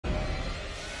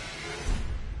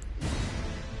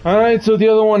Alright, so the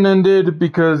other one ended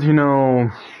because, internet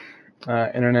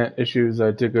issues.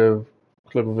 I took a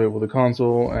clip of it with a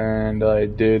console, and I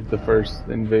did the first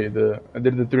I did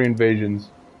the 3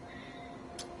 invasions.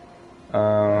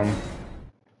 Um,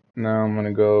 Now I'm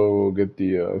gonna go get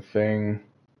the thing.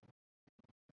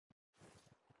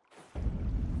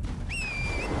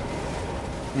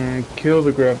 Kill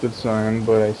the grafted scion,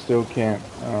 but I still can't.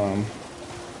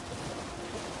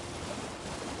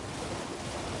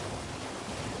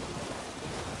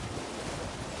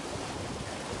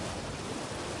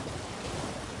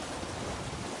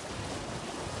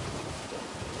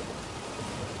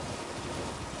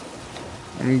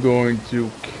 I'm going to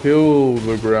kill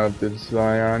the grafted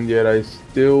scion, yet I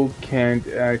still can't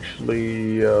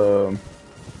actually.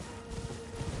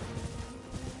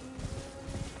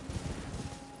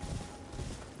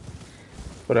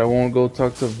 But I won't go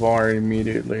talk to Var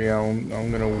immediately. I'm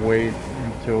gonna wait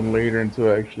until later until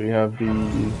I actually have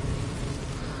the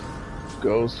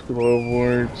Ghost Glove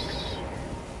works.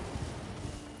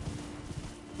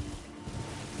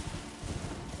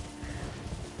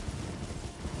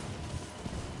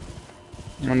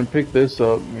 I'm gonna pick this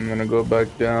up. I'm gonna go back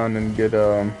down and get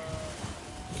the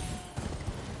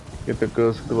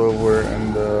Ghost Glover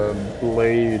and the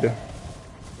blade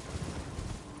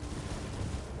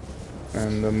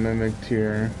and the Mimic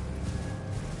Tier.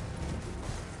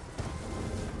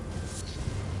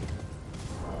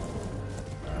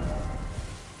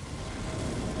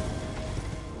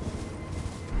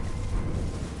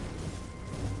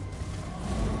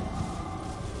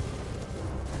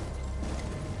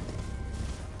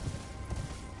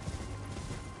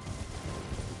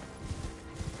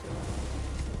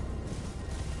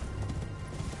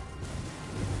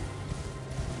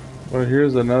 Well,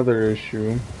 here's another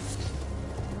issue.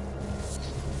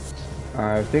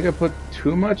 I think I put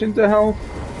too much into health.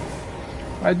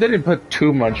 I didn't put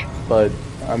too much, but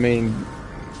I mean,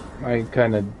 I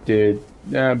kind of did.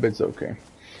 Yeah, but it's okay.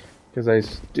 Because I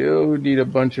still need a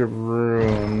bunch of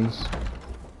runes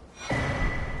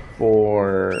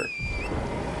for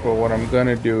what I'm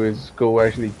gonna do is go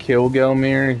actually kill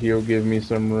Gelmir. He'll give me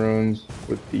some runes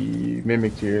with the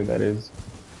Mimic Tier, that is.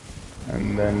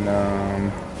 And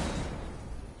then,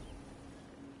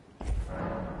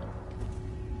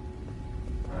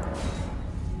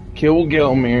 kill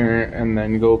Gelmir, and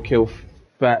then go kill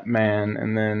Fat Man,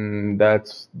 and then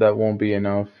that won't be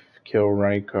enough. Kill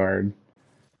Rykard.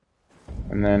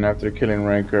 And then after killing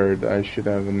Rykard, I should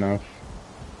have enough.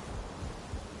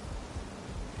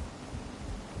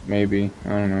 Maybe. I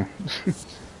don't know.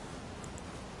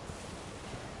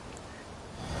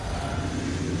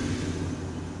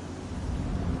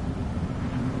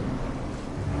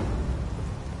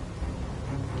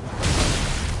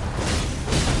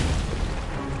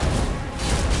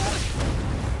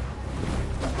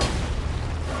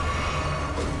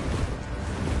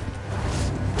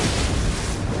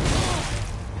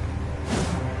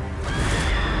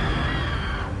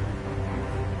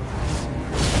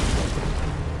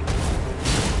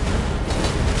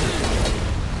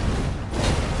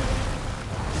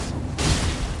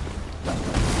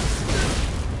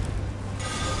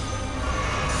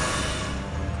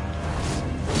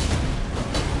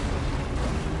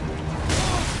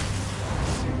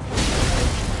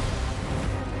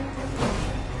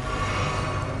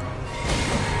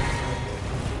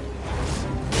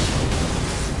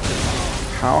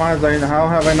 How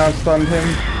have I not stunned him?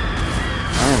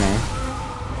 I don't know.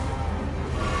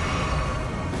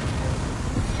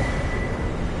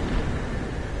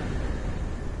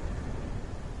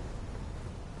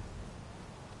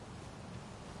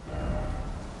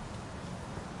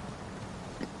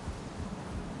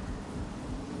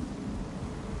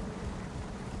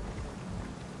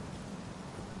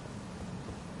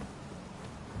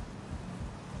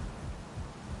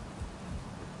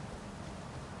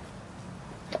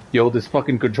 Yo, this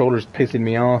fucking controller's pissing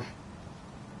me off.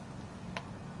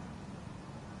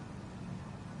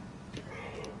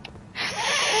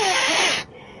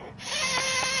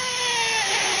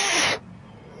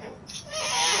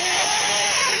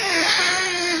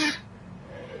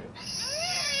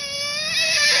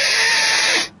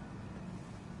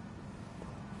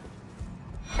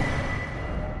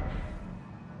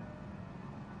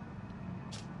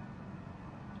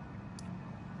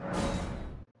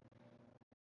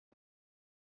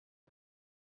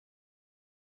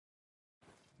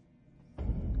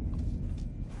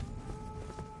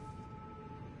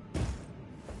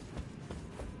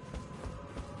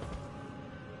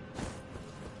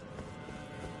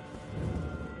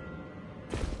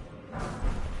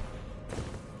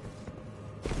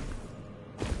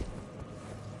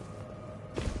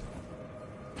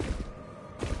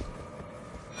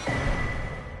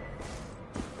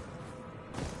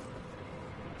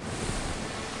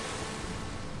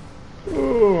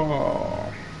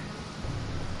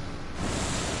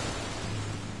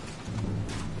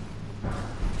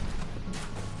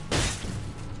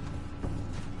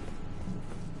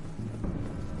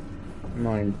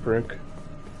 Annoying prick.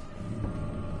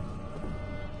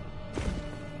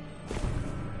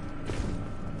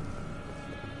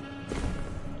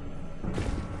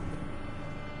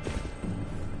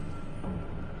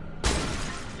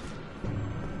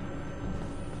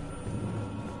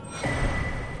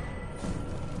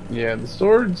 Yeah, the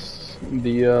swords,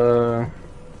 the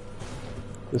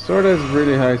sword has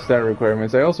really high stat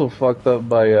requirements. I also fucked up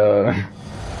by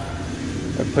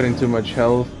putting too much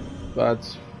health.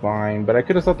 That's fine, but I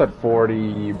could have stopped at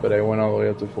 40, but I went all the way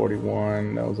up to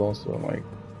 41. That was also like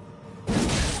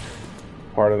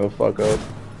part of the fuck up.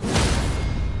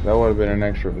 That would have been an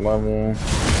extra level.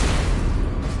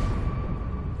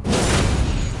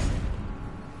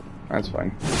 That's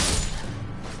fine.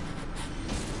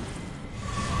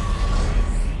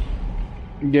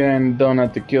 Again, don't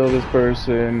have to kill this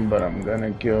person, but I'm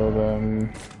gonna kill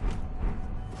them.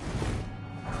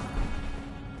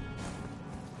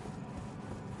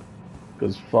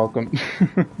 Cause fuck them.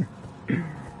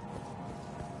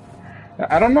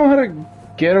 I don't know how to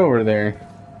get over there.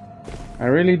 I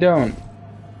really don't.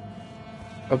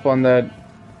 Up on that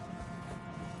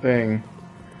thing.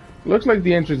 Looks like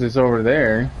the entrance is over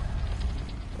there.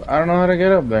 I don't know how to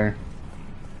get up there.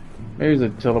 Maybe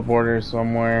there's a teleporter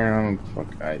somewhere. I don't fuck.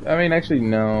 I mean, actually,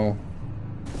 no.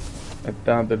 I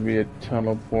thought there'd be a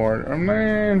teleporter. Oh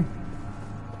man.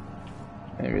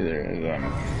 Maybe there is.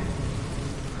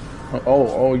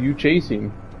 Oh, you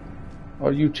chasing? Oh,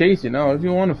 you chasing? Oh, if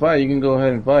you want to fight, you can go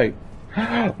ahead and fight.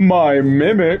 My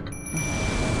mimic.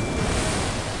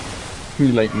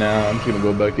 He's like, nah, I'm just gonna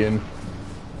go back in.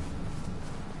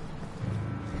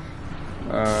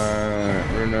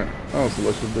 We're not. Oh, so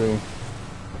what should do?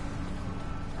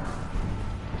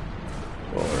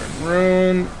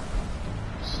 Rune.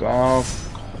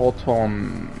 Soft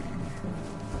cotton.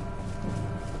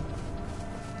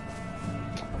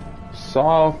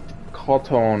 Soft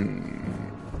cotton.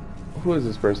 Who is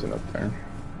this person up there?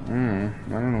 I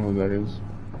don't know who that is.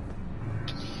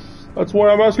 That's why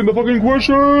I'm asking the fucking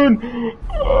question!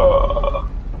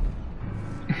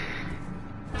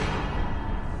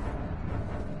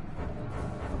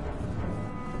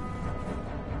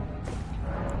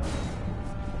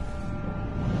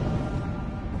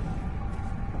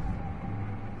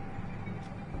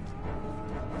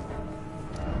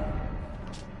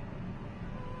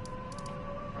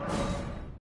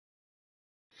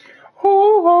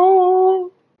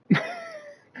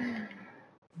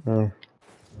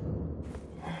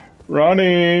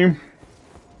 Ronnie,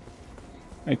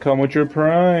 I come with your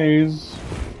prize.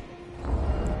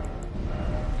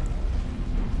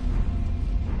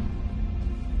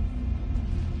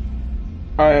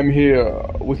 I am here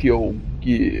with your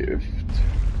gift.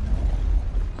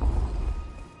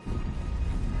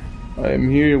 I am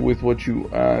here with what you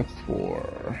asked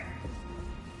for.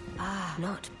 Ah,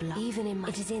 not blood. Even in my...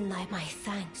 It is in thy... My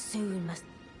thanks soon must...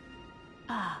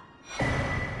 Ah.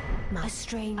 My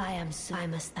strain... I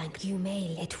must thank you,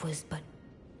 May. It was but...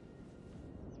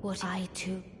 What I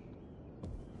too...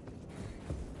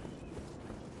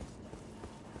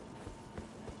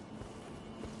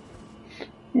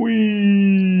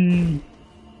 Whee!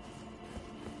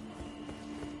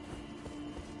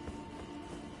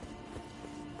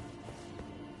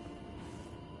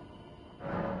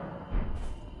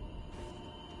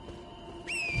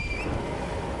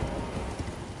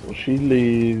 So she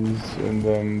leaves, and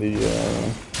then the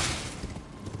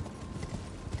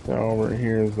over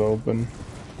here is open.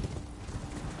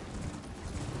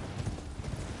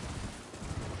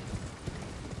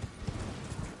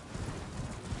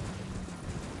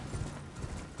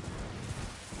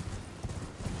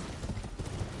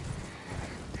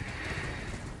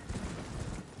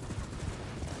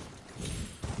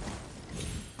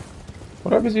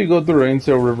 What happens if you go through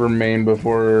Ainsail River Main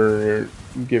before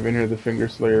giving her the Finger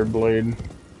Slayer blade?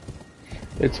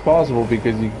 It's possible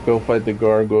because you can go fight the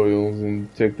gargoyles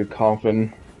and take the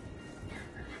coffin.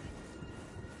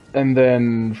 And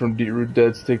then from Deep-Root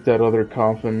Deads take that other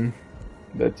coffin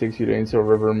that takes you to Ainsail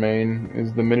River Main.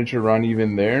 Is the miniature run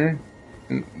even there?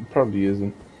 Probably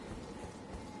isn't.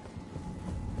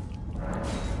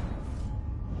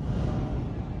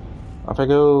 Off I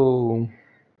go.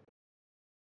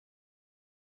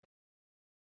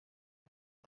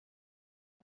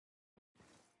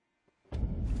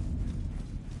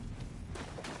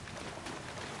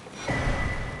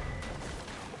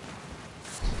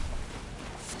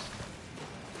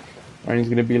 And he's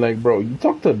gonna be like, bro, you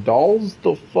talk to dolls?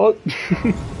 The fuck?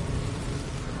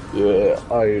 Yeah,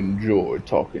 I enjoy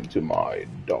talking to my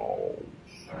dolls.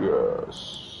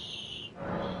 Yes.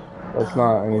 That's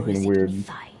not anything weird.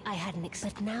 I had an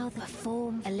But now the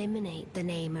form eliminate the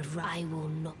name of I will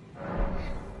not.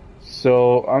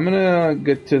 So I'm gonna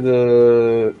get to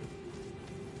the.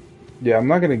 Yeah, I'm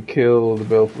not gonna kill the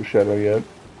Baleful Shadow yet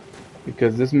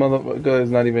because this motherfucker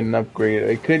is not even an upgrade.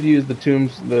 I could use the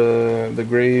tombs, the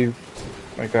grave,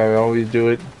 like I always do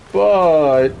it,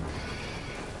 but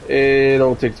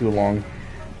it'll take too long.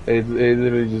 It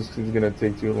literally just is gonna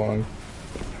take too long.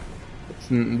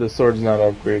 The sword's not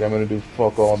upgrade. I'm gonna do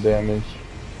fuck all damage.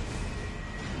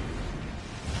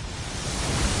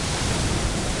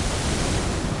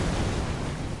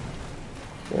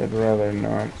 I'd rather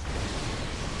not.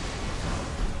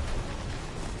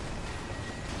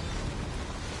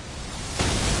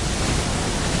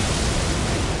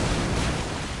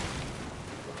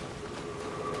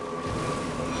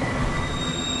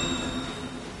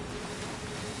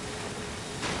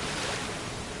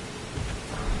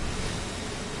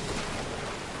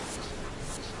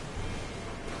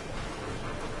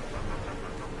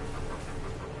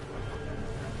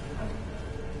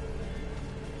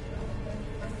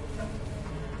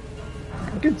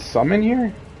 I could summon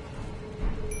here?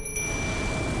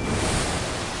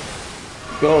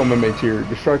 Go, Mimitir.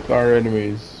 Destruct our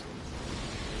enemies.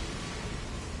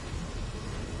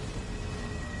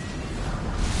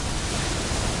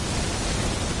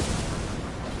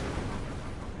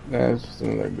 That's just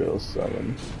another ghost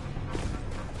summon.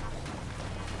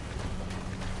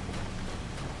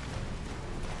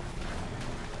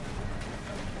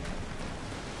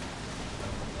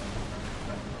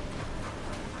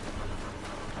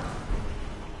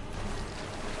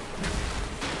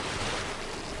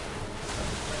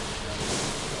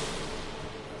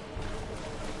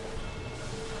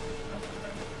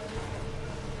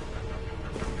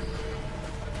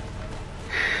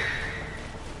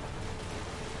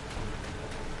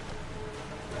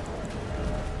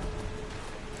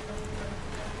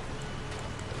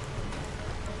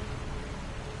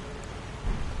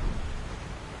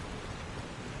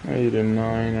 Eight and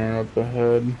 9 are up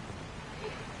ahead.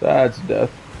 That's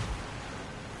death.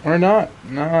 Or not.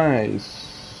 Nice.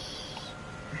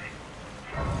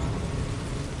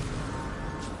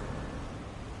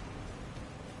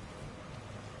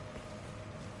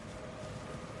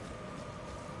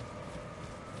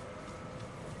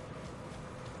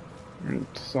 And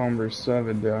Somber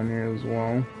 7 down here as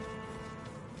well.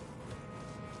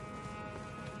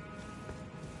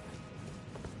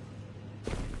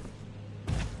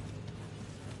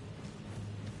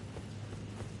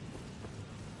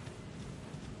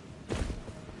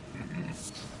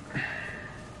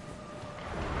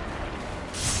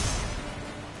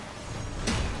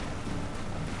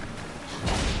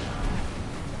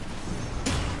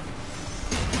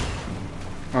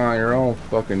 Ah, you're all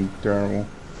fucking terrible.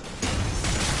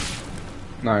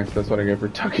 Nice, that's what I get for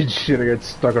talking shit. I get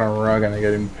stuck on a rug and I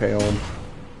get impaled.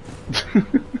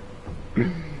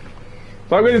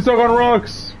 Stop getting stuck on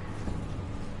rocks!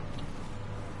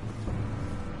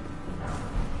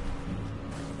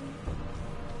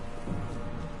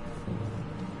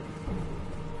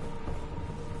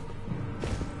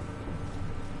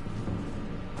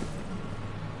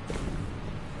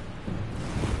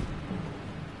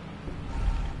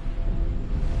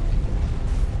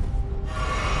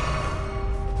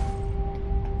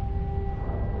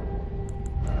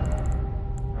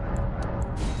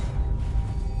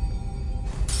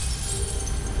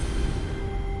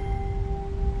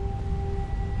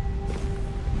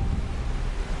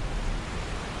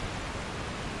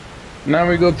 Now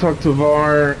we go talk to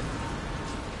Var.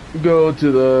 Go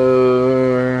to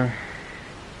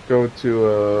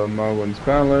Magwin's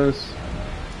palace.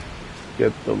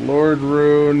 Get the Lord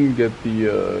Rune. Get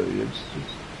the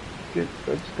I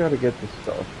just gotta get the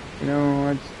stuff. You know,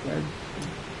 I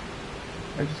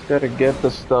just gotta get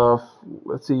the stuff.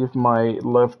 Let's see if my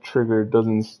left trigger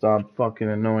doesn't stop fucking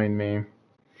annoying me,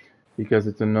 because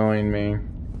it's annoying me.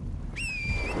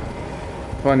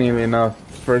 Funny enough,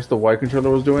 first the Y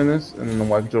controller was doing this, and then the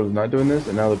Y controller was not doing this,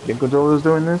 and now the pink controller is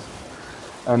doing this.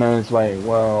 And then it's like,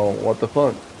 well, what the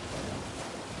fuck?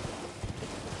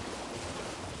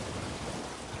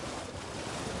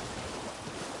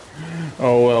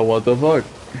 Oh well, what the fuck?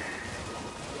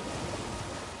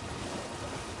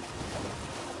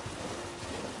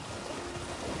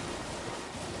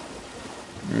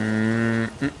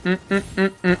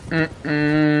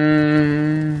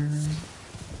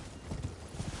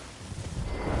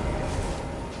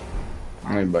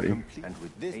 Hey, buddy. And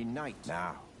with this a night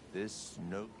now, this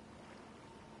no.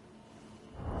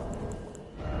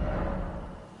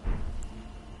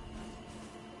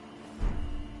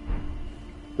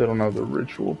 They don't have the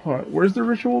ritual pot. Where's the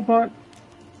ritual pot?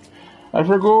 I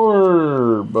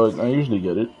forgot, but I usually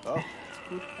get it. Oh,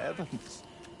 good heavens.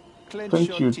 Clench Clench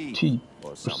your your teeth teeth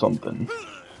or or something.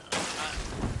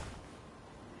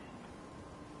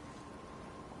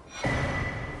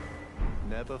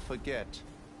 Never forget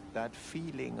that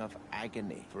feeling of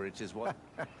agony, for it is what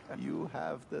you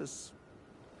have this.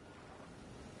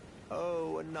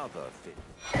 Oh, another thing.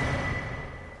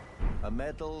 A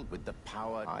medal with the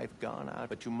power I've gone out,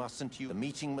 but you mustn't use. The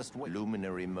meeting must wait.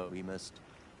 Luminary we must.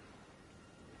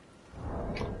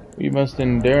 We must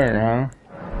endure, huh?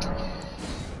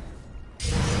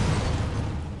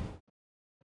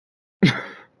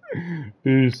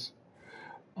 Peace.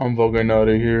 I'm fucking out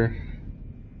of here.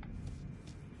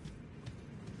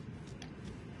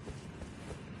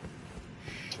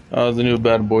 There's a new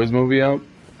Bad Boys movie out.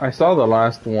 I saw the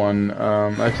last one.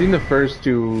 I've seen the first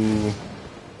two.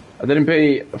 I didn't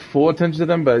pay full attention to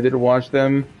them, but I did watch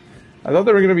them. I thought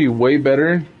they were gonna be way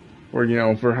better, or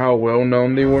for how well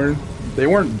known they were. They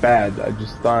weren't bad. I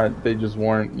just thought they just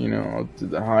weren't, up to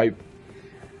the hype.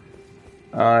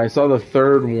 I saw the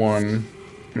third one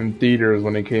in theaters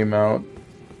when it came out.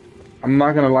 I'm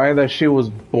not gonna lie, that shit was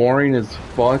boring as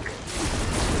fuck.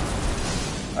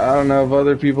 I don't know if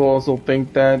other people also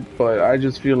think that, but I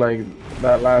just feel like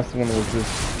that last one was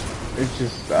it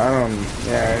just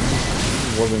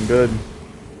wasn't good.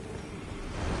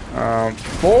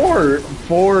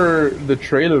 The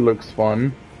trailer looks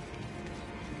fun.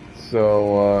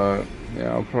 So,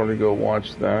 yeah, I'll probably go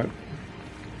watch that.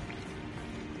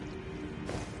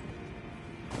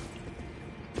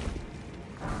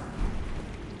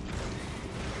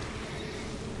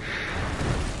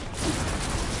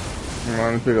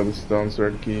 Let me pick up the stone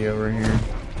sword key over here.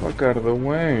 Fuck out of the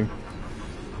way.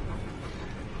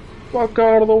 Fuck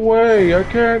out of the way! I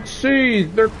can't see!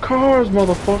 They're cars,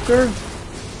 motherfucker!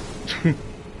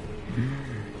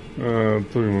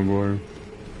 Tell you my boy.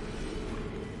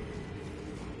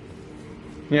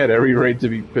 He had every right to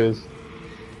be pissed.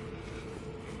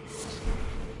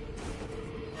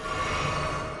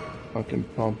 Fucking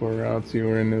paparazzi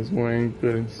were in his way,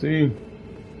 couldn't see.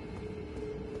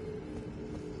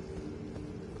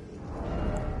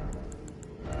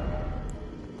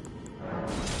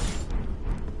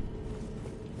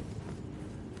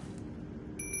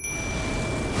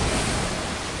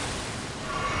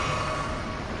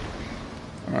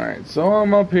 Alright, so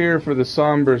I'm up here for the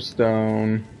Somber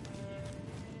Stone.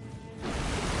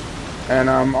 And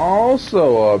I'm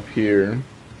also up here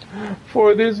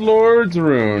for this Lord's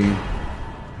Rune.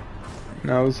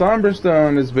 Now the Somber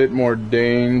Stone is a bit more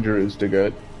dangerous to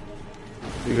get,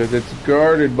 because it's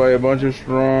guarded by a bunch of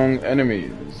strong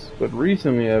enemies. But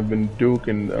recently I've been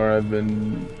juking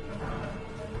them.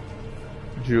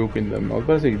 I was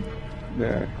about to say,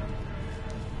 yeah.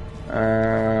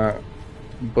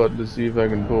 But to see if I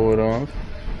can pull it off.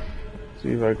 See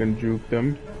if I can juke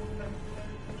them.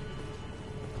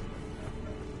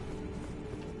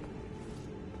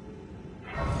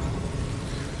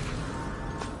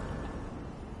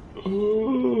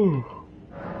 Ooh.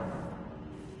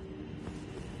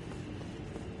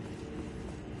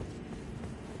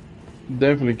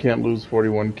 Definitely can't lose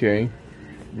 41k.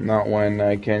 Not when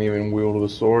I can't even wield the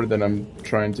sword that I'm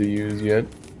trying to use yet.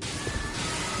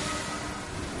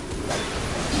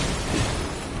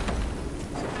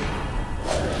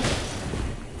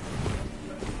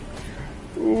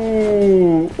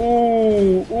 Ooh,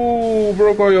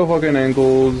 broke all your fucking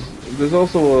ankles. There's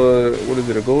also a, what is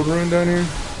it, a gold rune down here?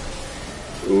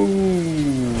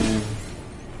 Ooh.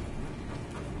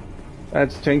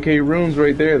 That's 10k runes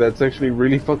right there. That's actually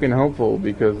really fucking helpful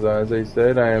because, as I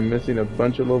said, I am missing a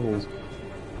bunch of levels.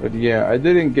 But yeah, I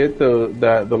didn't get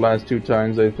the last two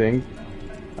times, I think.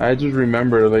 I just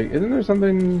remember, like, isn't there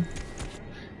something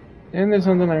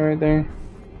like right there?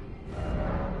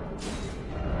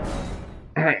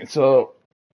 Alright, so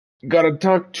gotta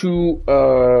talk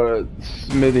to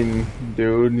smithing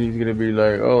dude, and he's gonna be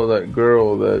like, oh, that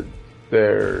girl that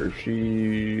there,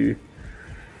 I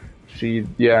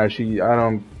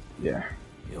don't, yeah.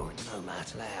 You're no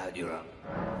matter how you're up.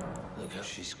 Look how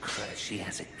she's crazy. She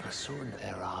has it. I saw in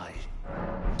their eyes.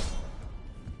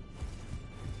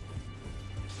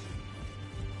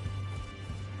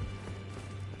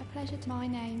 A pleasure to my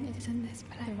name is in this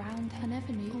place around. I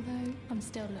never knew, although I'm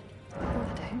still looking.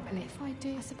 Well, I don't believe. If I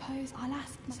do, I suppose I'll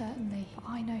ask him. Certainly, but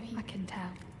I know I can tell.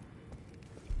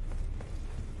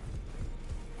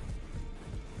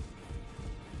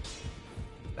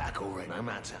 Back already, no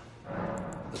matter.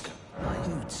 Look,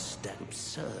 you'd step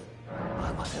absurd.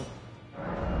 I don't.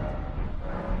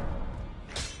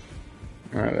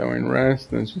 Alright, that one rest,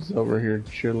 then she's over here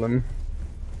chilling.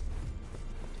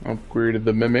 Upgraded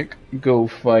the Mimic. Go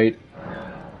fight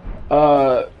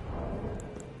Uh,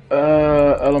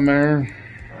 Elamir.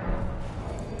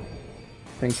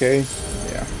 10K?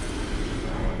 Yeah.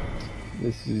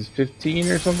 This is 15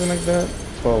 or something like that?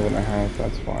 12 and a half,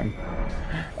 that's fine.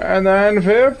 And then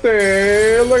 50!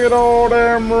 Look at all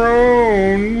them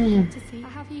runes! To see, I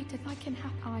have you to, I can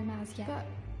have I'm as yet. But,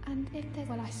 and if there's,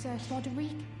 well, I search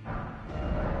Roderick.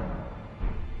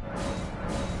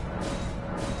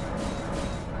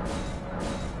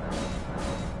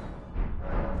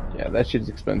 Yeah, that shit's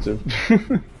expensive.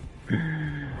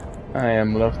 I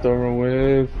am left over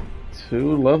with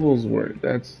 2 levels worth.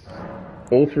 That's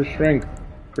full for strength.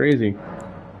 Crazy.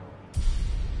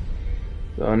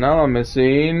 So now I'm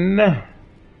missing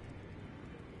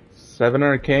 7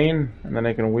 arcane, and then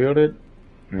I can wield it.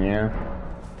 Yeah.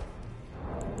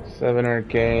 7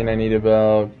 arcane. I need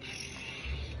about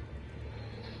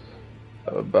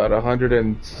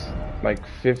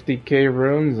 150k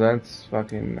runes. That's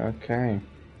fucking okay.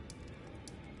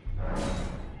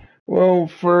 Well,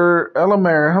 for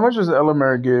Elamir, how much does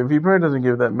Elamir give? He probably doesn't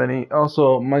give that many.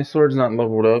 Also, my sword's not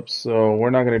leveled up, so we're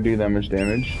not gonna do that much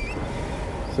damage.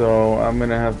 So I'm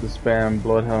gonna have to spam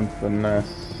Bloodhound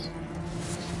Finesse.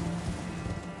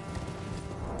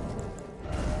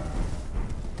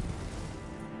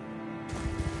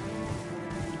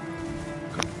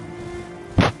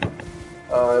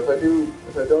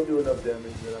 If I don't do enough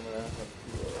damage, then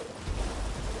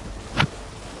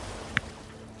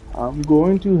I'm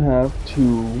going to have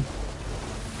to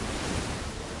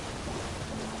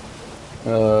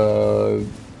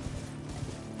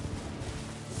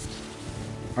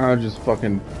I'll just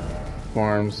fucking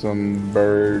farm some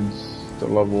birds to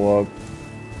level up.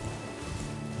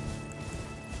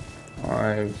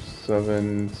 5,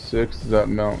 7, 6 is at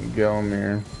Mount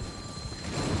Gelmir.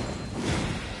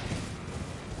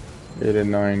 8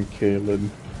 and 9 Caleb.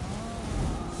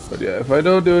 But yeah, if I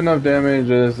don't do enough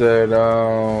damage, as I said,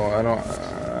 I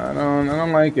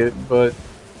don't like it, but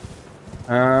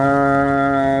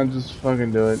just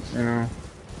fucking do it, you know.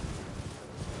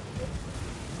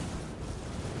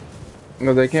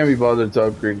 Because I can't be bothered to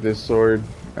upgrade this sword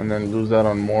and then lose out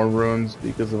on more runes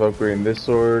because of upgrading this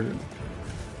sword.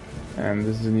 And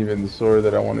this isn't even the sword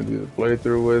that I want to do the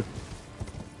playthrough with.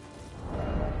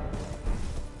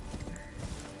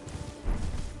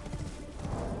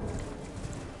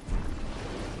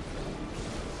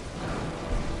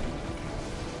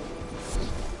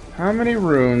 How many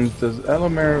runes does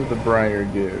Elamir of the Briar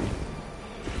give?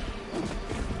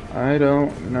 I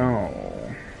don't know.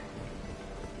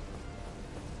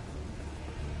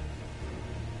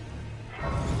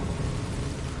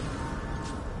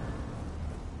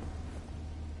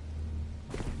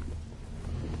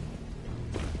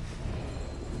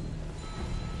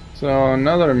 So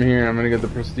now that I'm here, I'm gonna get the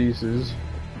prosthesis,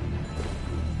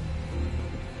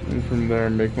 and from there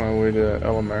make my way to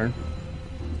Elamir.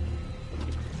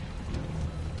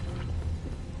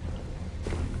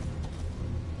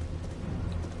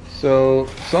 So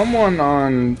someone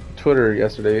on Twitter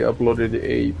yesterday uploaded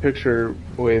a picture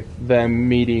with them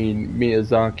meeting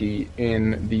Miyazaki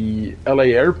in the LA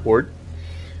airport.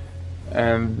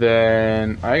 And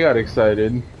then I got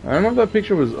excited. I don't know if that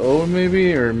picture was old,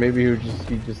 maybe, or maybe he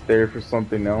just there for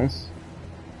something else.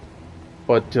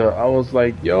 But I was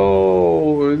like,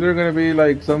 "Yo, is there gonna be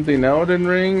like something Elden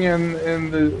Ring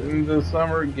in the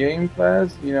summer Game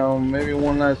Pass? You know, maybe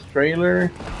one last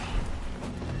trailer."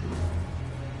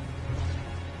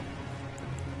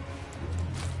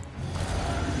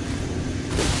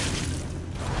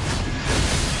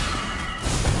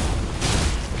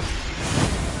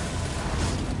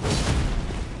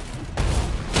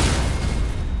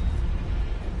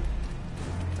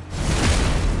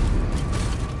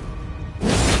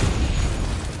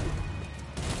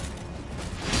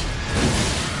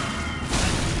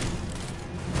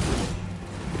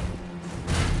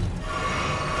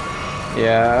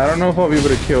 Yeah, I don't know if I'll be able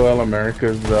to kill Elamir,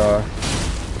 because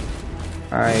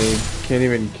I can't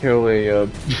even kill a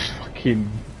fucking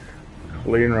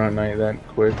clean run knight that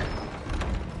quick.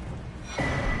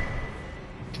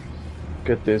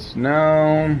 Get this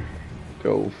now.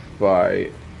 Go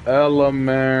fight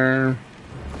Elamir.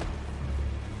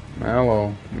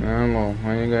 Hello,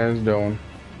 how you guys doing?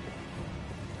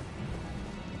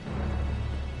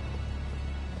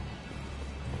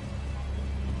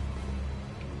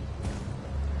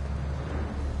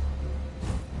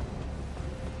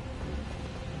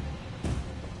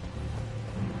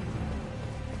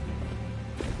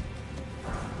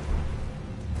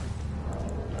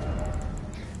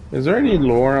 Is there any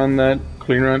lore on that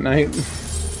Cleanrun Knight?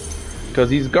 Because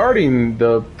he's guarding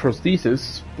the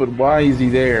prosthesis, but why is he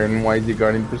there and why is he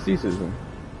guarding prosthesis? Is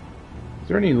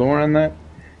there any lore on that?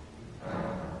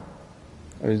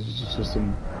 It was just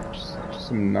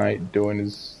some knight doing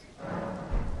his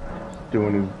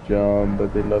job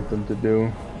that they left him to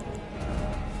do.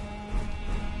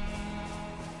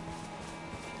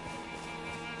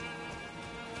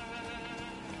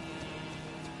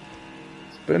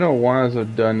 It's been a while since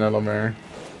I've done Elamir.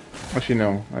 Actually,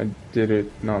 no, I did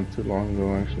it not too long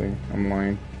ago. Actually, I'm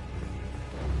lying.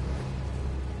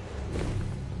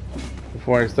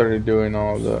 Before I started doing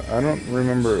all the, I don't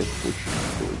remember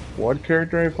what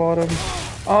character I fought him.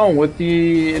 Oh, with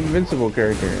the invincible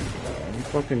character.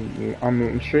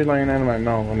 I'm straight lying out of my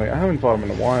mouth. I'm like, I haven't fought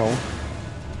him in a while,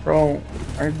 bro.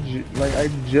 I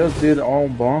just did all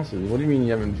bosses. What do you mean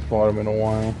you haven't fought him in a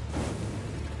while?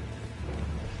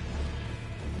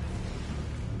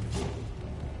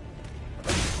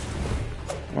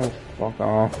 Oh, fuck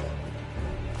off.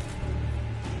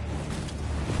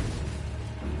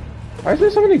 Why is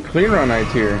there so many clean run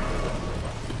nights here?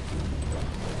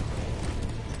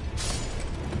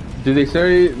 Do they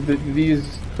say that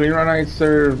these clean run nights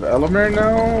serve Elamir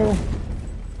now?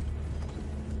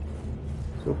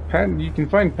 So you can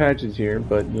find patches here,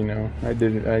 but you know, I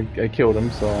killed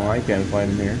him, so I can't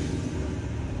find him here.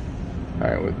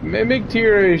 Alright, with Mimic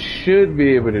tier I should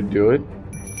be able to do it.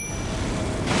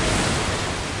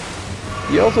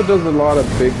 He also does a lot of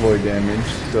big boy damage,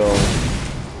 so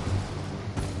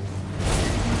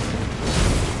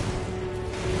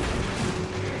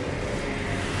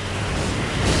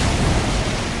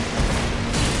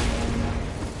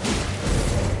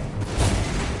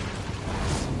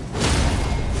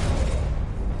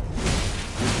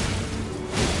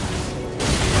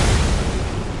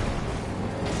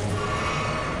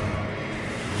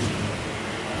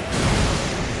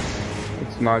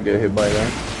not get hit by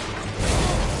that.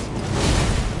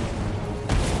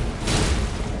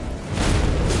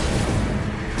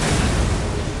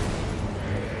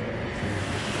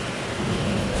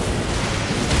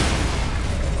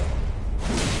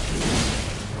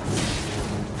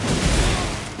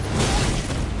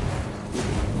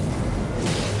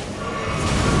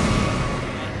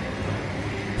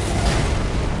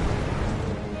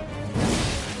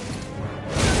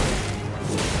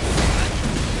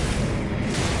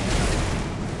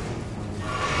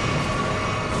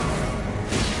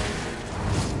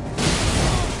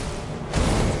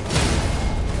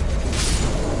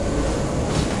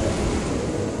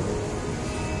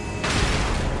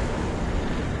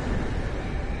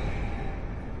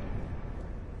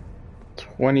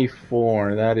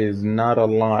 $24, that is not a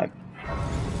lot,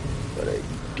 but I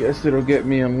guess it'll get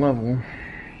me a level.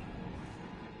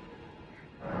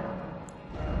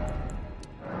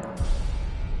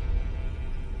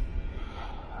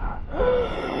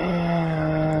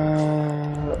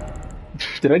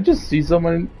 Did I just see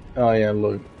someone? Oh yeah,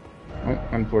 look. Oh,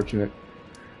 unfortunate.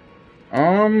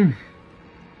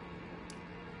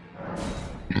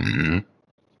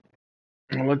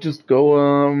 Let's just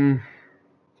go,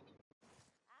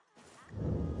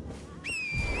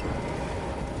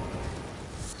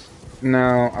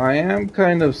 now, I am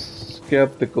kind of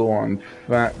skeptical on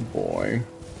Fat Boy.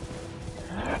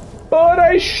 But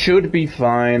I should be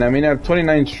fine. I mean, I have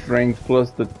 29 strength plus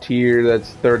the tier,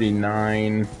 that's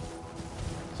 39.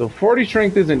 So 40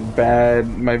 strength isn't bad,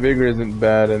 my vigor isn't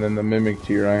bad, and then the Mimic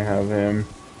tier, I have him.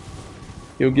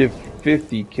 He'll give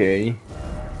 50k.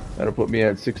 That'll put me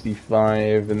at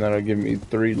 65, and that'll give me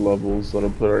 3 levels.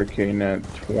 That'll put Arcane at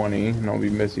 20, and I'll be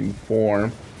missing 4.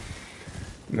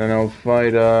 And then I'll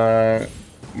fight,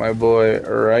 my boy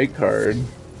Rykard.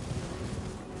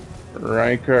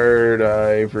 Rykard,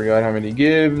 I forgot how many he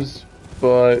gives,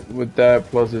 but with that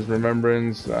plus his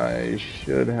remembrance, I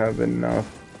should have enough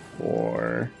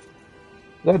for...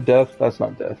 Is that death? That's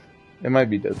not death. It might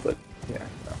be death, but yeah,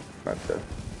 no, not death.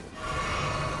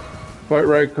 Fight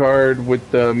Rykard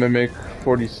with the Mimic,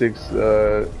 46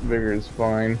 vigor is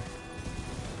fine.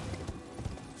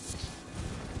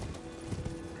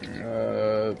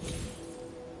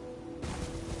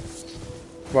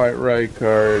 Fight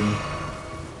Rykard,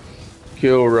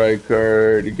 kill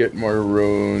Rykard, get more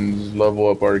runes, level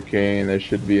up Arcane, that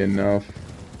should be enough.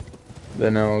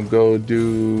 Then I'll level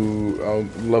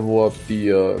up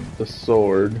the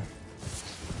sword.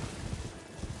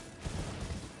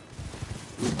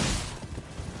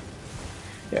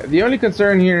 Yeah, the only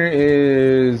concern here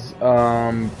is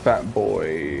Fat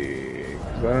Boy,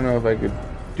 'cause I don't know if I could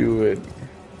do it.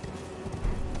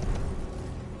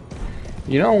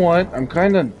 You know what? I'm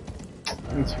kind of...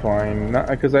 It's fine.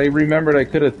 Because I remembered I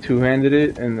could have two-handed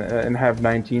it and have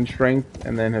 19 strength,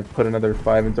 and then have put another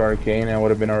 5 into Arcane, and I would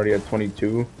have been already at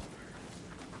 22.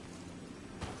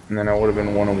 And then I would have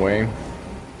been 1 away.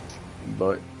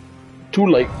 But... too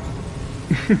late.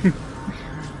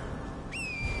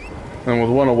 And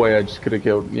with one away, I just could have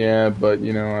killed. Yeah, but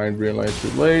you know, I realized too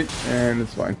late, and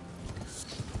it's fine.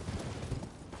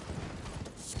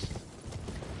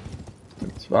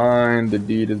 It's fine. The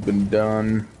deed has been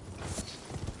done.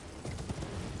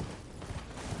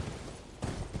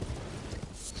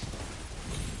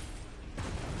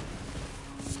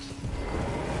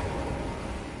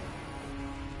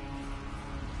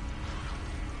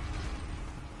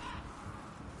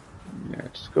 Yeah,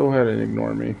 just go ahead and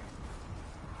ignore me.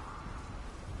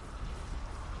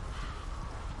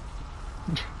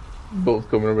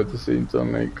 Both coming over at the same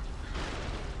time, like,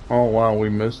 oh wow, we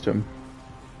missed him.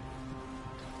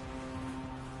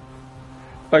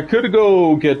 I could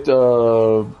go get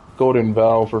Golden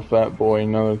Vow for Fat Boy,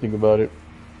 now that I think about it.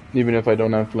 Even if I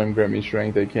don't have Flame Grant Me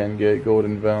Strength, I can get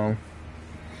Golden Vow.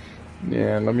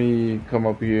 Yeah, let me come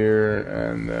up here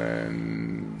and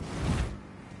then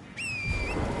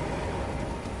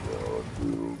go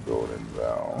do Golden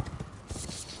Vow.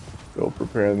 Go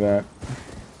prepare that.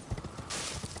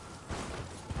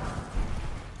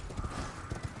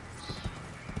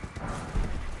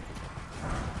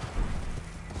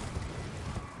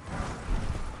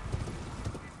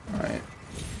 Alright.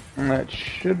 That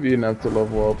should be enough to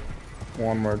level up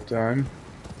one more time.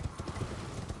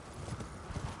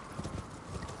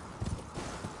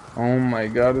 Oh my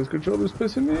god, this controller's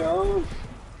pissing me off.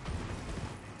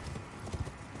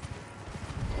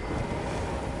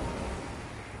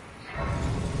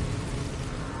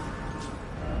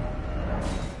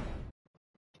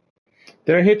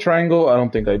 Did I hit triangle? I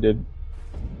don't think I did.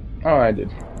 Oh, I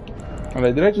did.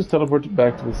 Alright, did I just teleport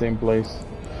back to the same place?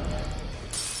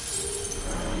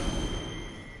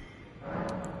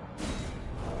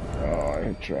 Oh, I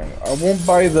hit triangle. I won't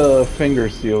buy the finger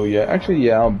seal yet. Actually,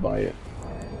 yeah, I'll buy it.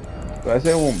 But I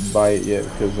say I won't buy it yet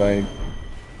because I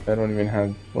don't even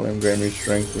have Flame Grant Me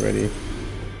Strength ready.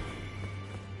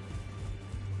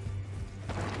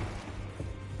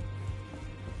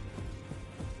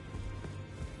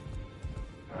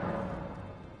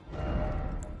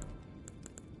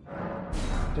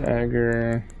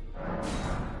 Dagger.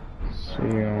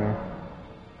 Seal.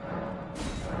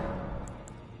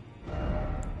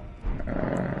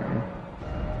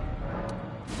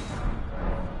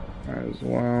 As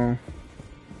well.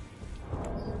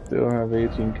 Still have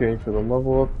 18k for the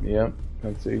level up. Yep,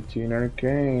 that's 18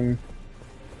 arcane.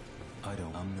 I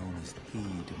don't. I'm known as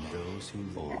heed to those who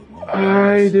follow me.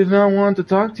 I did not want to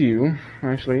talk to you.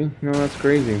 Actually, no, that's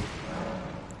crazy.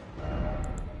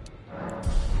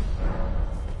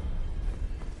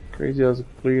 Crazy as a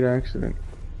complete accident.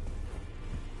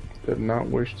 Did not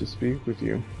wish to speak with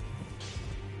you.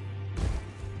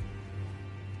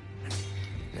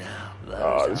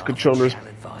 Oh, this controller's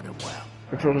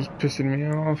pissing me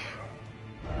off.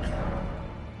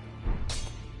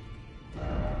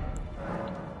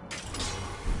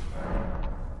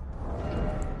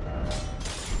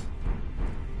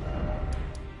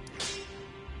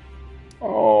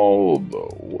 All the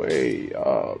way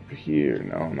up here.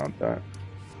 No, not that.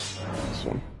 This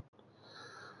one.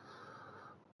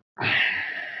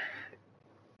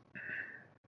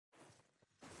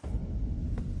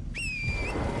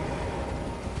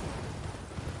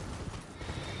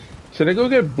 Should I go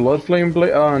get Blood Flame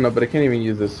Blade? Oh no, but I can't even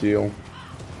use the seal.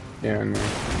 Yeah, no.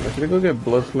 Should I go get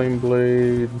Blood Flame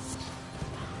Blade?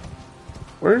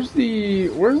 Where's the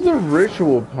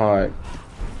ritual pot?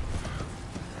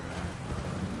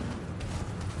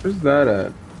 Where's that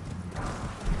at?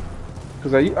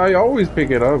 Because I always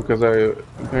pick it up because I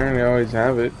apparently always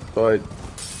have it, but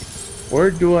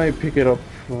where do I pick it up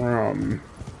from?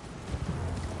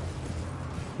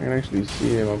 I can actually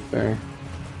see him up there.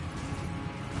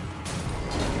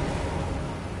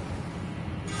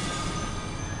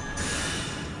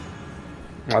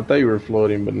 I thought you were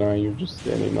floating, but now you're just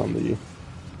standing on the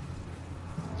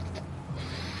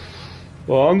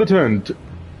on the tent.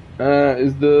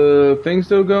 Is the thing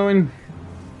still going?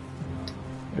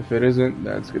 If it isn't,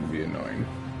 that's gonna be annoying.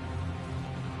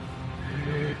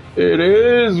 It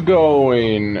is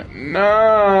going. Nice.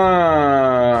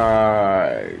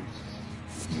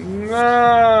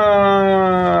 Nice.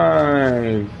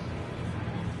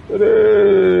 It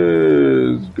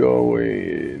is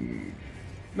going.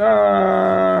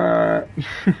 Nice.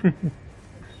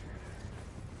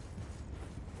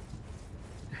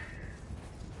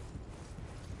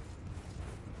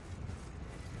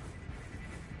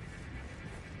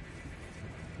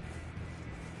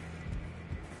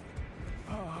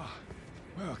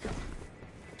 Welcome,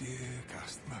 dear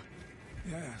customer.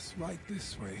 Yes, right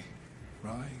this way.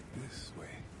 Right this way.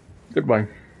 Goodbye.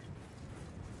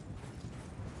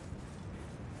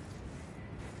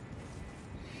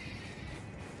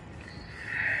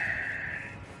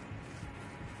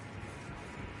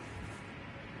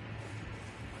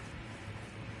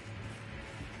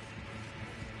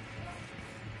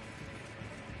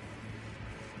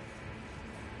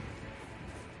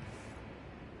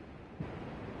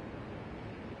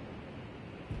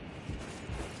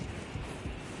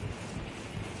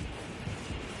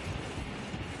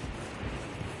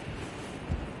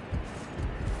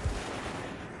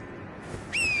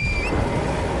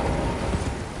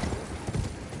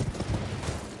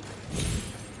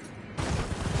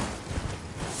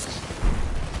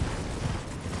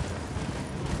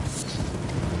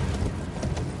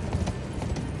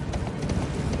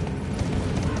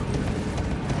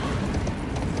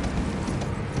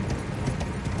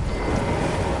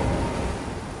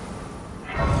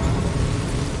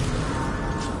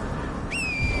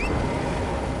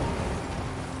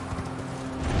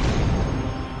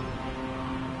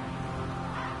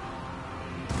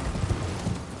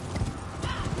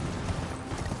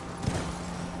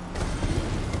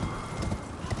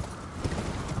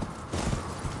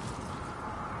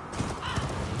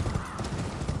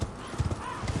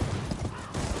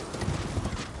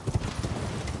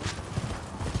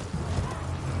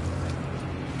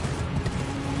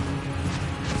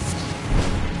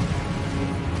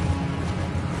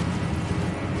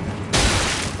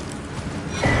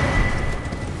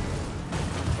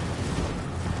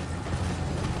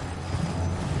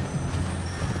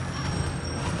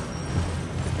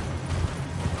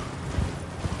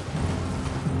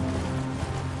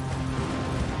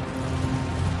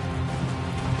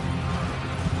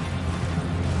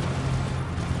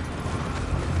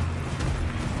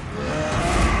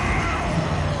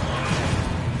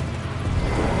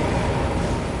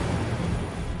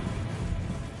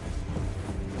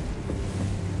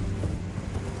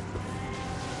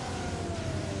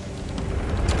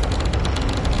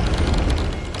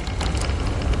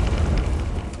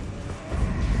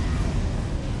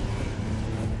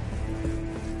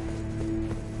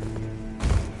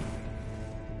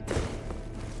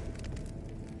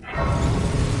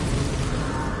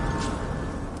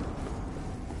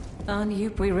 Aren't you?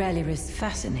 We rarely risk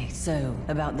fascinate. So,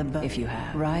 about the boat, if you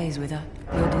have. Rise with her.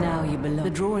 You're now you belong. The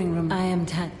drawing room. I am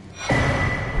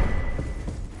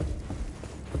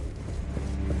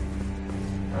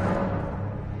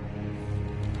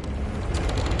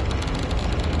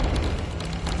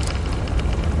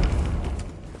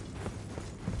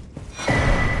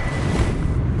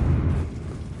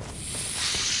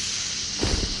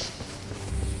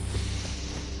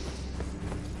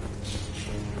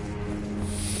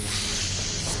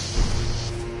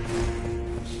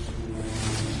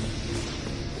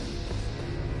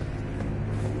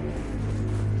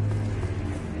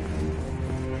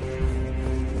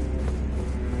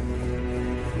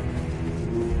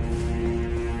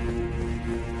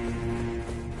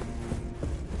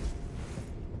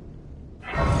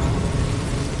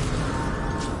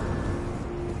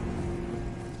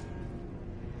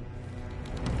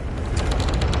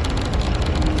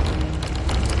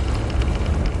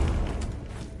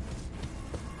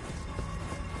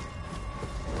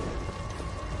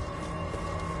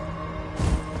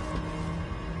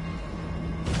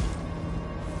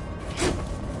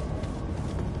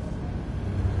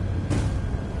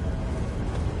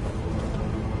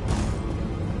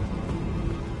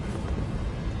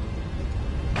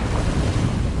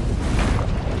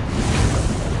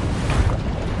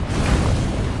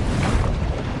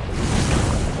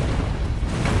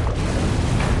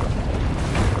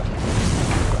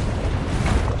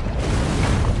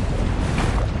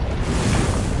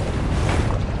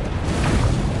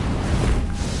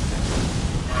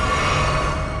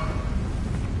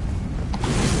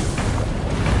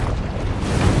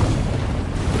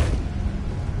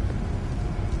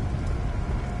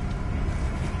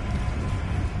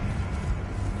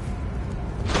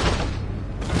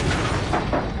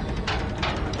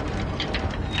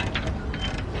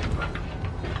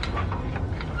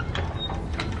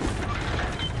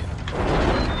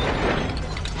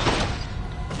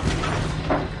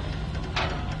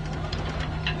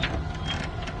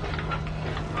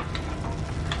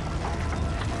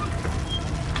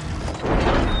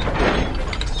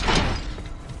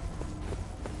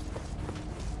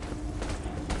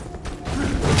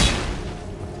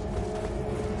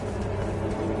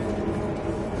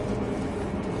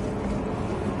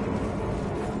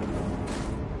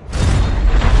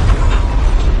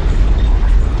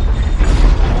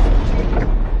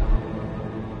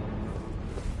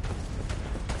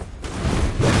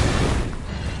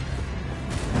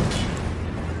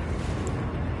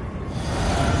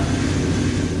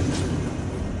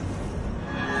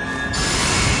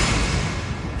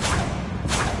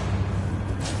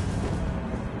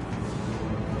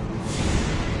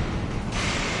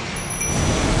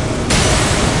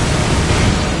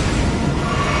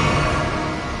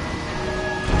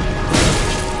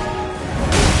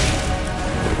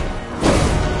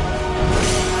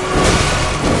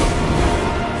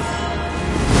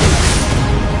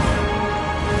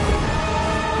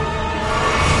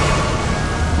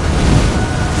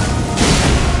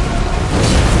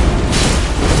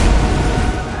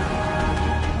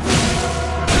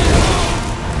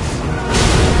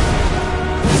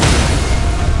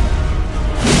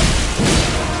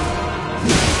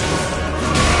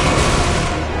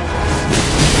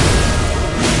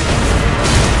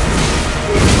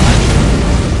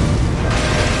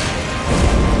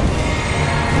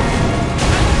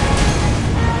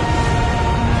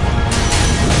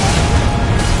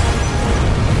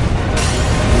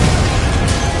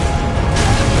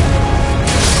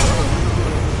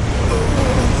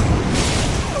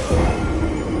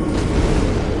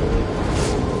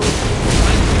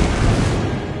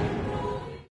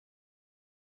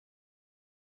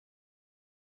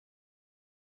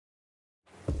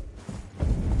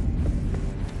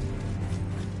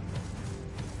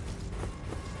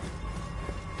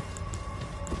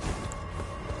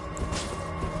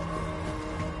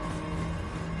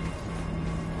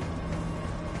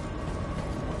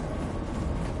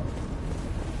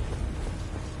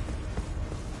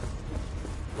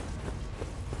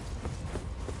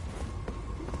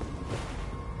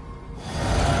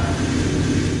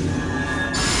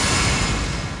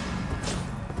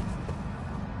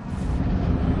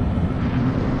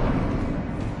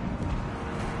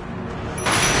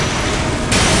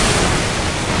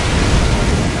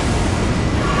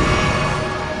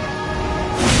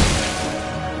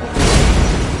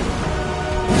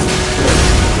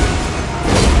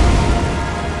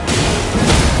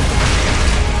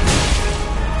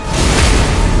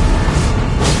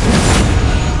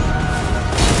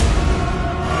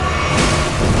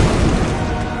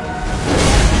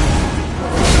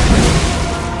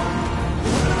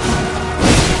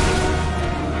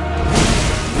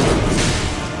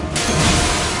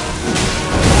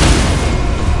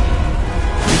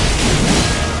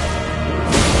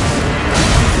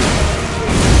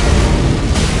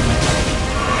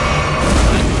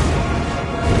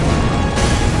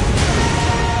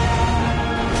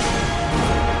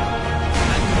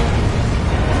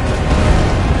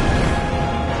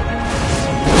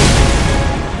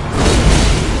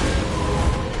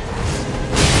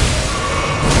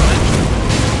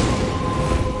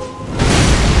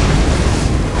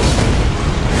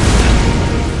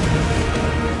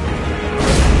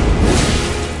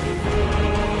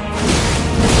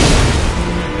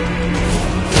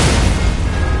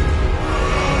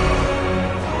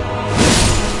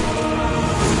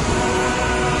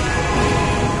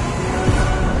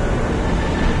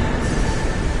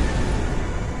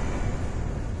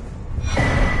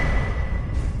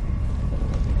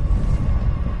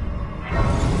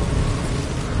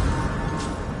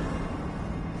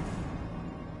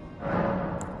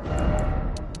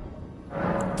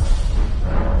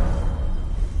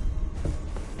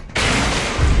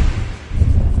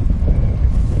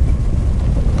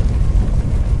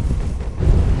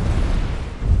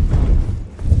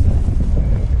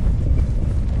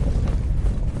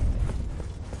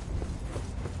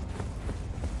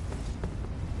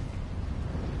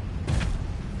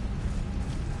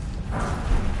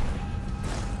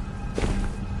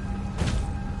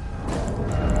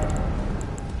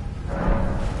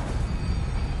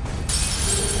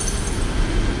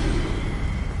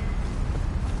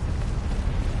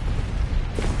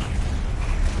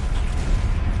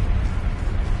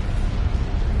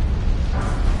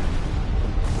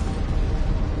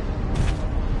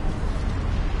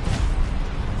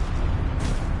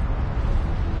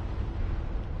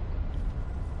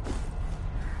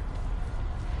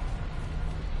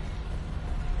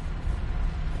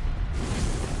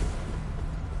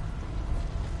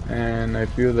and I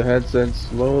feel the headset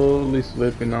slowly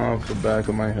slipping off the back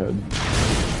of my head.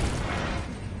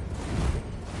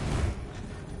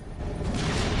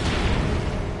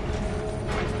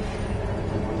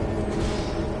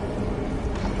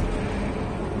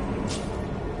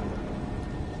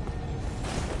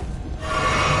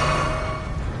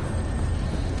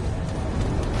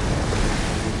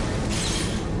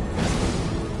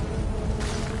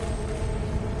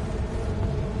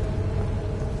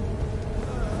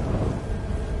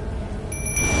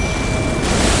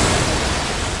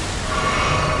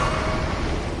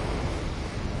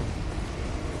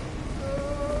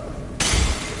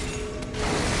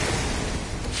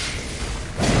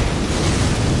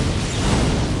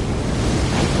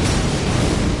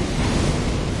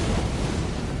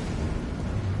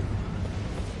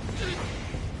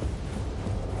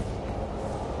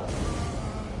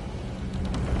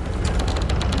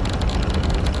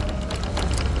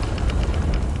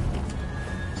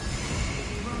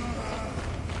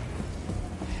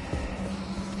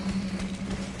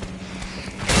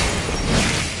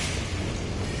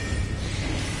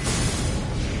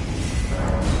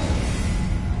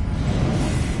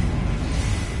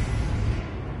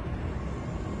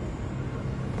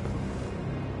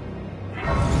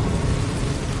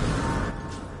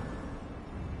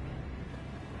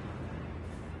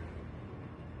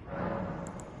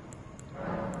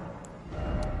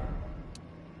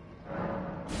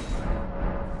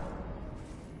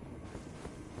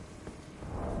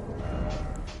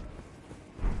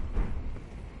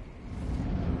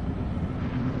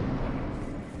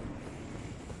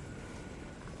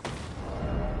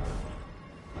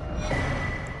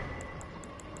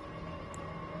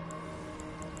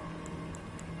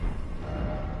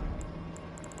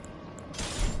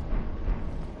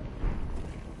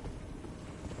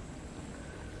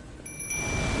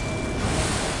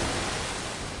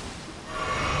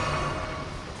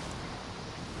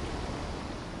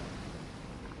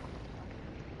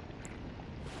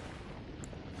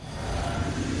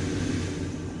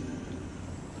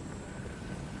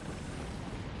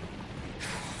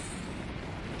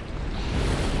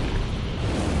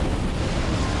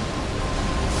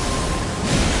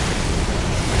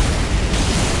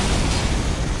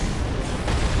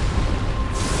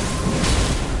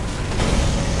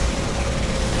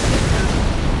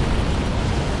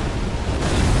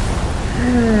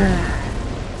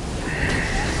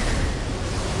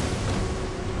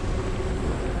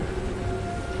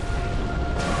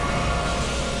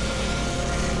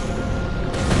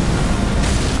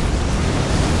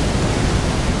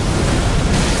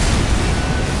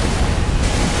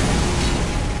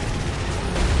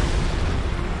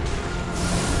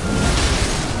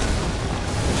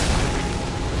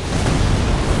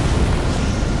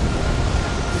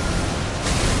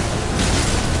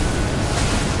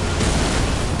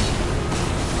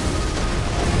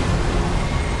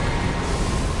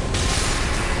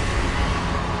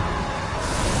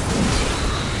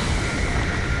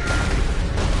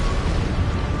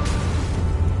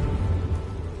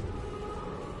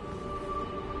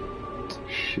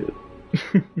 Shit.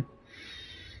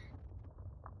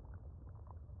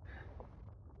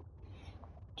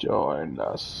 Join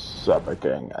us,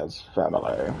 King as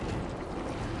family.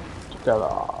 Together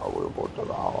we will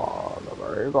devour the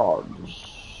very gods.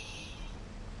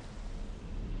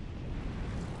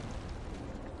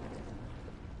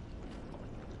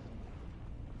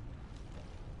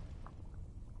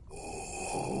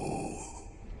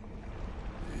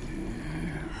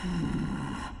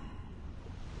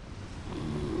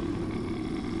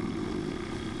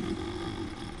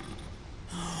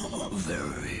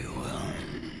 Very well.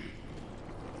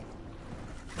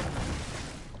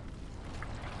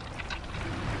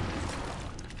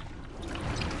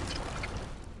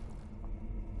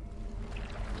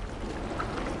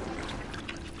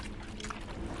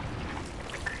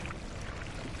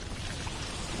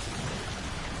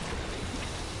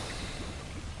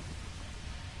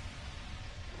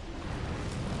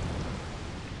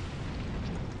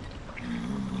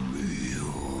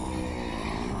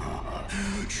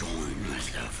 Join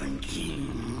myself and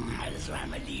King as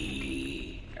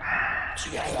remedy.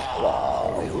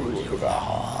 Together we will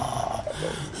devour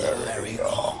the very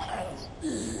gods.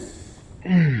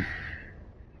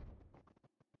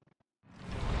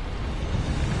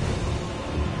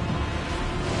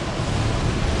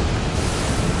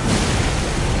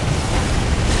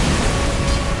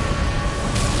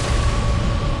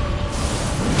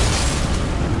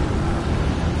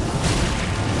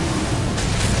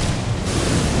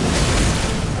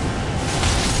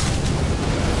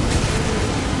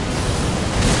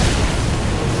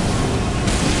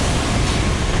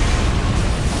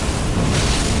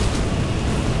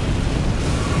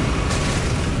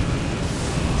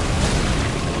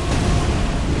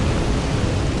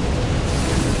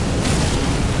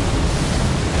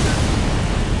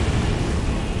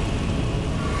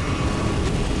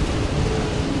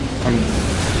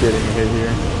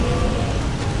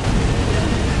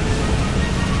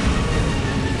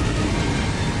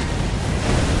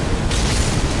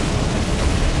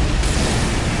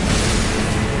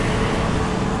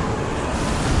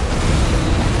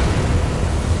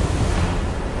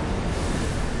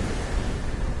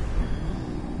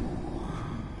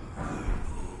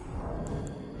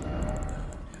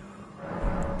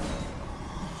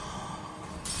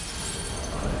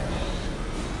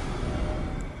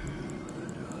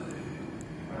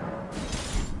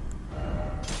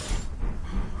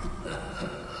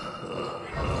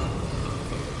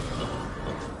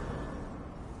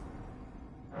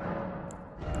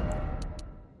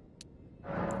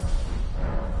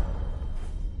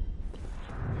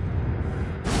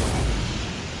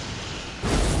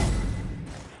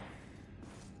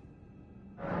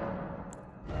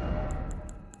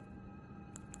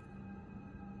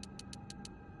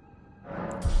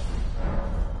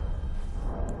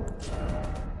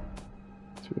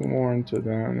 more into that,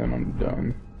 and then I'm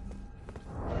done.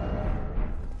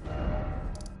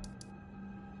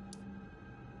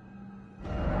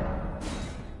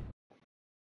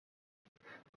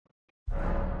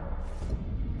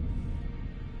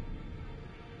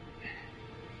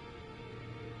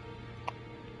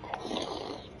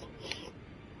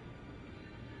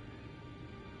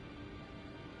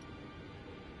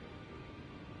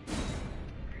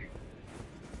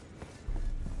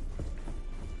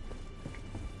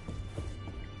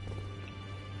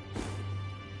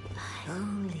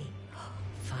 Only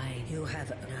fine. You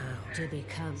have now to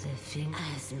become the thing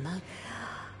as much.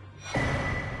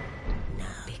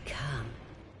 Now become.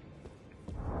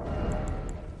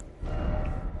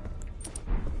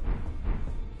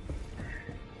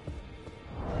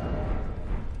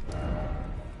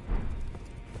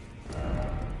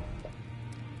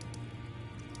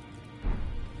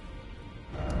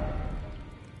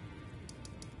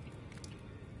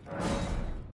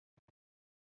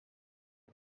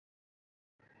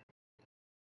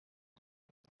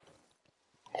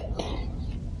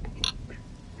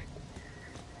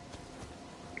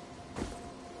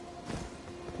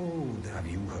 Oh, have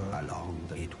you heard along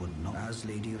that it would not as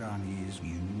Lady Rani's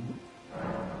you?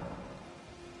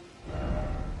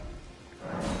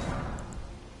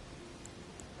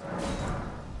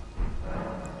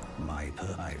 My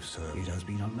I've sir, it has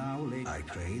been on now late. I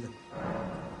pray that.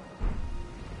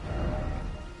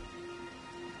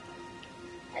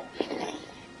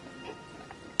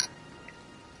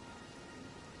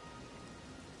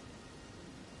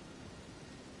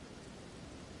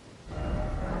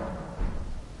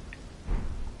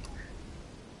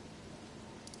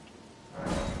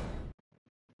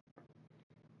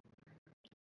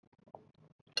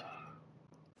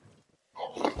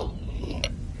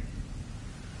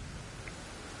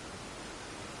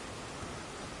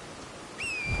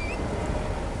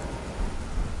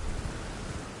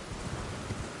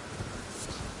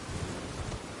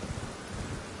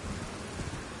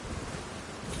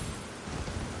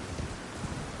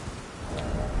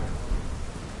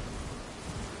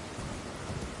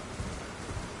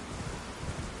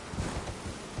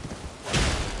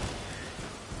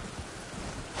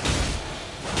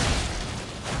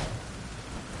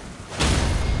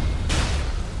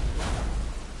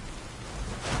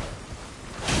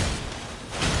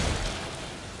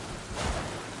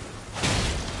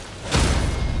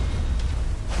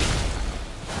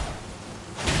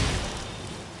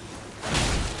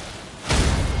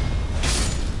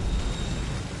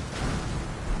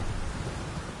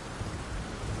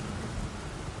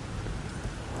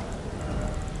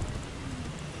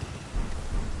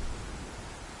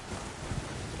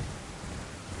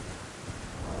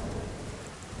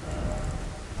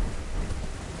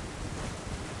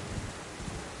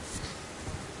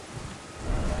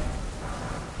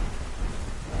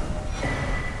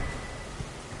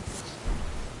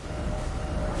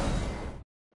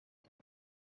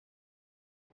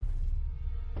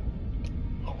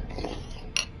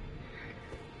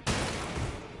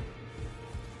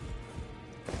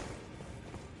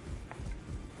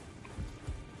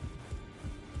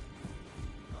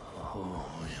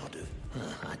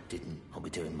 I didn't. I'll be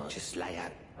doing much. Just lay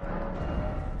out.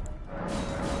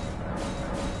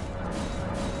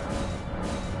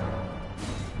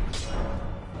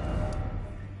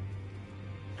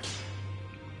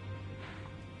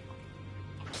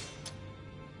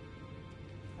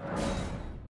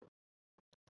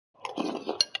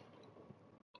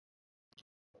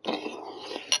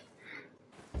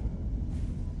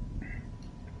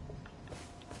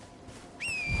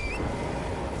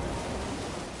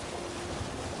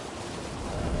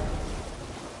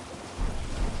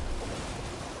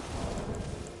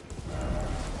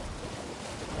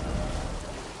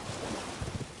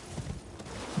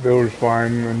 Build's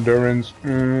fine, endurance,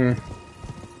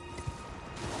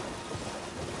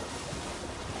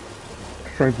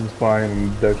 strength is fine,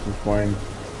 and dex is fine.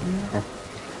 Yeah.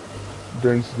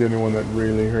 Endurance is the only one that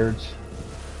really hurts.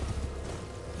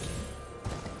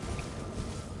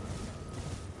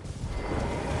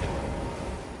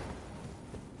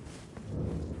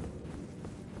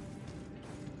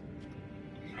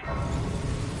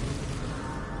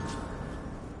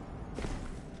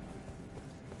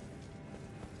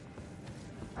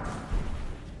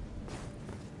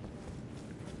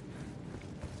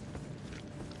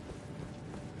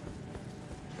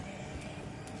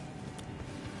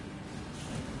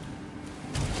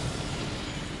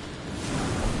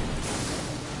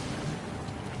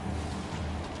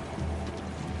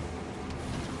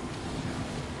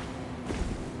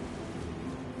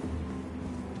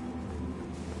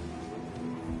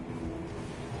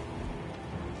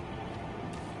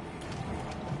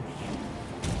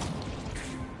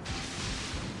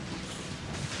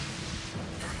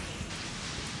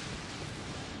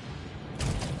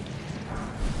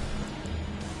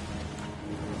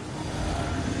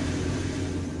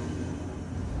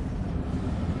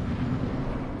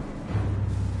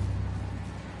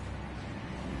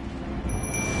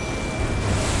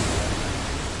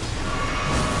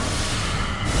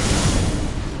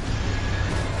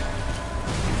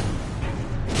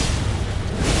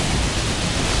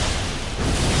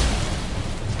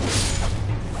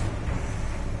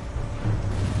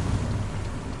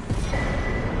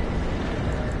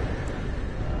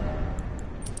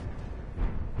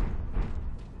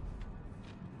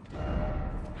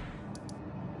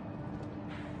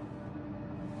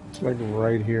 It's like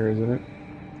right here, isn't it?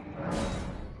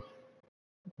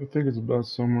 I think it's about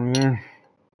somewhere there.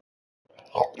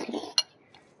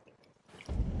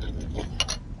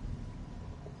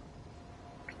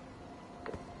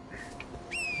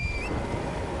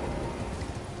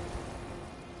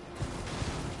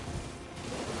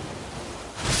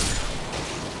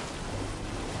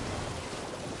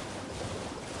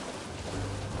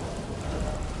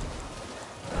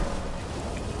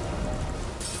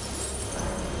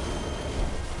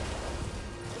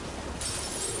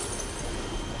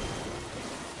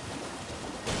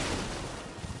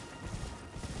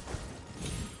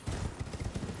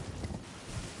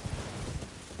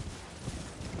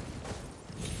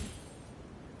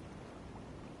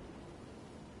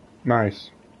 Nice.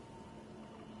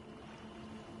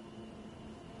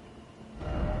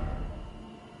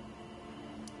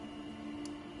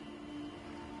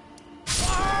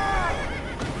 I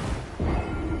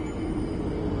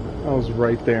was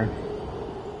right there.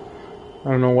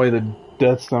 I don't know why the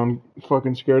death sound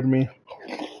fucking scared me.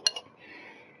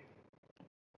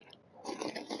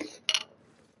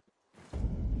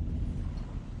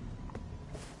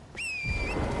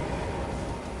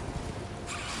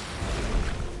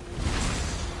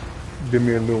 Give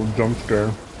me a little jump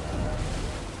scare.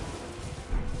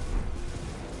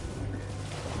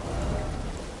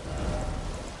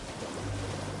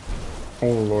 Oh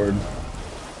Lord.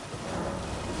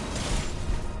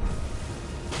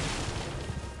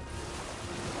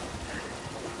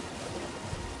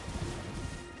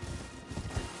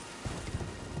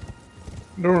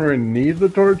 Don't really need the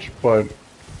torch, but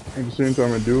at the same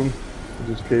time I do.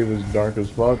 This cave is dark as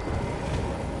fuck.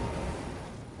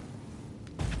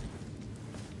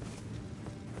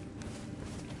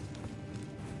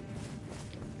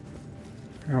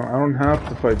 Now, I don't have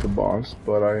to fight the boss,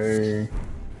 but I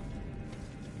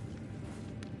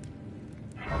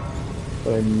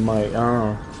might. I don't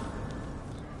know.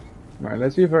 Alright,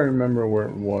 let's see if I remember where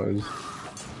it was.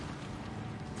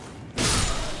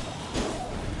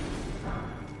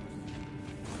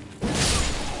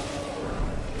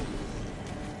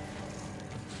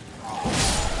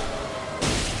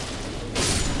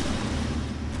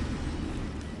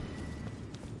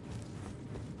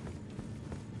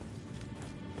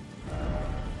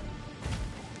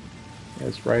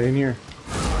 It's right in here.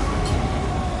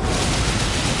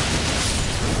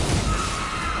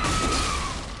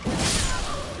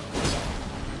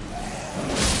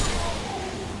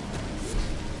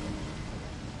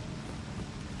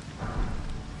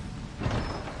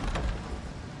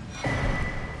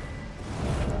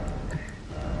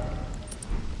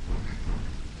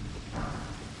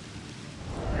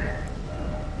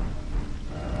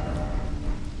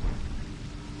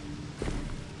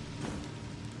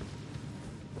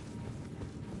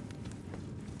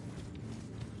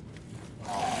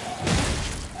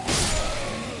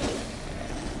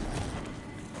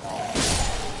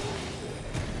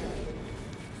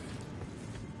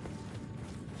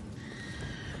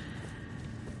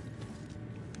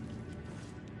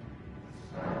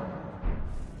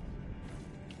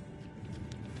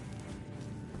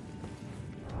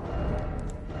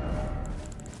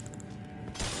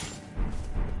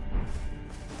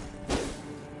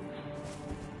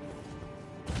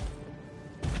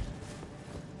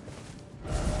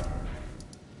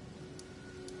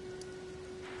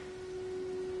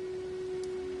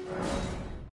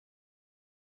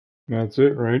 That's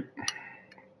it, right?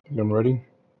 Think I'm ready.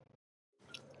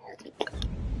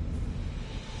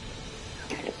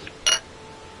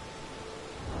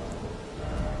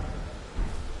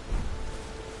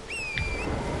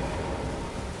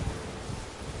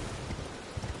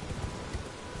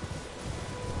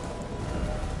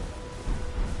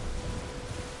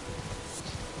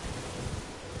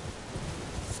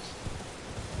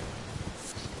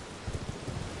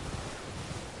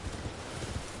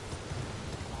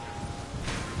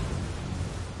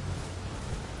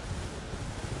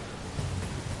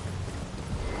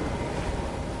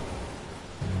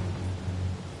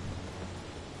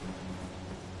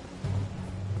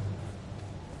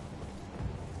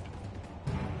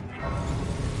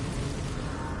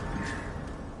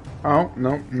 Oh,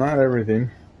 no, not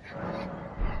everything.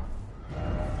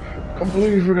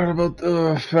 Completely forgot about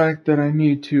the fact that I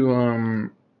need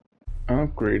to,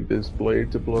 upgrade this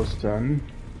blade to +10.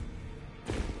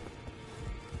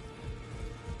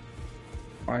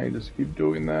 I just keep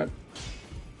doing that.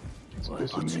 It's Well,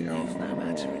 pissing lots of me news, no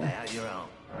matter, lay off. out your own.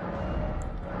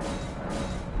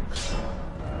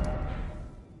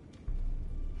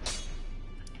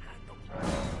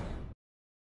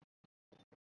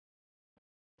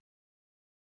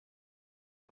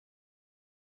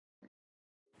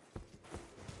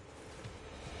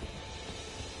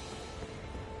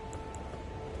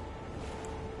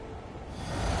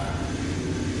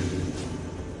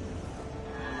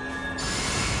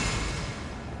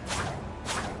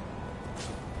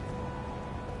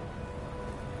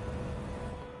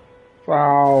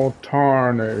 Foul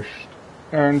tarnished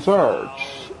in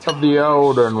search of the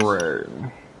Elden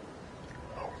Ring.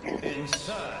 In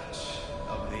search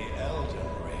of the Elden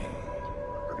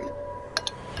Ring.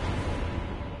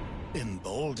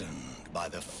 Emboldened by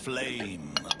the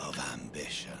flame of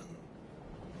ambition.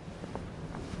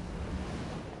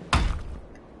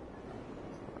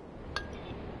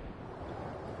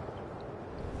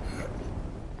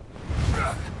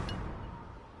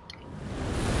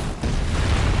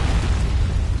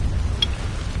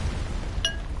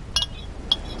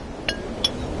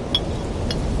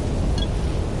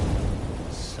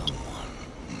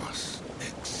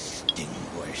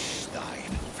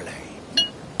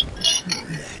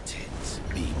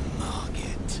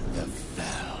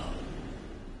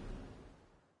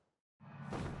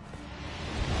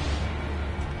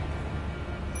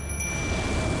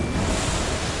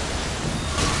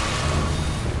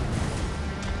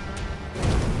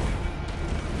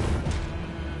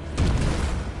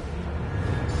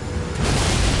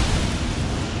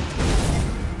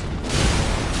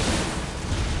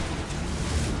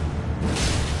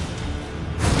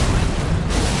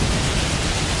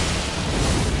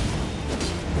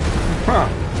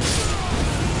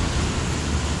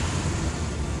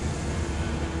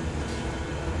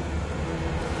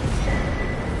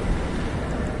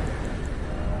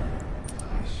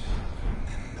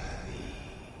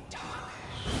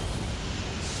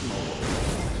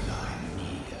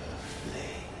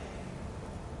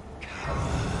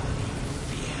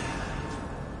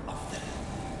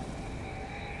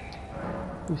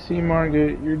 You see,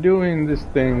 Margaret, you're doing this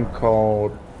thing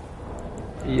called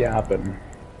yapping,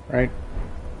 right?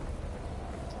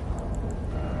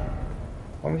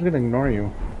 I'm just gonna ignore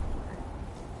you.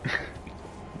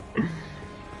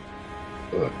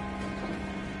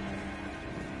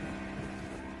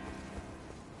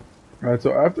 Alright,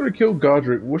 so after I kill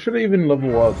Godric, what should I even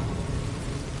level up?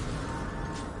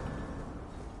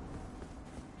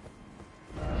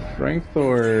 Strength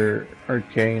or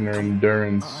arcane or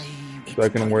endurance, so I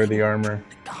can wear the armor.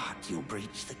 You'll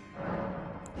breach the...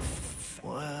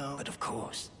 Well, but of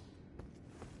course.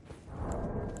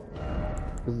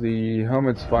 The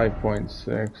helmet's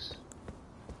 5.6.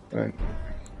 Right.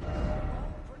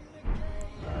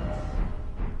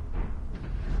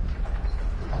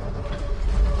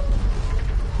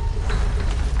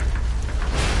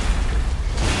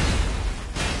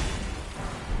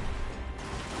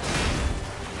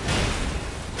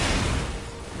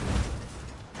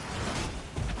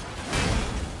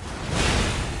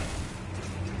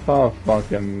 Oh,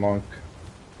 fucking luck.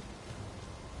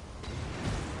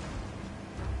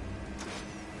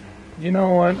 You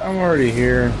know what? I'm already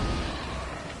here.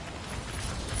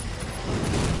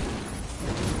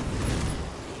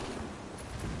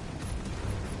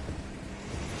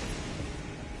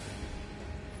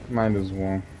 Might as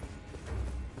well.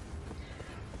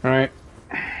 Alright.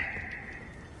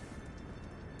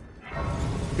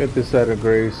 Get this out of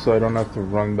grace so I don't have to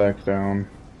run back down.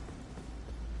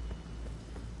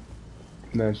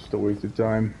 That's just a waste of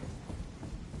time.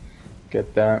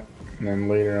 Get that, and then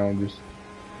later I'll just...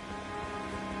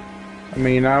 I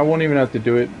mean, I won't even have to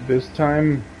do it this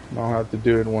time. I'll have to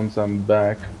do it once I'm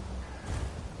back.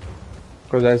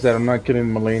 Because as I said, I'm not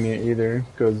killing Melania either,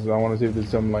 because I want to see if there's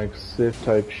some, like, Sith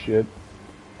type shit.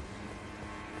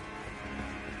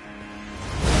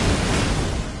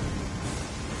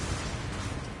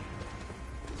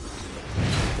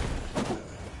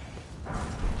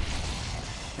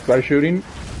 Start shooting.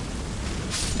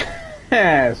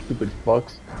 Stupid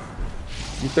fucks.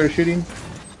 You start shooting.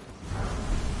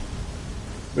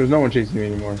 There's no one chasing me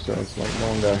anymore, so it's like no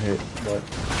one got hit. But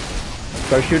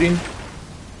start shooting.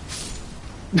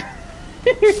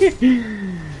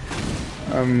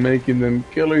 I'm making them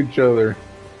kill each other.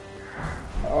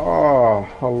 Oh,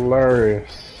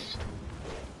 hilarious.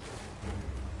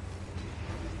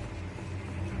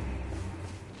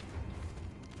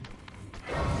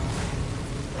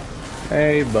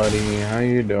 Hey buddy, how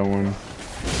you doing?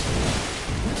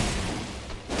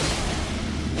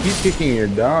 Keep kicking your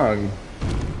dog.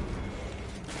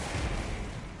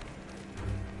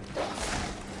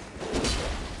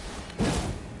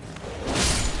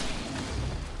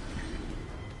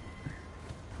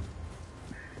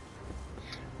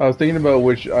 I was thinking about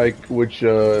which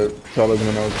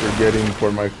talisman I was forgetting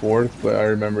for my fourth, but I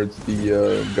remember it's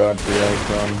the Godfrey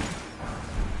icon.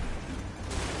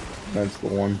 That's the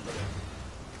one.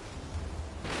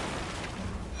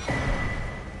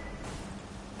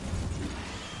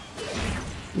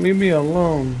 Leave me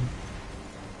alone.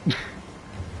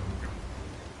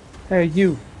 Hey,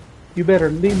 you better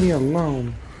leave me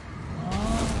alone.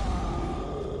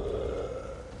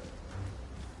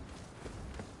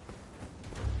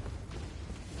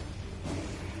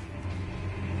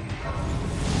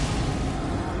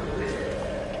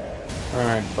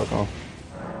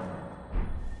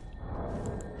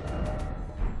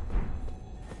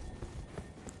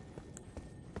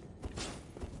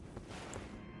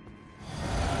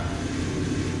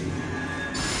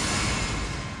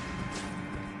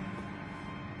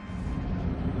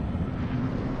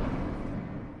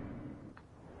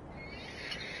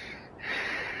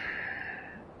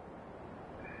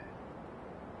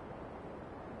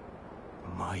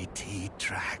 mighty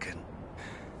dragon.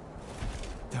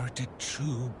 Thou art a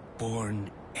true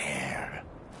born heir.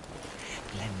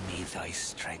 Lend me thy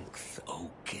strength,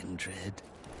 O kindred.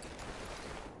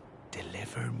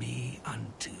 Deliver me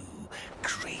unto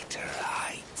greater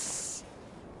heights.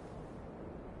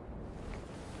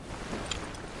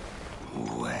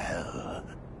 Well.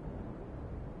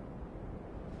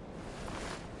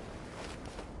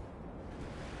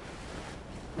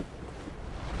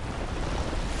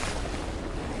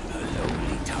 The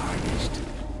lowly tarnished.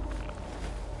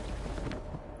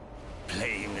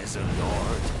 Plain as a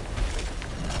lord.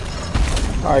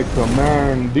 I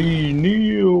command thee,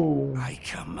 kneel. I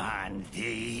command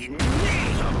thee,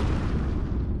 kneel.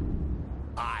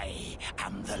 I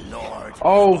am the Lord.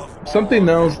 Oh, something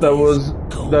else that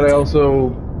I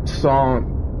also saw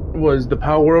was the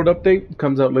Power World update.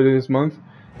 Comes out later this month.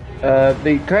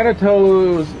 They kind of tell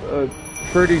it was a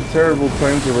pretty terrible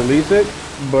plan to release it,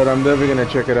 but I'm definitely gonna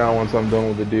check it out once I'm done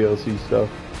with the DLC stuff.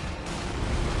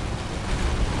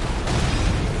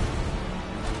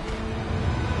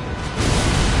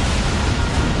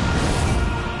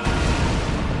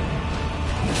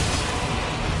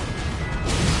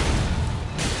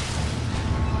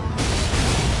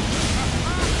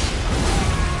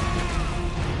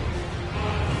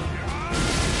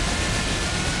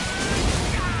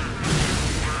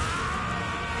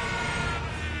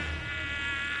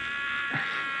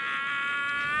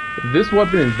 If this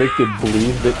weapon Invicted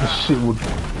bleed, that shit would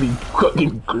be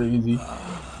fucking crazy.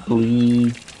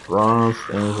 Bleed, frost,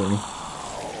 anything.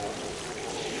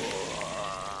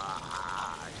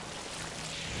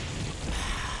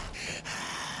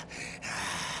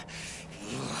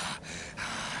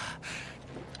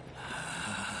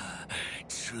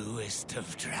 Truest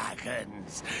of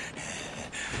dragons.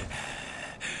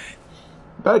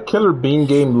 That Killer Bean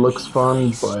game looks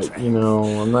fun, but, you know,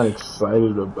 I'm not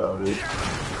excited about it.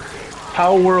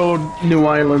 Power World New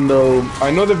Island, though,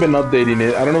 I know they've been updating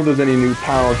it. I don't know if there's any new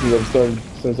powers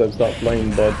since I've stopped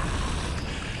playing, but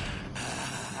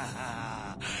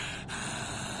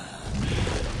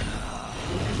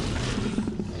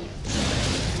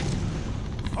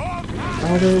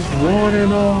that is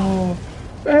running off.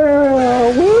 Bear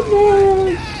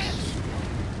witness.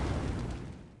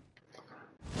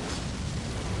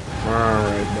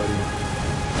 Alright, buddy.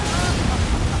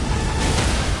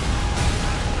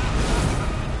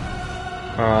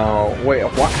 Wait,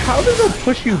 what? How does it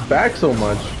push you back so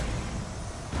much?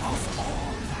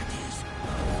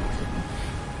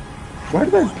 Why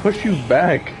did that push you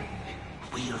back?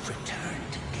 We'll return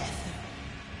together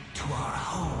to our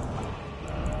home.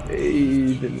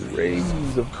 Bathed in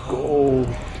rays of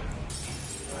gold.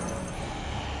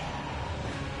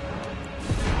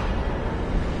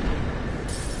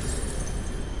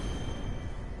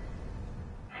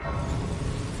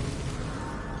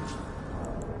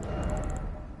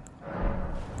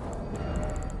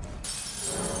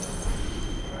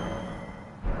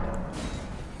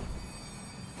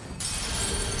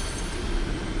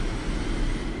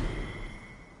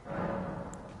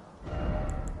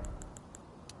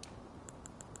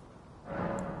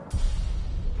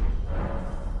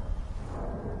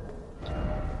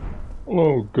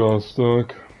 Oh,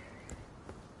 Gostock.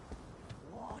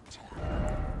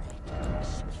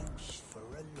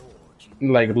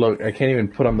 Like, look, I can't even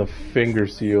put on the finger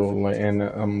seal, like, and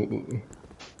And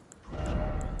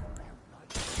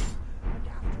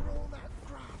after all that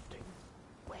grafting,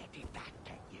 where did that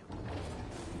get you?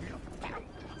 Look down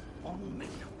on me,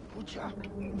 would ya?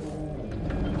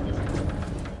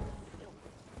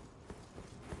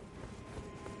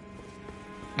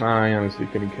 I honestly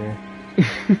couldn't care.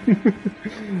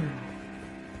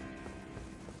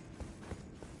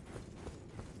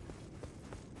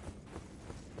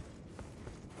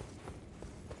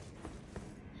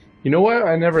 You know what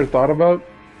I never thought about?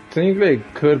 Technically, I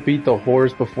could beat the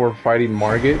horse before fighting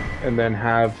Margit, and then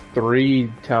have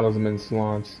 3 talisman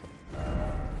slots.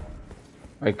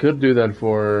 I could do that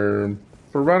for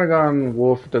Radagon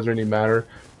Wolf, it doesn't really matter.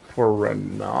 For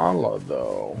Renala,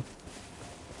 though.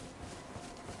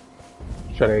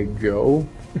 Should I go?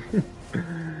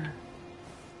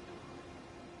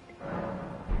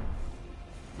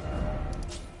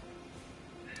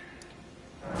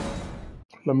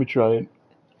 Let me try it.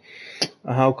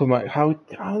 How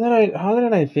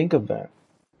did I think of that?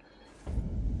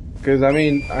 Because I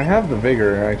mean, I have the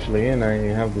vigor actually, and I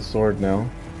have the sword now.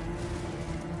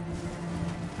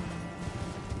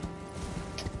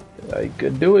 I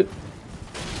could do it.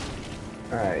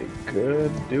 I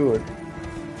could do it.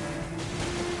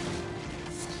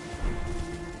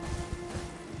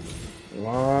 A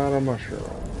lot of mushrooms.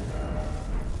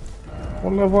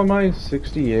 What level am I?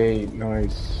 68.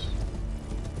 Nice.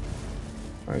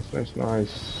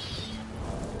 Nice.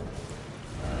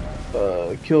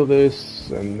 Kill this,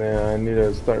 and then I need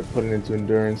to start putting into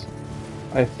endurance.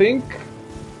 I think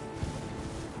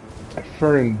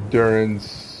for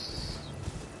endurance,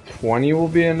 20 will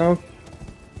be enough,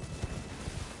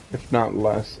 if not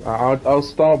less. I'll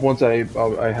stop once I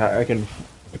can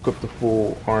equip the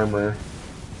full armor.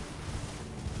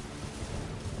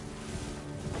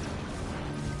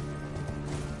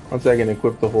 Once I can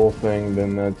equip the whole thing,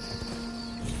 then that's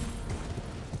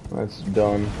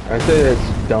done. I say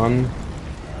it's done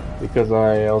because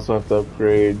I also have to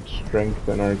upgrade strength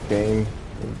and arcane,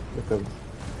 because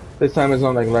this time it's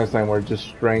not like last time where it's just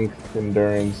strength,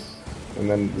 endurance, and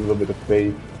then a little bit of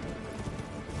faith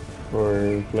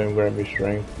for flame gravity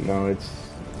strength. No,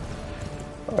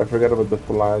 I forgot about the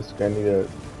flask. I need to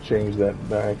change that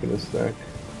back in a sec.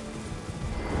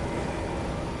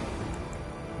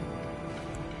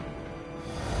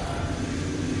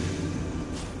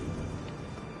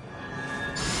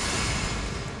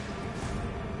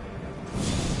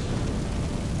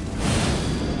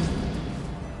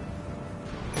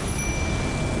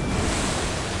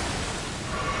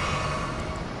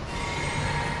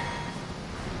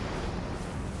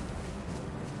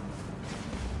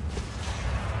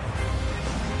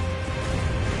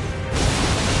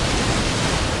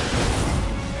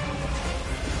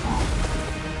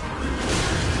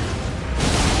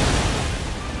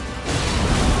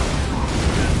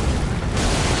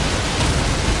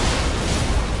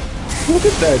 Look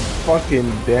at that fucking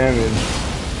damage.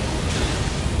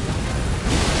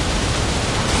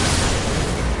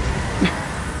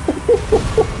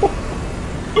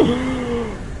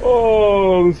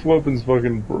 Oh, this weapon's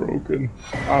fucking broken.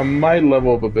 I might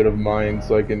level up a bit of mine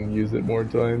so I can use it more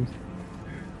times.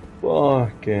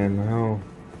 Fucking hell.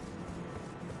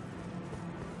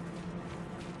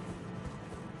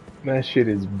 That shit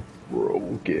is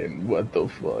broken. What the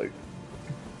fuck?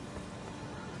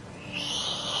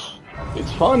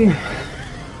 It's fun.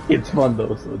 It's fun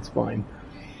though, so it's fine.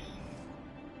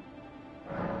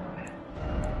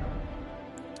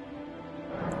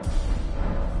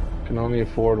 Can only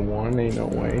afford one, ain't no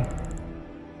way.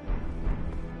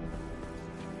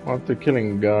 After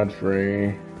killing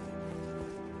Godfrey,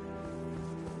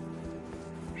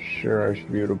 sure I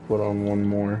should be able to put on one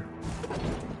more.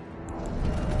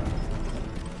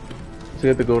 So you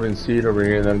get the golden seed over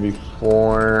here, that'd be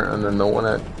 4, and then the one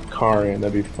at Kari,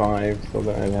 that'd be 5, so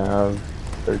that I'd have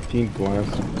 13 plus.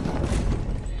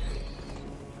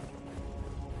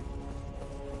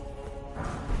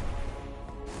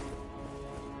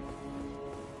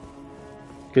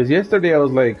 Because yesterday I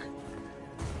was like,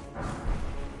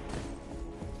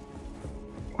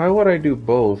 why would I do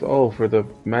both? Oh, for the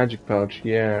magic pouch,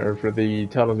 yeah, or for the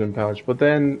talisman pouch. But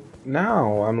then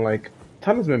now I'm like,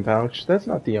 talisman pouch, that's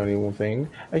not the only thing.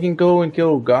 I can go and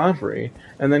kill Godfrey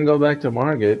and then go back to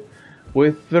Margit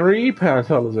with 3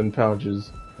 talisman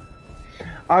pouches.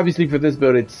 Obviously for this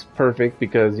build it's perfect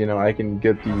because, you know, I can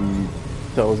get the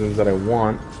talismans that I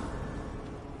want,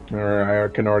 or I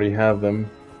can already have them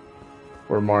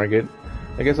for Margit.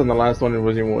 I guess on the last one it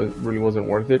really wasn't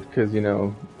worth it because, you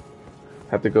know,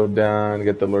 have to go down and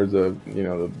get the Lords of, you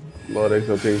know, the Lord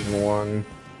Exaltation one.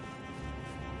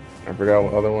 I forgot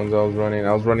what other ones I was running.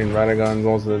 I was running Radagons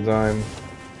most of the time.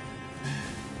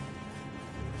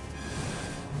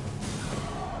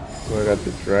 So I got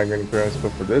the Dragon Crest,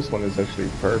 but for this one it's actually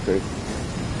perfect.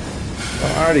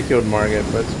 Oh, I already killed Margit,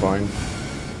 but it's fine.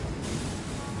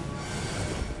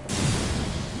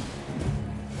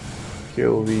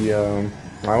 Kill the,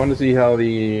 I want to see how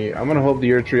the, I'm gonna hope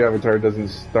the Earth Tree Avatar doesn't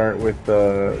start with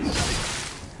the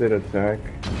sit attack.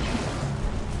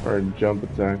 Or jump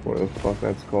attack, whatever the fuck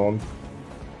that's called.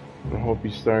 I hope he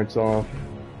starts off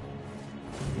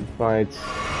and fights.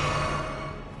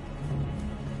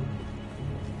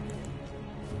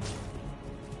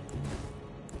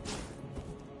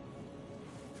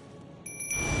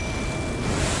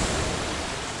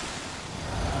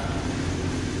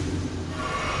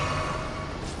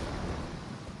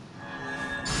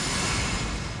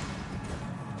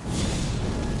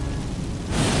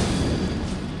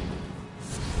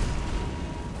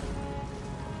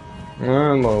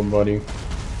 Hello, buddy.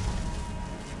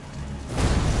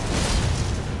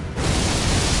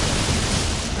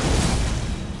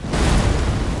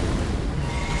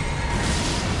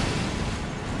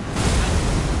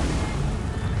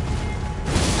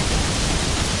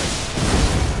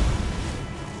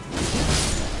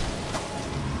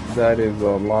 That is a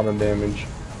lot of damage.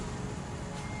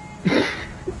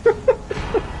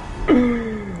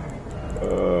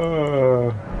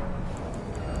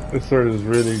 This sword is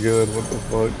really good. What the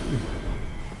fuck?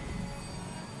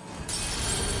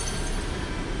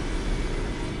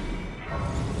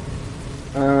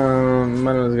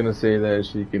 I was gonna say that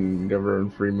she can govern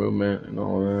free movement and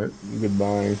all that.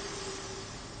 Goodbye.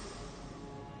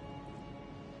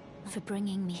 For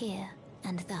bringing me here,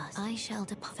 and thus I shall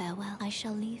depart. Farewell. I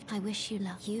shall leave. I wish you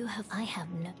luck. I have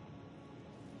no.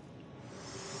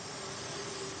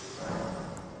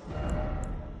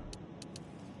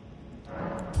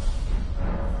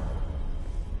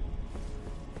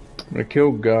 I'm gonna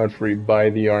kill Godfrey, buy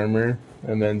the armor,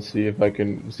 and then see if I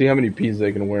can see how many pieces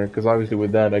I can wear. Because obviously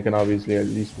with that, I can obviously at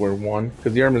least wear one.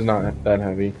 Because the armor's not that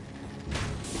heavy.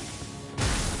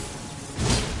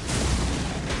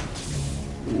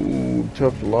 Ooh,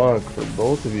 tough luck for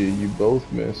both of you. You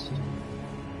both missed.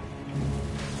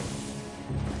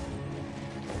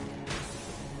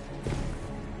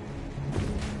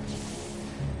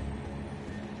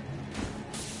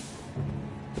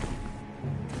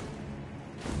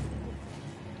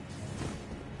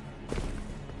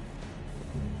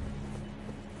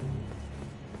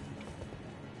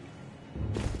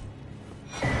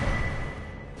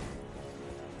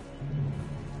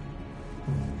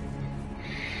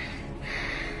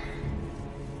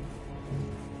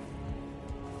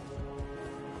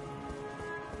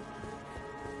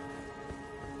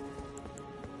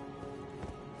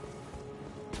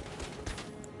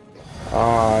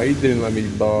 Ah, he didn't let me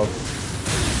buff.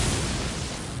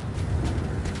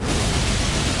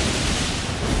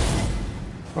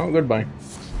 Oh, goodbye.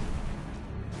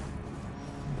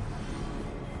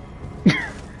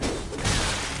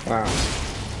 Wow.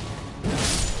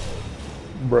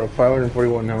 Bro,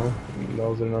 541 health. That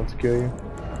was enough to kill you.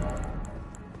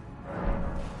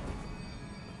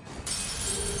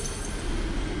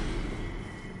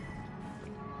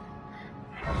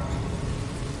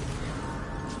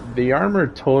 The armor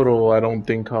total, I don't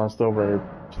think cost over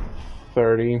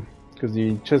 30, because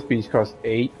the chest piece cost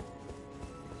 8.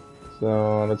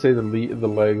 So let's say the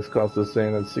legs cost the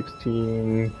same. That's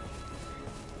 16.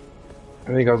 I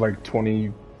think I was like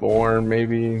 24,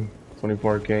 maybe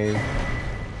 24k,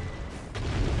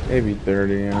 maybe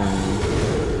 30. I don't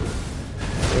know.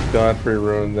 With Godfrey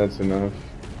ruined, that's enough.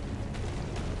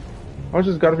 How much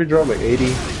does Godfrey drop? Like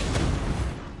 80.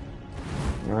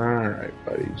 All right,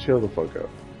 buddy, chill the fuck out.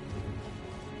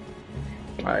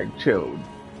 I chilled.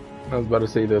 I was about to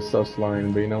say the sus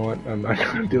line, but you know what? I'm not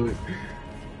gonna do it.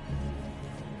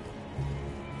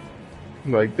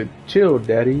 Like the chill,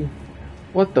 daddy.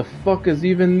 What the fuck is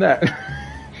even that?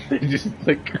 They just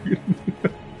like,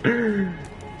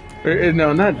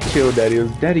 no, not chill, daddy. It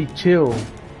was daddy chill.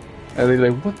 And they're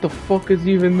like, what the fuck is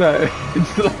even that?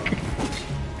 It's like,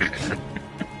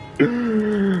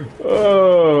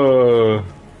 oh,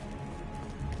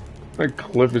 that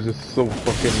clip is just so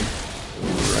fucking.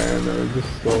 Random, it's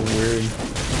just so weird.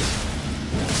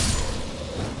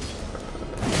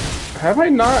 Have I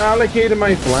not allocated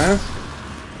my flask?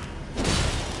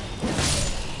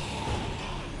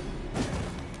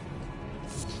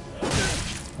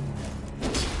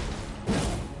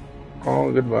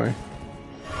 Oh, goodbye.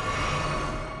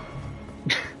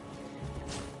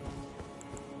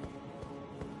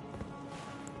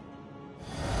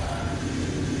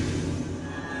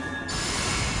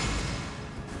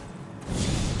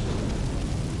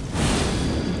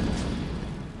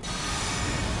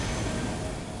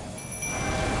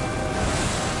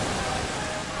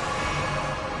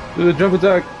 Do the jump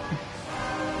attack.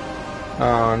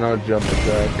 Oh, no jump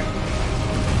attack.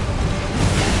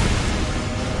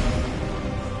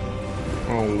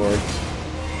 Oh, Lord.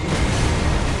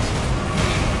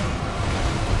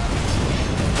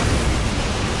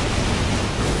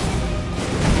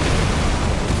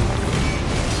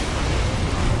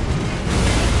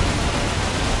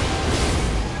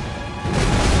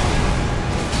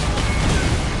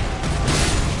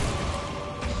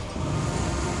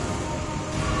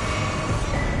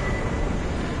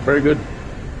 Very good.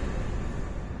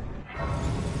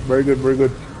 Very good, very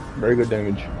good. Very good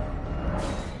damage.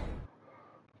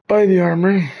 Buy the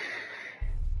armor.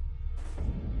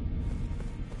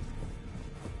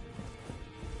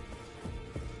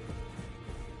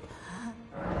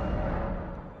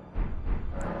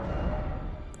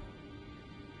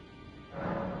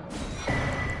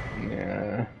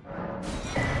 Yeah.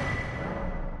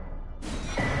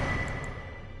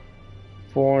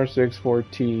 4, 6,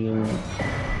 14,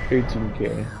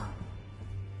 18k.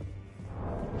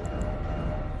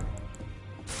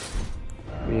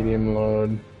 Medium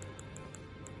load.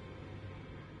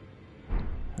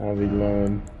 Heavy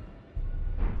load.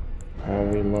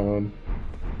 Heavy load.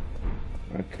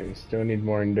 Okay, still need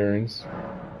more endurance.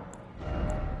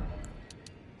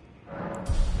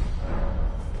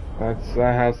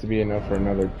 That has to be enough for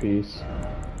another piece.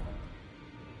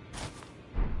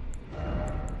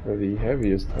 For the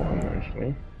heaviest one,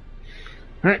 actually.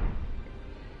 Alright.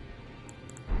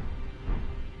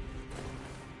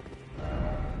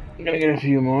 I'm gonna get a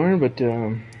few more, but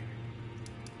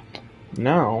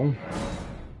now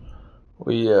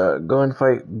we go and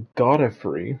fight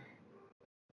Godfrey.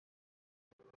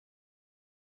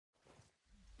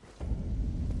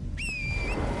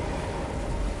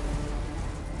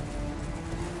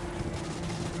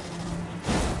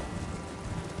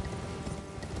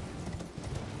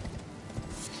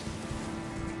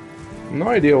 No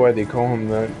idea why they call him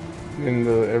that in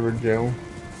the Ever jail.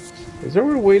 Is there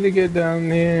a way to get down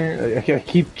there? I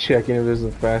keep checking if there's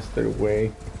a faster way.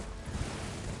 Is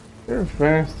there a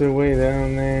faster way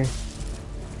down there?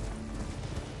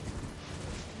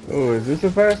 Oh, is this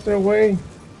a faster way?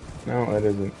 No, it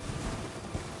isn't.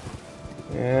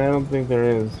 Yeah, I don't think there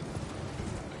is.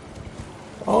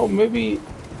 Oh, maybe...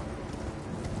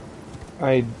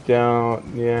 I doubt.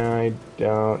 Yeah, I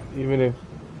doubt. Even if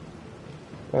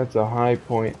that's a high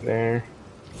point there.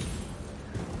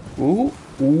 Ooh.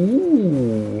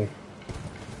 Ooh.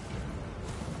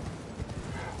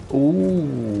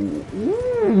 Ooh.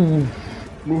 Ooh.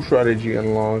 New strategy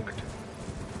unlocked.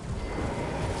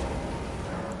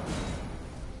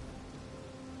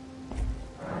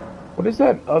 What is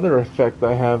that other effect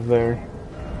I have there?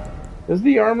 Does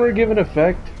the armor give an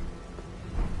effect?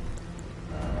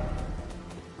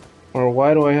 Or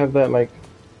why do I have that, like,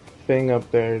 thing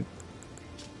up there?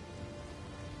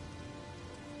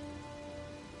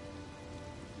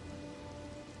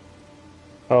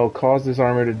 Oh, cause this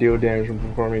armor to deal damage when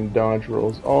performing dodge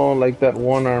rolls. Oh, like that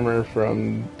one armor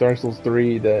from Dark Souls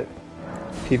 3 that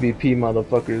PvP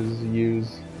motherfuckers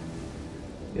use.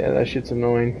 Yeah, that shit's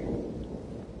annoying.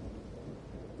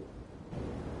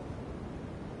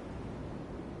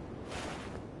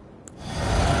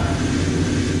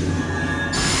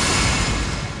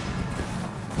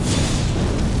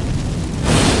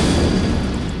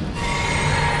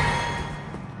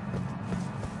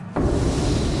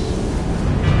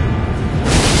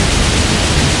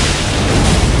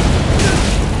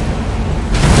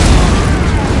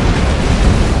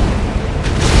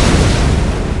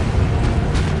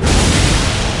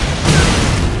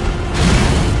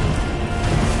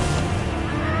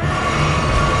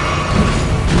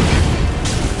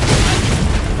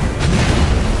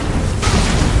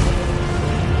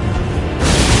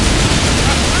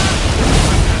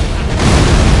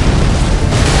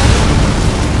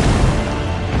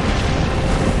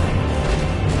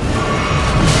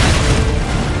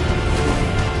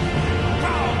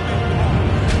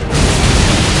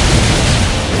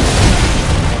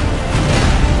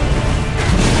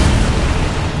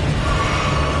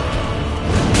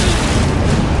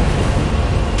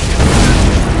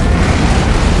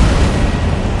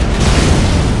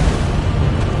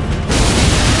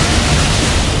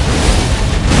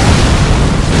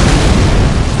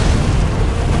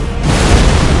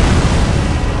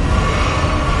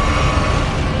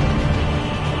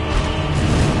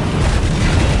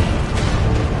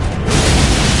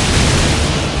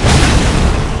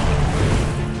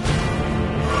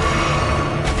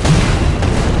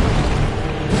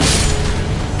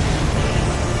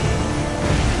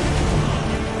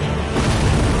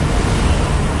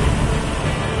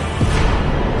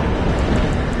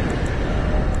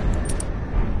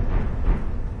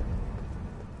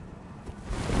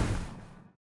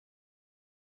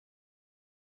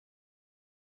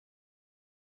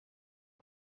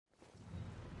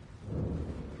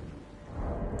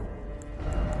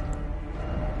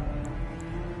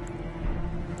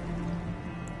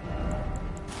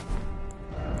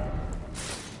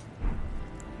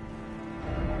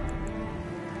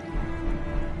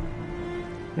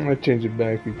 I'm gonna change it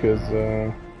back because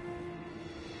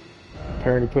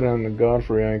apparently putting on the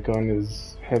Godfrey icon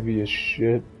is heavy as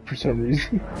shit for some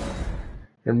reason.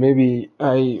 Or maybe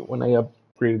when I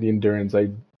upgraded the endurance, I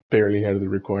barely had the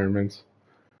requirements.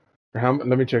 Or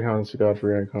let me check how much the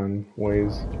Godfrey icon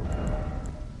weighs.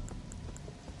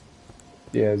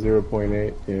 Yeah,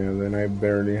 0.8. Yeah, then I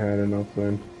barely had enough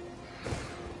then.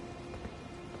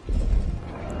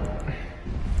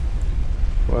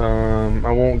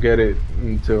 I won't get it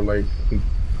until the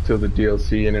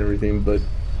DLC and everything, but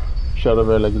Shadow of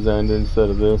Alexander instead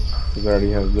of this, because I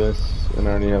already have this, and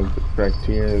I already have the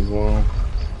Fractier as well.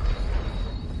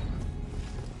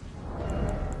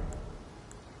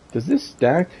 Does this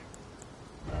stack?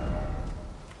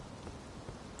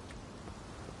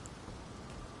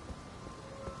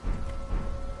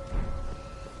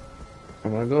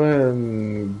 I'm gonna go ahead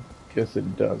and guess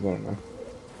it does, I don't know.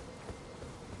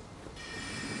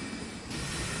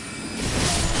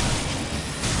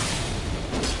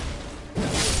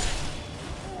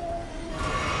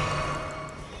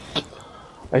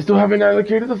 I still haven't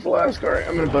allocated the flask. Alright,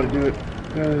 I'm about to do it.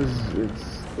 Because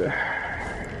it's...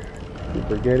 keep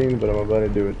forgetting, but I'm about to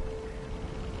do it.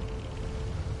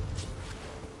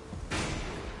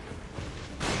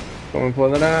 Going for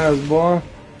that ass, boy.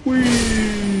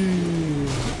 Whee!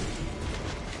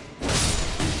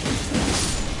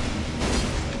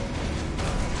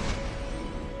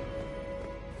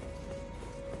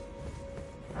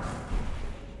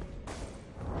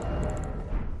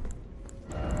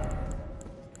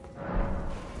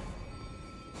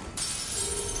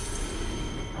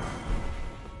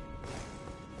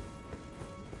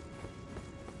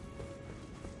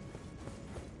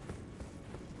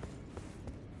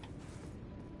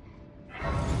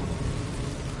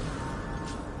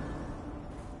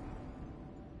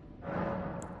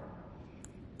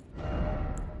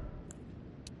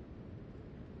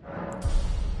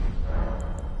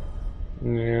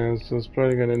 Yeah, so it's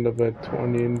probably gonna end up at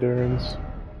 20 endurance.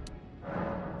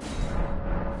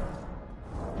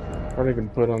 Probably can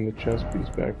put on the chest piece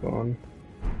back on.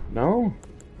 No?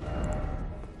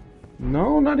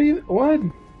 No, not either. What?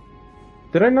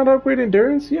 Did I not upgrade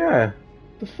endurance? Yeah.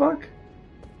 The fuck?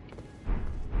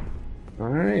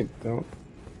 Alright, don't.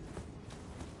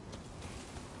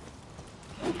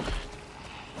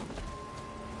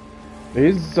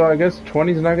 So I guess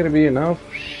 20 is not gonna be enough?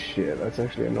 Shit, that's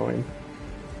actually annoying.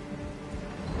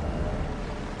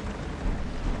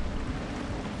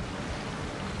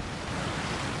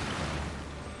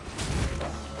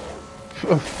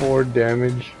 Four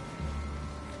damage.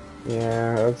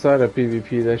 Yeah, outside of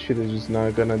PvP, that shit is just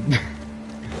not gonna.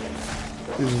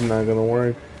 It's just not gonna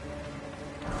work.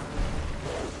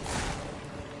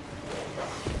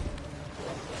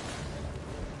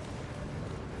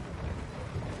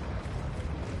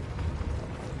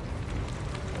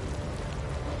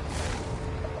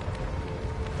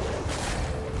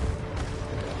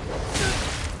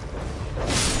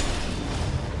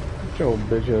 Get your old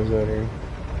bitch ass out here.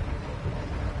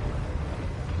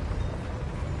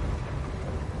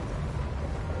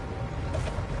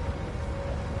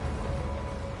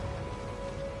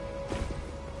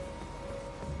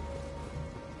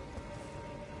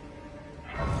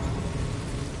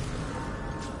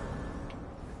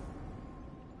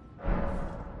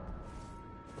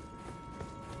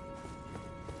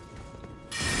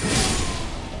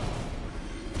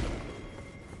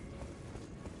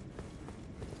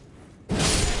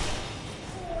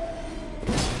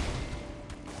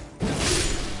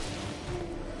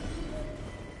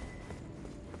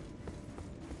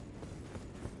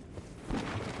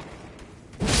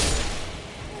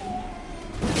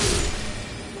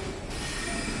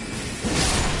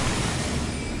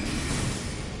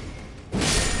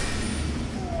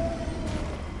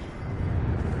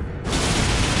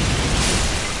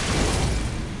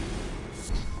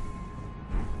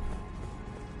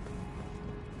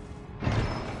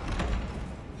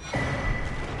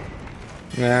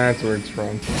 That's where it's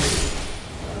from.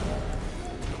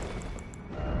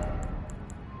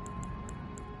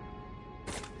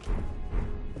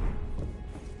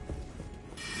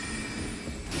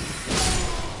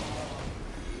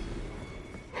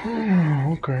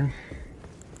 Okay.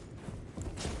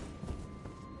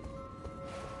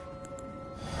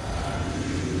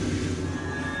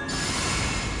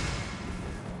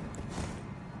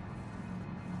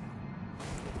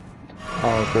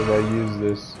 Oh, because I use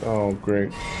this. Oh,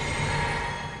 great.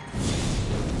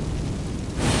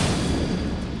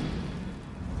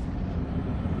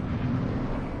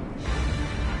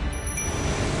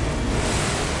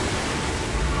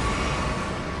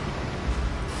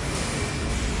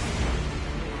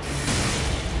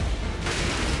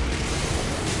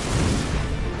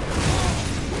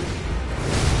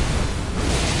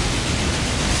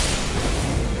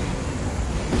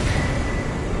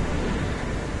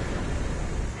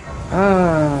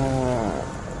 Ah,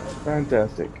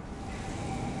 fantastic.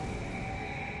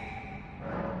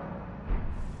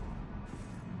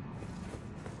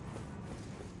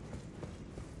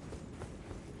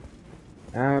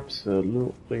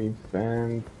 Absolutely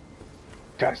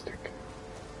fantastic.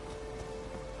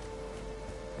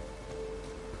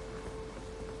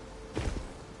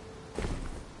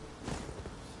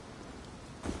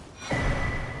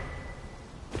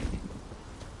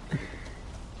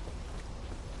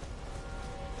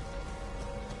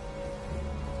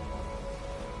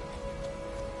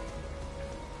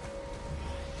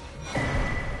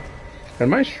 And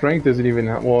my strength isn't even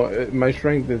my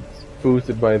strength is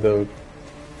boosted by the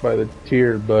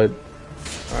tier, but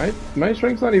my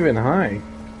strength's not even high.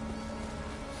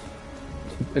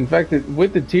 In fact,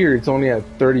 with the tier, it's only at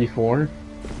 34.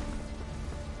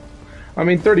 I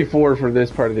mean, 34 for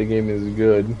this part of the game is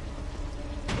good.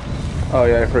 Oh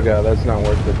yeah, I forgot. That's not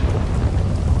worth it.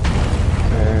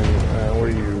 And what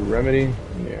are you, Remedy?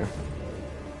 Yeah.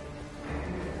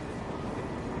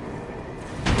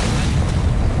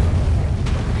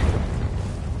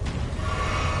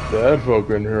 That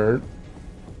fucking hurt.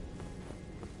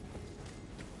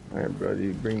 Alright,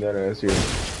 buddy, bring that ass here.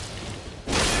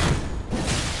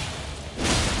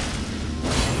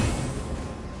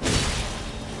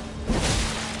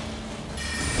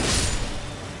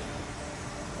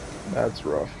 That's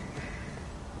rough.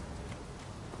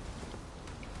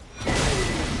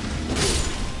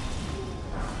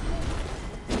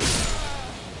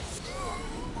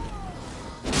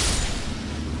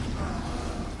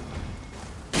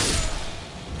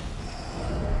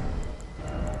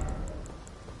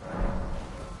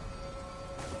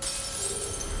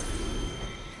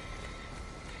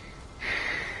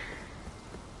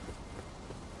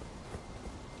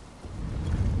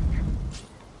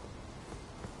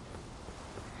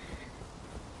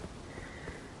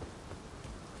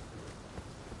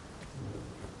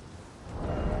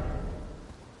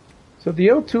 So the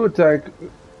O2 attack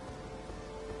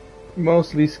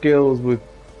mostly scales with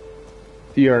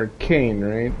the arcane,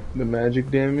 right? The magic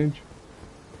damage.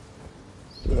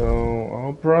 So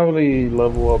I'll probably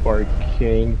level up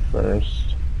arcane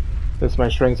first. Since my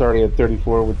strength's already at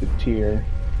 34 with the tier.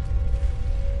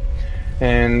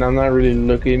 And I'm not really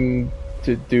looking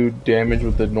to do damage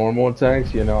with the normal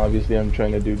attacks. You know, obviously I'm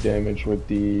trying to do damage with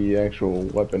the actual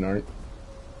weapon art.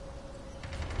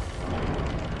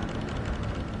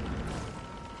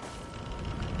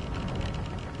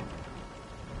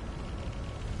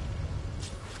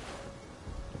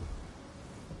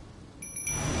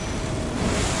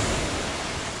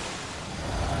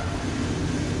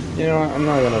 You know, I'm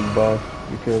not gonna buff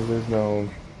because there's no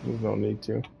need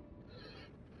to.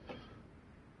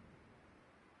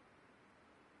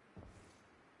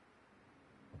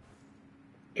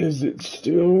 Is it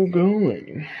still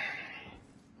going?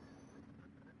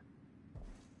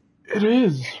 It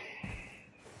is.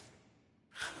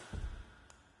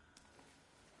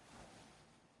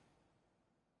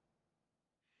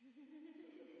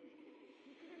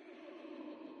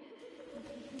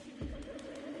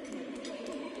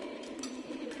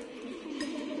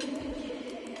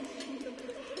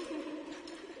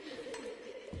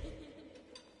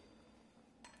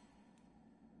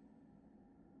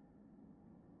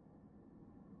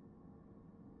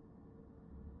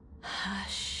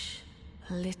 Hush,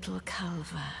 little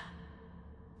Calva.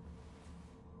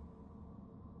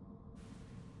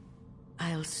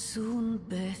 I'll soon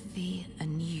birth thee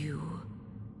anew,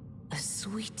 a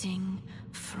sweeting,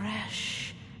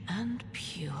 fresh and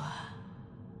pure.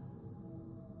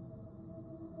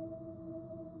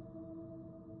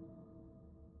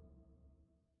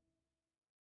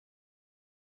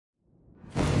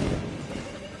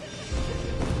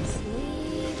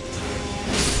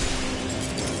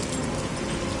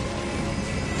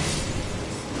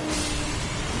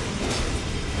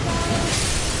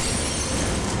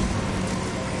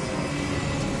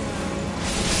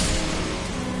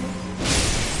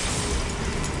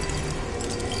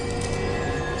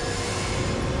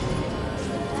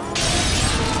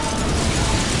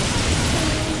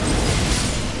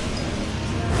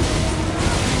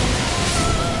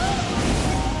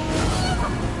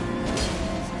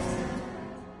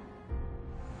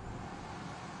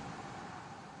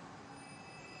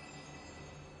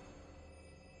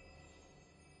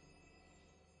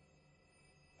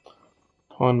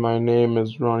 On my name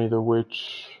is Ronnie the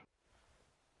Witch.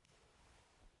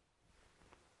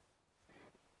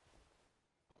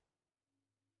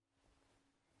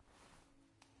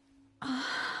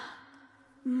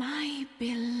 My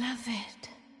beloved,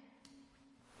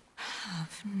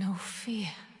 have no fear.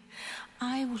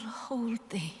 I will hold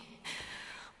thee.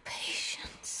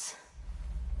 Patience.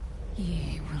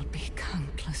 Ye will be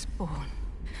countless born,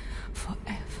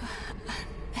 forever and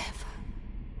ever.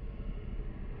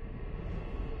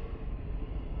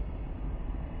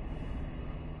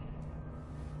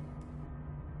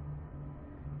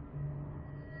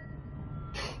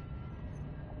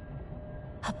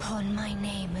 Upon my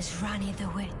name as Rani the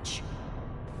Witch.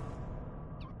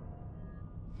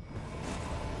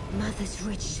 Mother's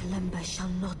rich slumber shall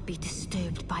not be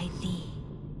disturbed by thee.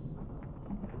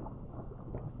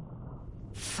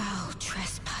 Foul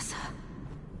trespasser.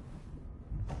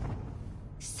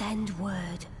 Send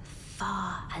word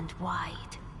far and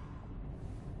wide.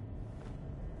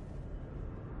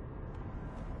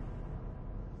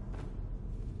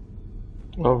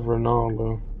 Of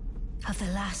Ronaldo. Of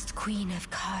the last queen of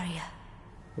Caria.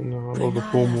 No, Ronaldo of the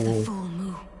full of the moon. full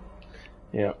moon.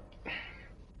 Yeah.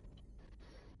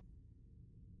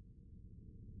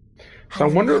 So I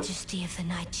And the wonder, majesty of the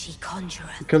night she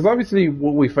conjureth. because obviously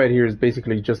what we fight here is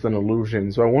basically just an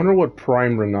illusion. So I wonder what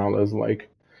Prime Renala is like.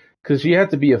 Because she had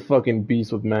to be a fucking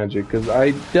beast with magic. Because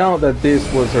I doubt that this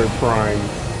was her prime.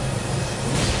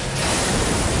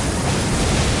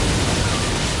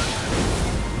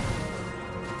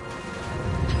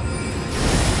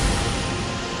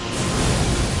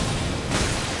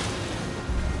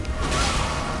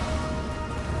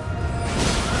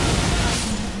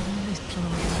 Little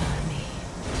Rani,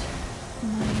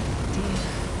 my dear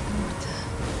daughter,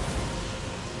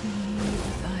 lead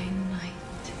thy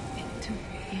night into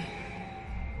being.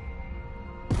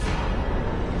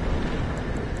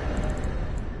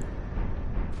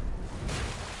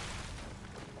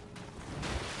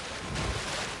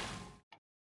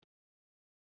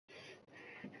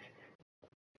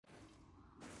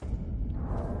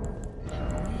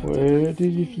 Where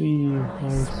did you flee,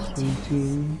 my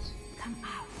sweeties? Come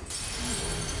out.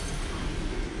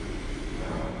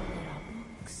 There are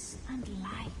books and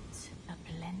light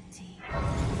aplenty.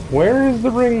 Where is the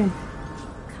ring?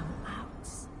 Come out.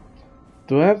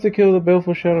 Do I have to kill the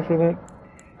Baleful Shadow for that?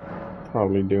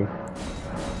 Probably do.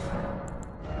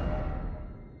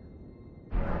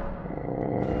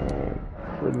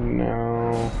 For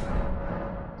now,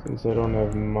 since I don't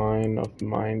have Mind of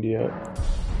Mind yet.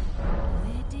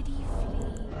 Where did ye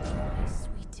flee, my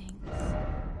sweetings?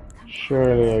 Come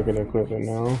Surely I can equip it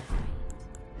now.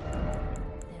 there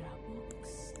are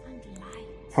books and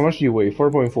light. How much do you weigh?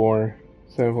 4.4,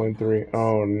 7.3.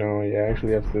 Oh no, yeah, I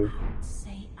actually have to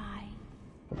Say I,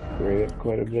 upgrade it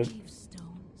quite a bit.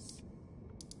 gravestones,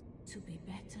 to be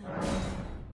better.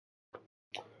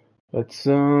 Let's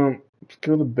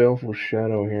kill the Baleful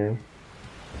Shadow here.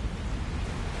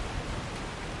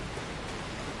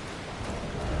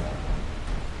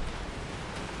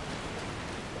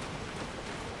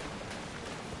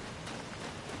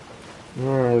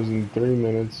 Alright, it's in 3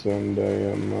 minutes and I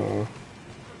am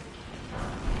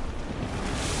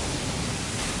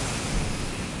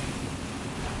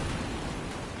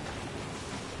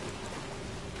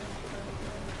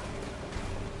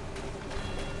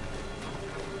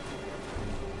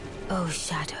O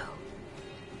shadow,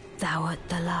 thou art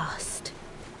the last.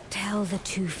 Tell the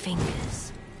two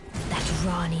fingers that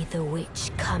Rani the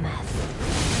witch cometh,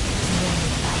 rend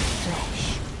thy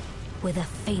flesh with a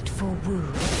fateful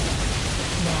wound,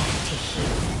 ne'er to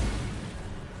heal.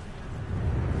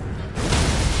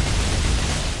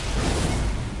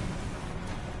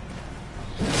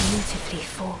 Beautifully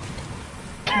fought.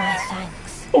 My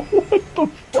thanks. what the fuck?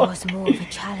 'Twas more of a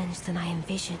challenge than I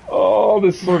envisioned. Oh,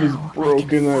 this sword is Now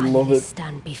broken, I love finally it.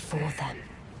 stand before them.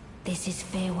 This is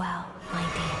farewell, my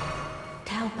dear.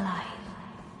 Tell Blythe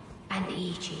and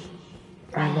Eiji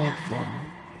I love them.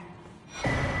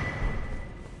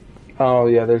 Oh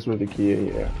yeah, there's where the key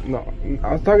is, yeah. No,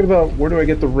 I was talking about where do I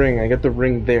get the ring? I get the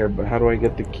ring there, but how do I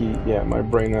get the key? Yeah, my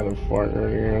brain had a fart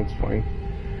earlier, that's fine.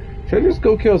 Should I just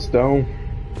go kill Stone?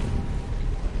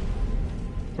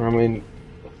 I mean,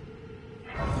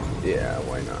 yeah,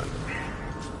 why not?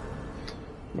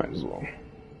 Might as well.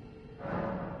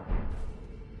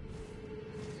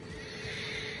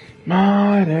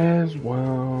 Might as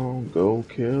well go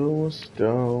kill a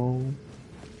Stone.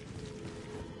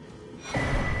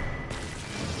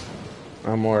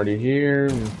 I'm already here.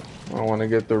 I want to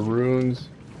get the runes.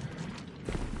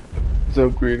 Let's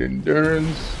upgrade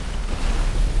endurance.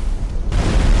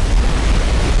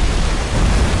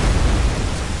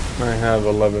 I have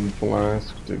 11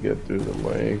 flasks to get through the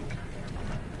lake.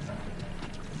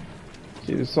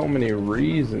 See, there's so many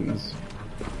reasons.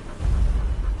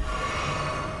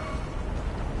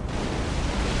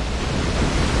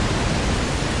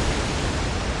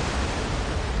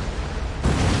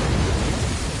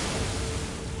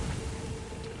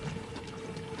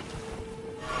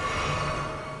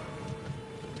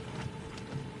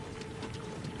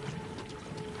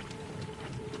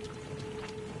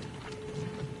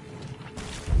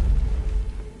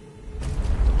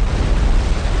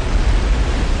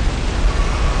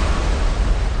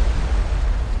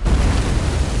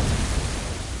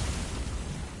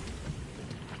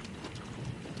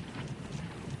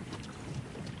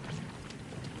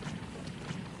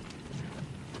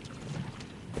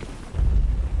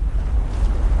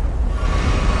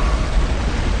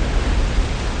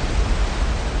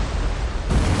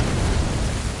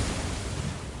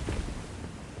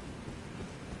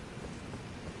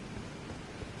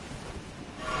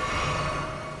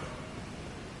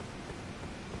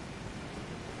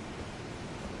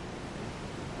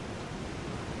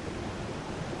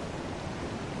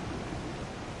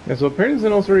 Yeah, so apparently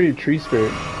there's also already a tree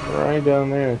spirit right down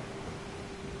there.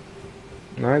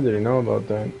 I didn't know about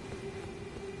that.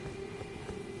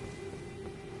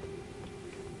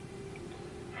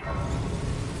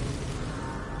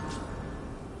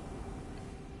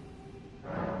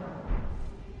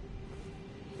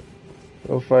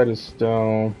 Go fight a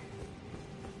stone.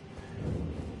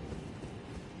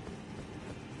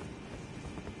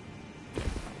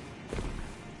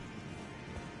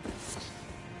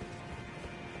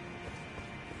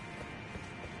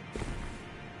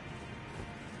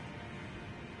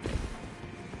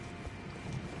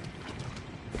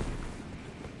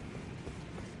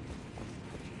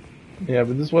 Yeah,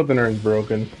 but this weapon is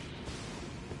broken.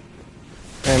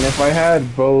 And if I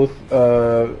had both,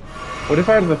 what if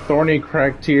I had the Thorny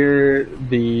Crack Tier,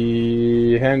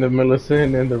 the Hand of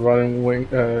Millicent, and the Rotting Wing,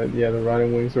 the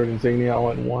Rotting Wing Sword Insignia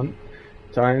all at one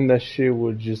time? That shit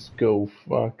would just go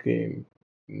fucking,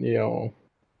 yo.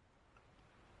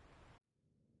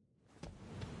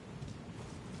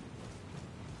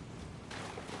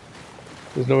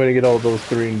 There's no way to get all those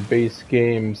three in base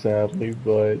game, sadly,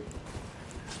 but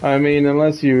I mean,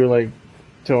 unless you like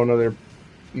tell another,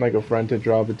 like a friend to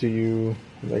drop it to you,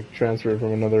 like transfer it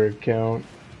from another account.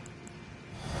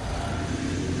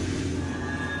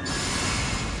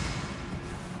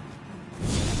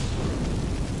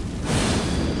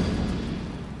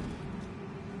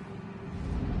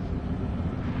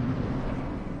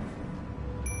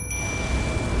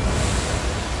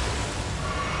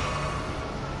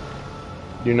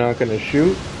 You're not gonna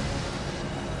shoot?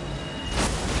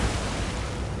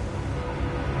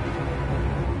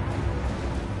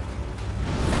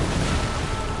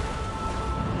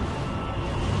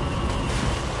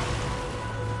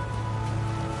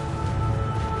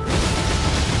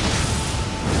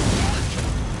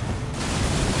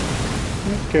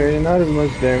 Okay, not as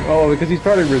much damage. Oh, because he's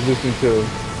probably resistant to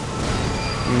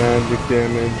magic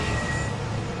damage.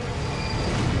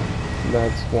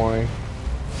 That's why.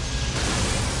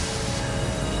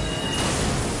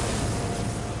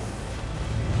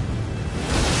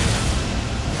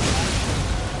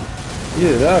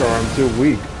 Either that or I'm too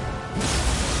weak.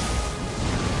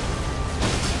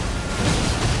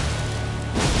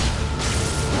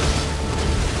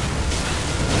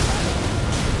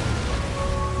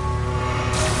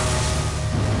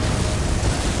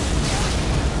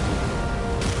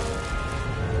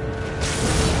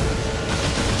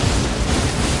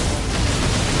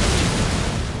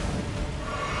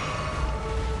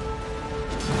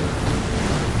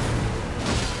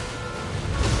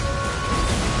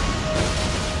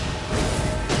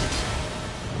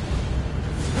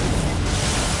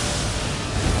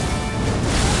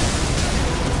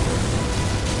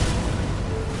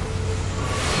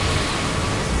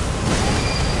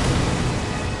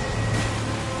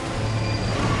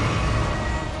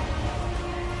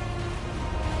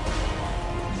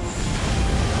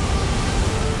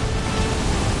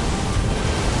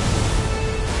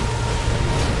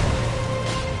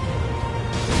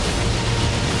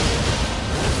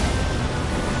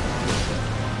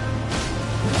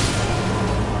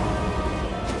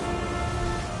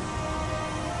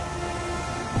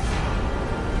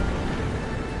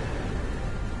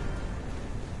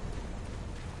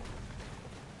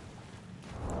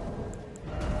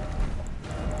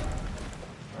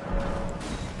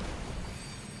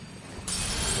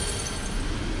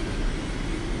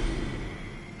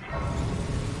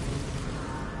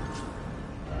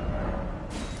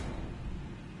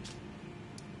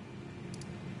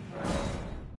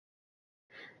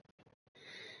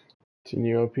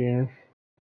 Continue up here.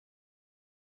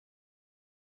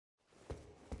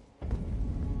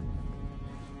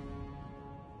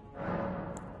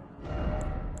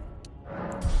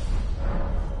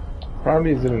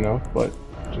 Probably isn't enough, but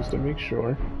just to make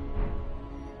sure.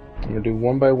 I'm gonna do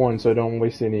one by one so I don't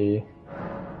waste any.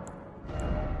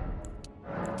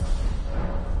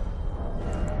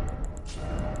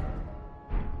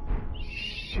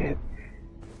 Shit.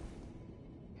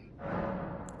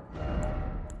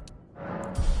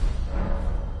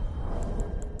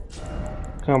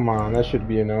 Come on, that should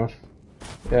be enough.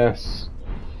 Yes.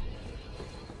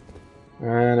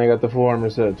 And I got the full armor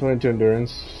set. 22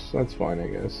 endurance. That's fine, I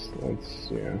guess. That's,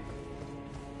 yeah.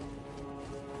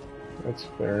 That's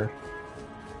fair.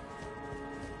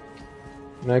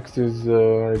 Next is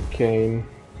Arcane.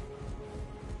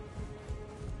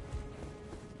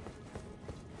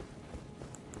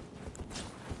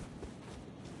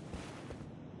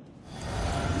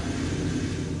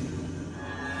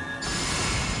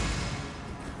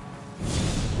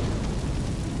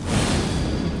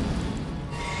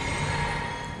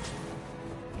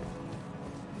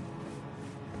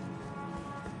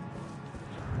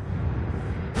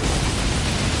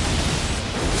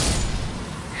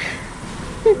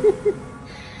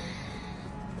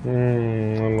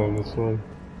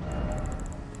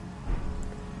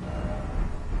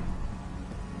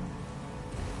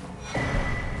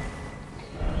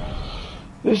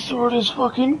 This sword is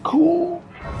fucking cool.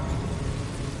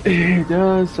 It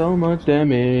does so much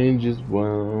damage as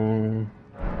well.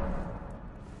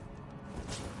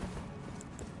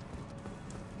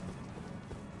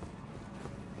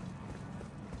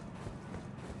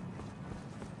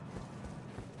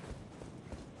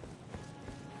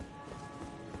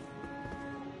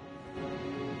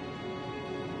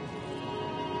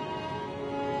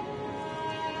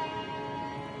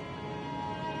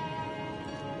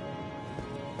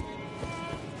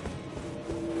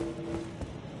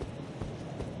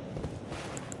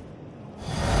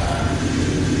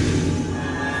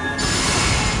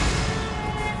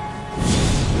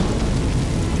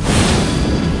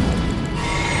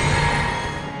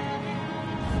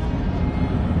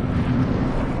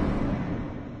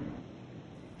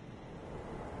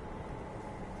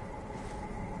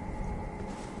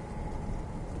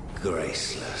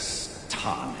 Graceless,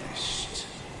 tarnished.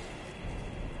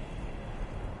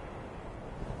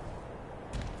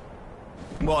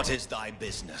 What is thy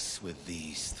business with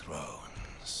these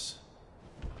thrones?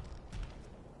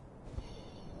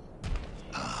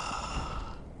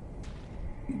 Ah,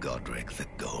 Godric the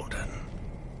Golden.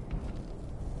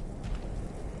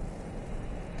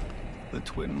 The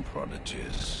twin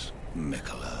prodigies,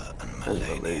 Mikola and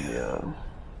Malenia.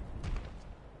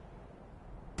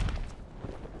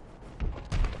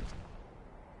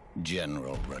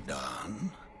 General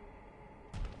Radahn,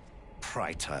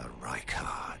 Praetor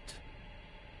Rykard,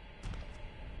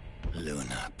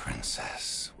 Luna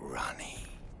Princess Rani,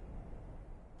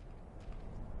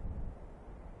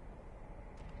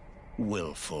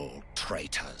 willful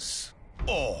traitors,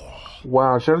 all.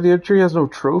 Wow, Shadow of the Ebb Tree has no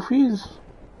trophies?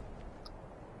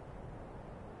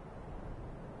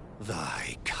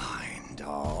 Thy kind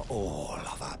are all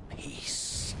of a piece.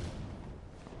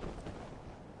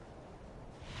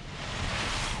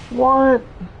 What?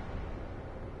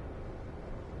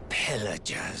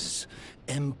 Pillagers,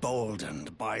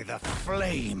 emboldened by the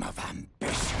flame of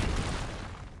ambition.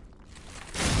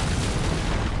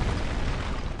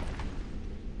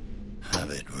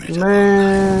 Have it written on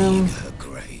thy meager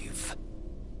grave.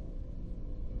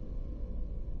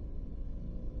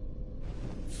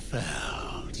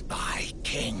 Felled by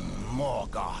King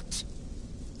Morgoth,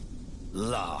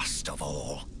 last of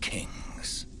all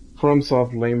kings.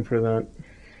 FromSoft lame for that.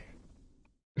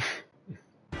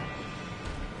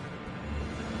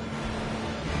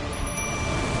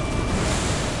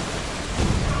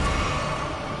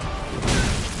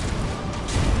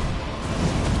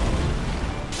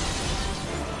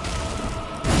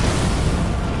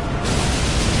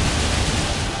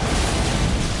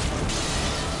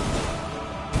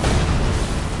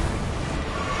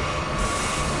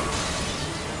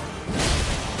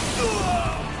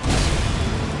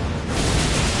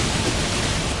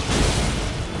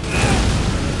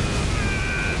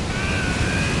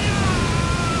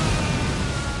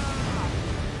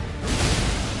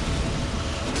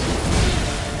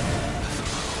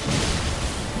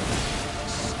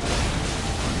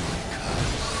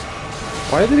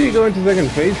 Why did he go into second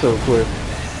phase so quick?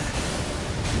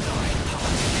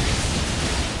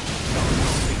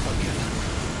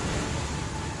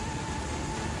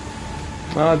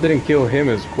 I didn't kill him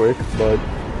as quick, but...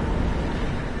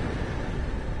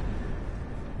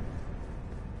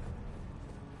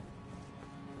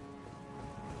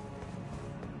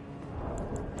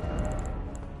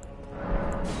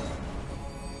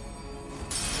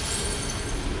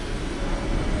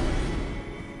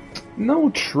 No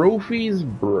trophies,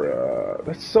 bruh.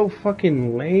 That's so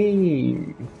fucking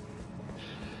lame.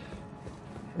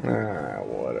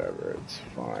 Whatever. It's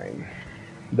fine.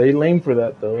 They lame for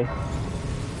that, though.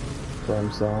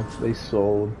 FromSoft. They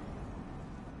sold.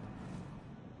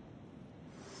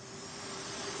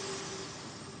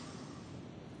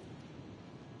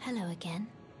 Hello again,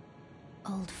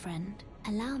 old friend.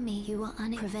 Allow me, you are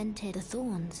unprevented. The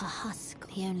thorns, a husk,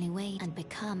 the only way, and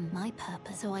become my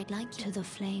purpose. So I'd like you to the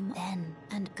flame then,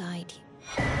 and guide you.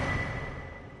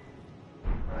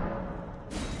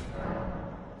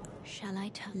 Shall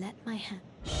I let my hand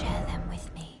share them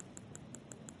with me?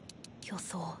 Your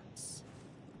thoughts,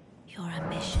 your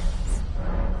ambitions.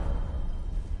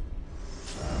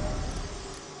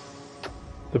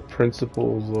 The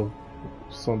principles of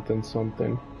something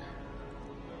something.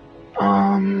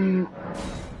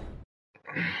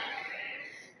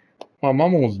 Well, I'm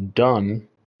almost done.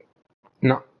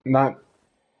 Not that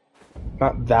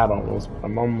almost, but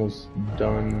I'm almost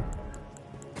done.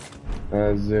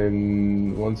 As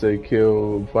in, once I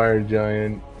kill Fire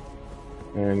Giant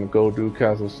and go do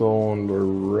Castle Soul and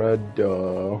Red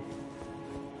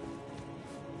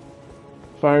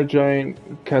Fire Giant,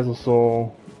 Castle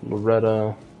Soul,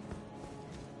 Loretta,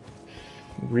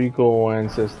 Regal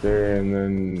Ancestor, and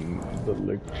then the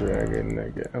Lick Dragon.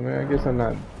 I mean, I guess I'm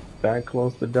not that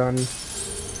close to done,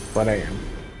 but I am.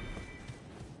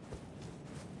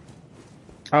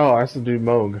 Oh, I still do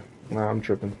Moog. Nah, I'm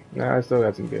tripping. Nah, I still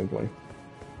got some gameplay.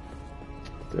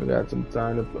 Still got some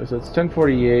time to play. So it's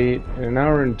 10:48 and an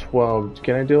hour and 12.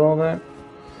 Can I do all that?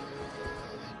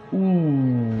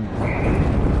 Ooh.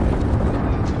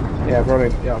 Yeah,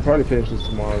 I'll probably finish this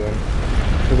tomorrow then.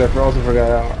 Because I also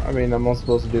forgot. I mean, I'm also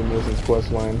supposed to do Melissa's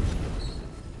quest line.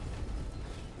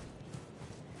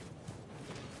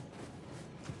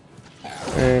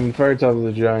 And Firetop is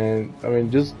a giant. I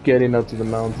mean, just getting up to the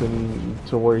mountain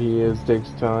to where he is takes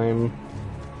time.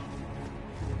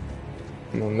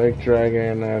 And on Nick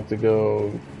Dragon, I have to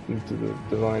go into the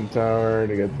Divine Tower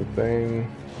to get the thing.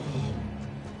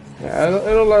 Yeah,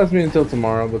 it'll last me until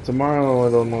tomorrow, but tomorrow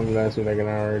it'll only last me like an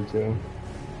hour or two.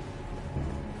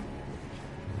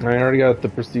 I already got the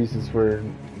prosthesis for,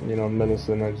 you know,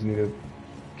 medicine. I just need to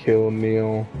kill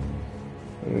Neil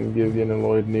and give the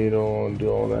Analloid Needle and do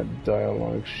all that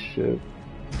dialogue shit.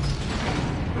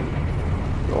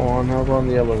 Go on, hop on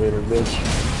the elevator,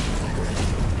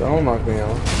 bitch. Don't knock me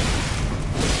out.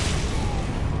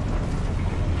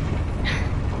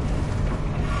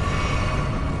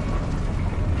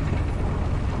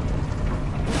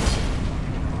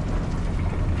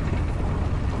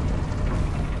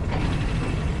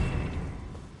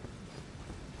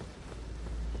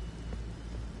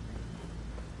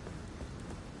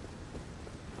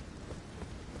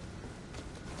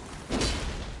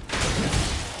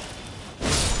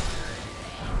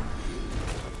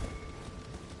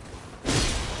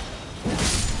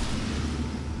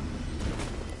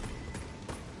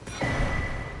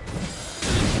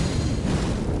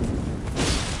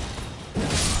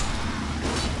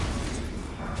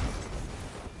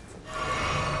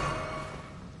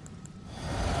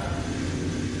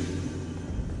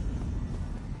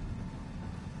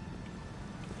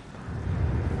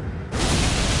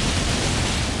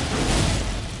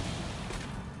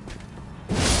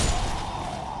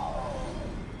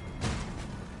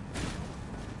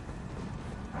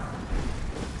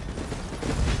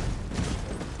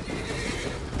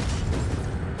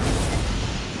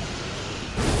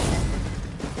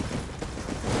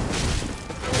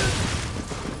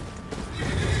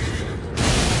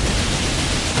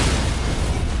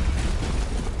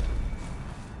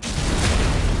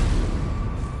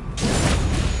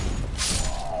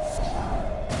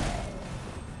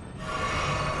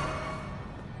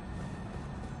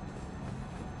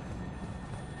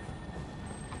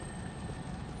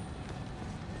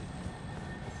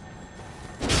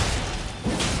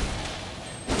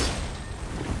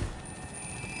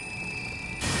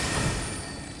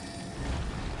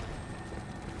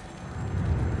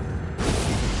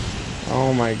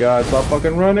 Oh my god, stop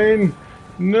fucking running!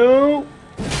 No!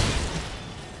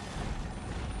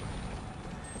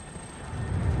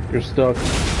 You're stuck.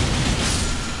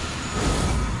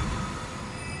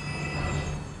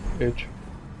 Bitch.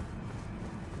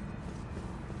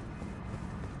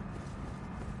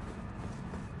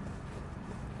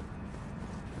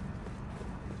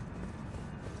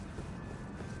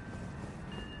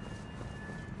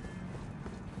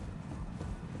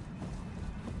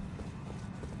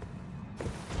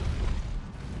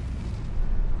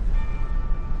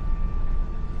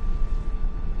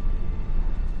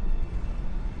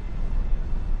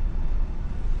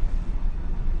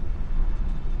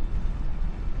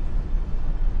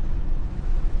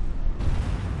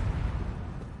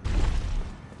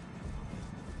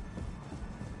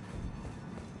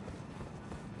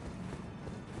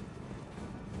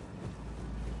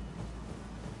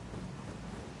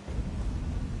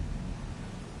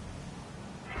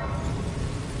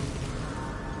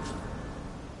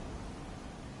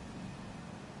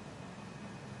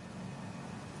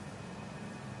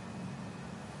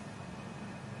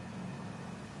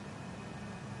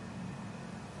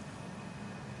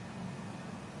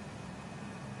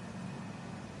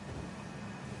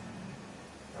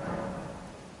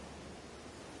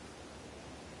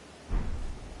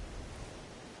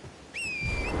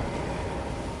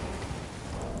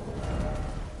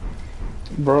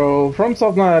 Bro,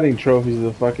 FromSoft not adding trophies to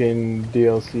the fucking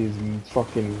DLC is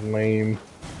fucking lame.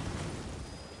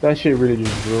 That shit really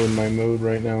just ruined my mood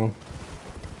right now.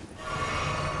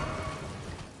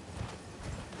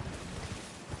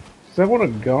 Cause I would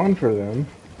have gone for them.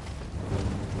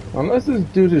 Unless this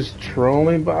dude is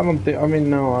trolling, but I don't think, I mean,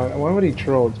 no, why would he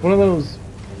troll? It's one of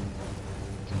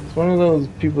those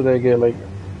people that get, like,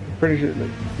 I'm pretty sure, like,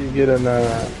 you get an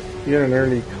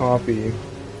early copy.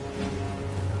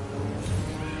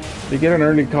 They get an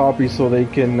early copy so they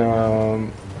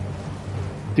can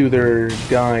do their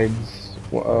guides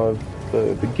of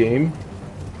the game,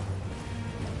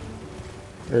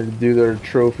 or do their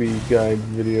trophy guide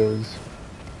videos.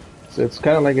 So it's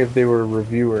kind of like if they were a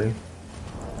reviewer.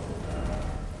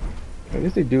 I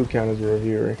guess they do count as a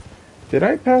reviewer. Did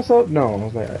I pass out? No. I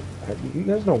was like,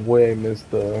 there's no way I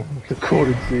missed the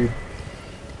coded seed.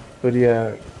 But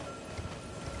yeah,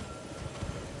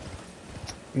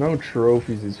 no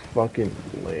trophies is fucking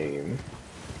lame.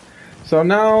 So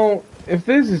now, if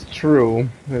this is true,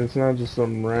 and it's not just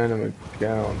some random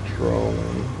account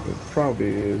trolling, it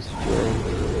probably is true.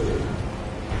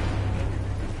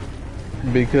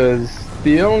 Because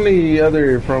the only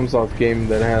other FromSoft game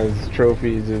that has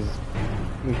trophies is,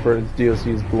 for its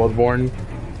DLC, is Bloodborne.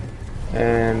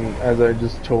 And as I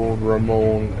just told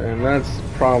Ramon, and that's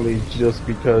probably just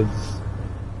because,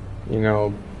 you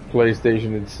know,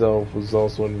 PlayStation itself was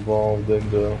also involved in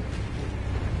the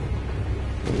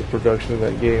production of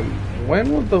that game.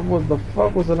 When was what the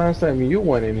fuck was the last time you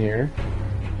went in here?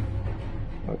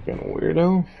 Fucking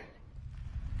weirdo.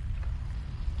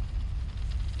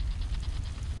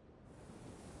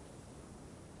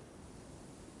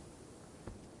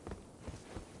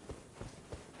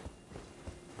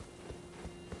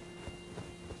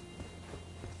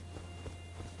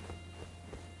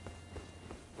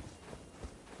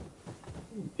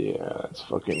 Yeah, that's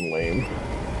fucking lame.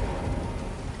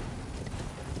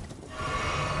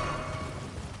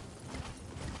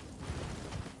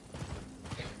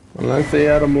 Unless they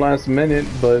add them last minute,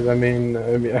 but I mean,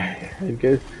 I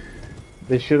guess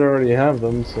they should already have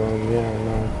them. So yeah,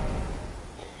 no.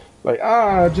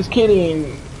 Like, just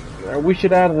kidding. We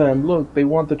should add them. Look, they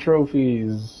want the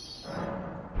trophies.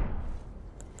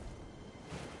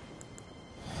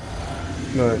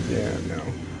 But yeah, no.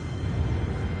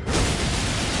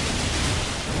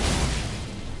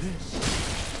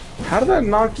 How did that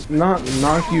not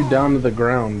knock you down to the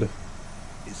ground?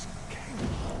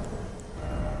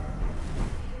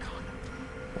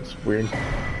 That's weird.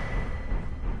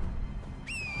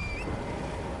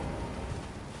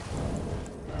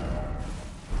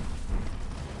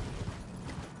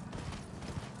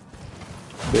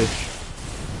 Bitch.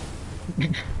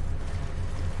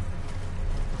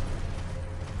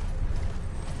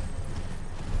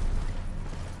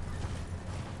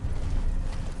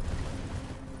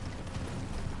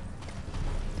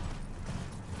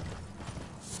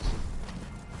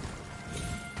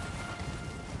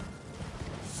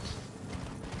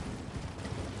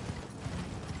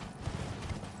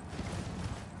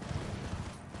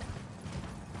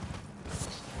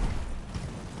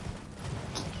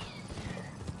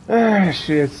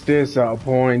 Shit's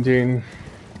disappointing.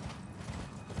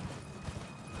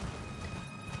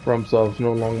 FromSoft's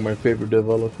no longer my favorite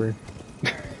developer.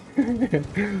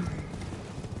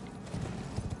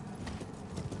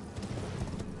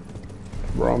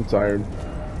 Bro, I'm tired.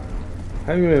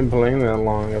 I haven't been playing that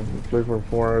long. I've played for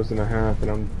 4 hours and a half,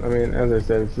 and I mean, as I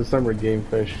said, it's the summer game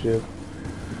fest shit.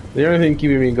 The only thing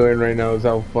keeping me going right now is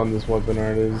how fun this weapon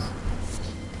art is.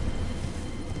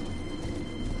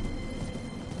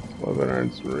 Weapon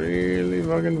art's really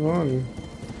fucking fun.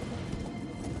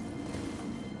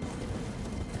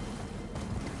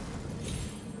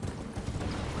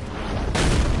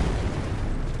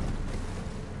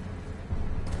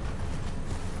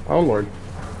 Oh lord.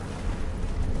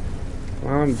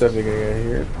 I'm definitely gonna get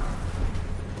here.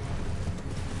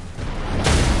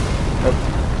 Up.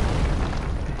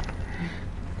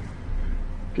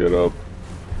 Get up.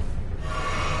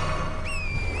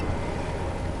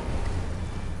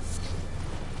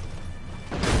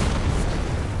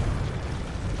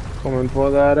 Coming for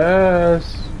that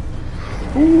ass.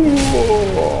 Ooh.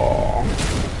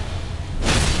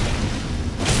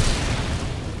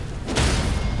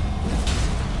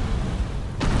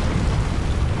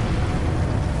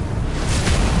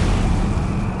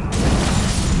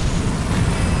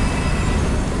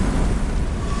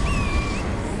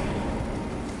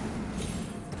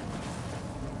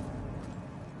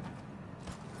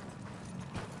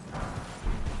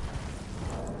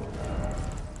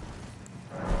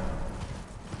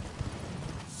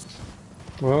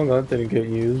 Well, that didn't get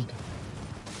used.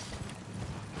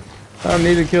 I don't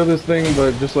need to kill this thing,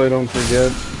 but just so I don't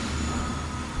forget.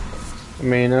 I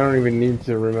mean, I don't even need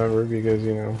to remember because,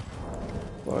 you know,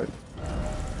 but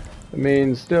I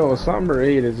mean, still, a Somber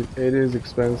 8 is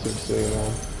expensive, so you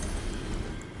know.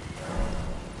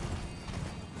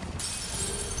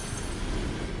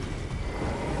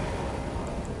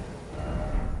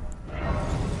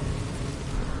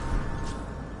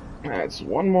 That's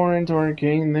one more into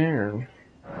arcane there.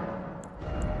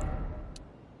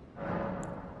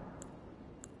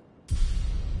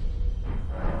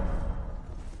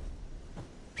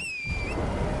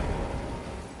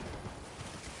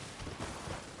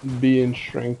 B in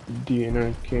strength, D in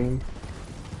arcane.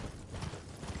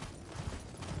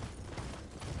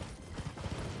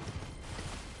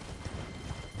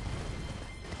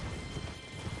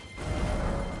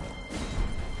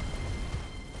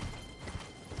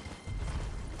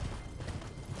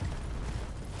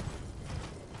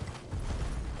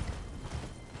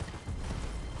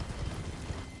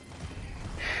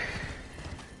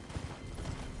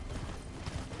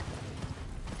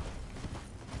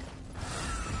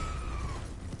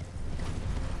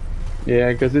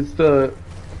 Yeah, because this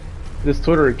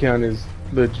Twitter account is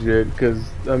legit. Because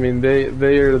I mean, they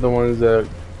are the ones that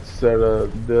set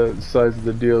the size of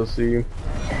the DLC.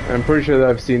 I'm pretty sure that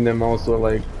I've seen them also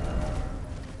like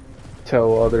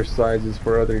tell other sizes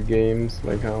for other games,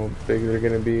 like how big they're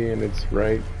gonna be, and it's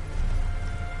right.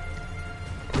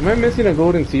 Am I missing a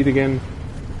golden seed again?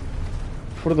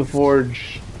 For the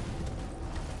forge.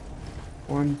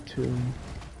 1, 2.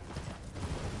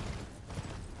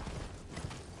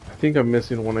 I think I'm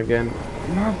missing one again.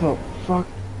 Motherfuck.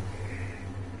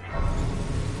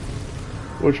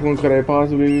 Which one could I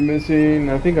possibly be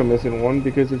missing? I think I'm missing one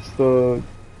because it's the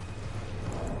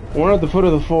one at the foot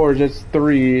of the forge. That's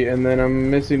 3, and then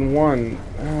I'm missing one.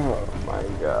 Oh my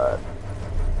god.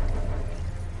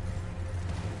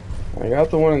 I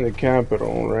got the one in the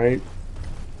capital, right?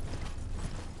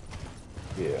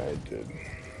 Yeah, I did.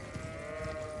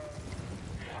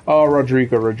 Oh,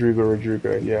 Rodrigo.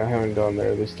 Yeah, I haven't gone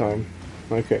there this time.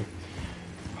 Okay.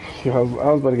 Yeah, I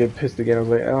was about to get pissed again. I was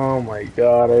like, oh my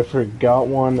god, I forgot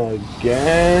one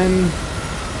again.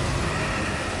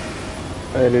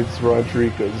 And it's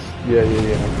Rodriguez. Yeah.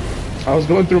 I was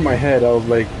going through my head. I was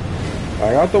like,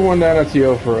 I got the one down at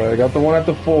Teofra. I got the one at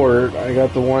the fort. I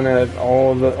got the one at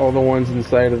all the ones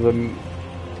inside of the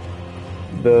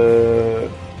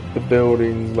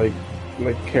buildings, like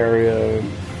Caria,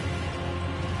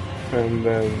 and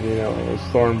then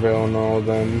Stormvale and all of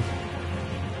them.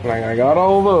 Like I got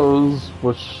all those.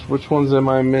 Which ones am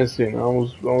I missing? I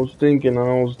was thinking, and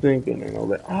I was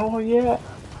like, oh yeah,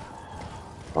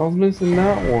 I was missing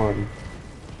that one.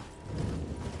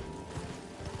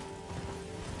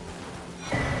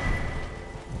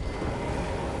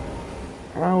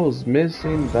 I was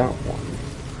missing that one.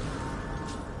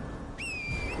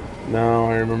 Now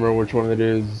I remember which one it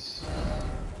is.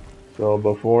 So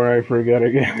before I forget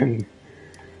again,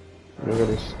 I go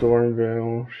to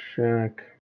Stormvale Shack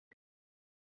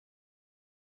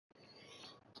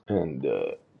and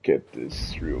get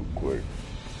this real quick.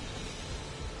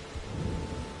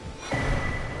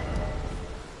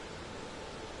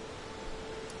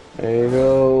 There you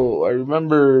go. I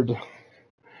remembered.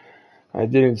 I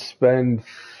didn't spend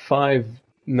what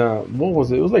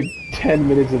was it? It was like 10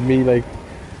 minutes of me like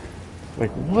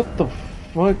what the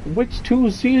fuck? Which 2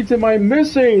 seeds am I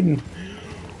missing?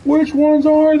 Which ones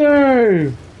are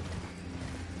they?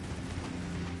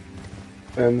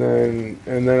 And then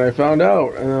I found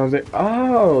out, and I was like,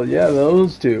 oh yeah,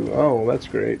 those 2. Oh, that's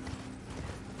great.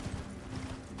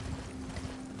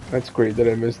 That's great that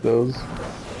I missed those.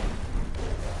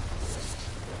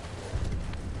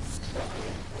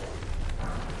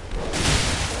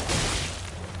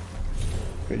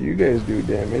 But you guys do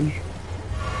damage.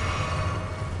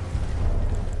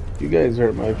 You guys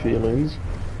hurt my feelings.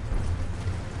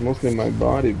 Mostly my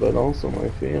body, but also my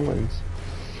feelings.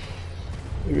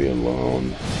 Leave me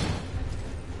alone.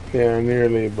 Yeah,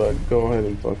 nearly, but go ahead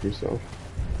and fuck yourself.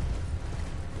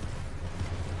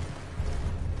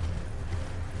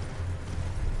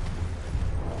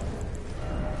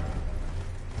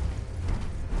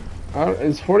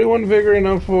 Is 41 vigor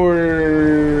enough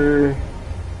for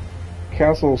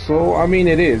Castle Soul? I mean,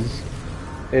 it is.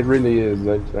 It really is.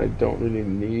 I don't really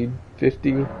need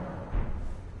 50.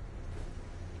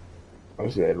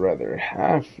 Obviously, I'd rather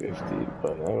have 50,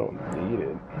 but I don't need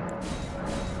it.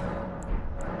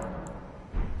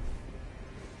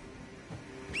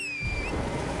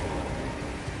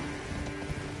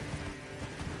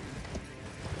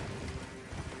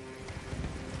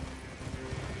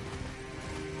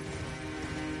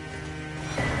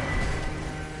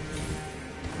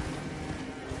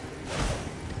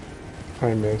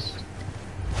 I missed.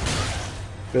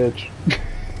 Bitch.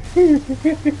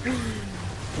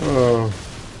 Oh.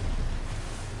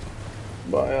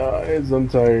 My eyes, I'm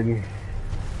tired.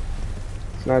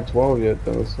 It's not 12 yet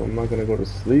though, so I'm not gonna go to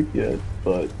sleep yet,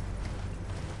 but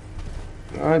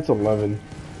it's 11.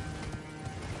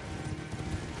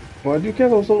 Will I do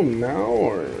Castle Soul now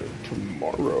or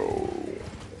tomorrow?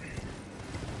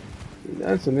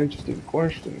 That's an interesting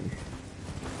question.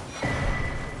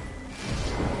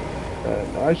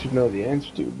 I should know the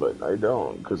answer to, but I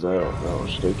don't, because I don't know.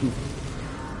 Should I keep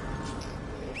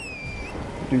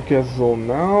do Castle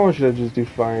now, or should I just do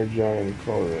Fire Giant and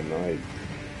call it a night?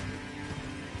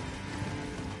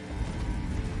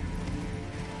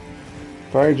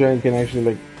 Fire Giant can actually,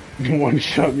 like,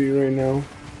 one-shot me right now.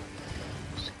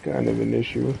 It's kind of an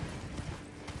issue.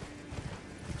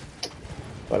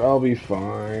 But I'll be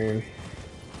fine.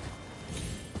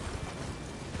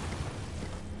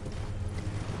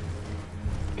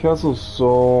 Castle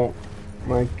Soul,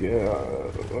 my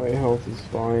health is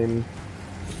fine.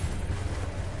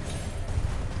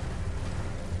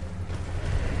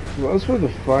 So as for the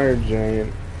Fire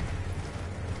Giant,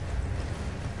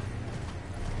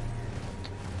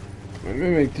 my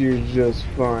Mimic Tear is just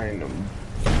fine,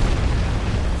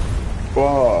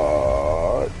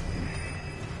 but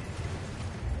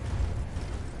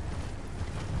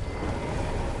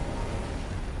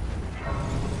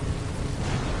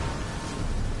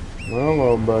well,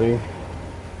 hello, buddy.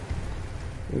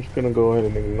 I'm just gonna go ahead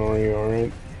and ignore you,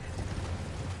 alright?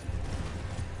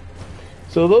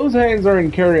 So those hands are in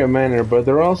Carrier Manor, but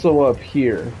they're also up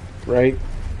here, right?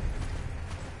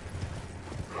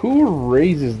 Who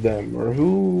raises them, or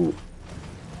who...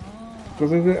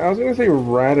 Because I was gonna say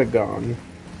Radagon,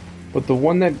 but the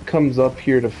one that comes up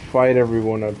here to fight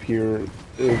everyone up here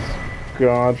is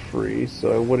Godfrey,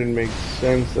 so it wouldn't make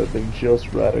sense that they're just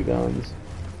Radagons.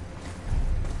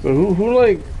 So who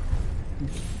like,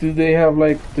 do they have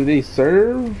like, do they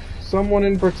serve someone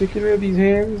in particular, these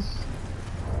hands?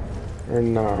 Or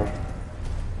nah?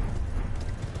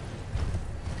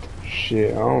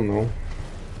 Shit, I don't know.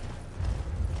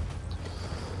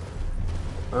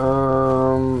 I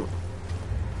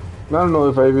don't know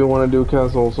if I even want to do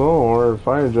Castle Soul or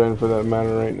Fire Giant for that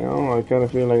matter right now. I kind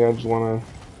of feel like I just want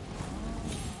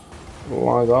to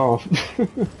log off.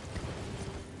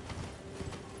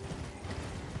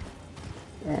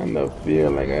 Kind of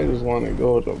feel like I just want to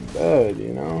go to bed,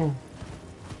 you know?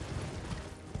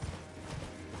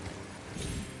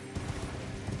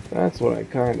 That's what I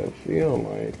kind of feel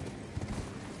like.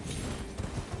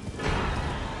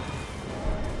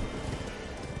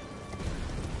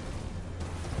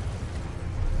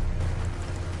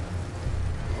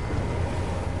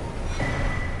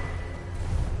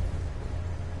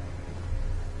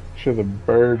 Sure the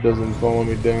bird doesn't follow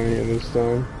me down here this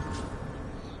time.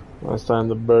 Last time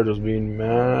the bird was being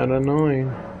mad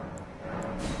annoying.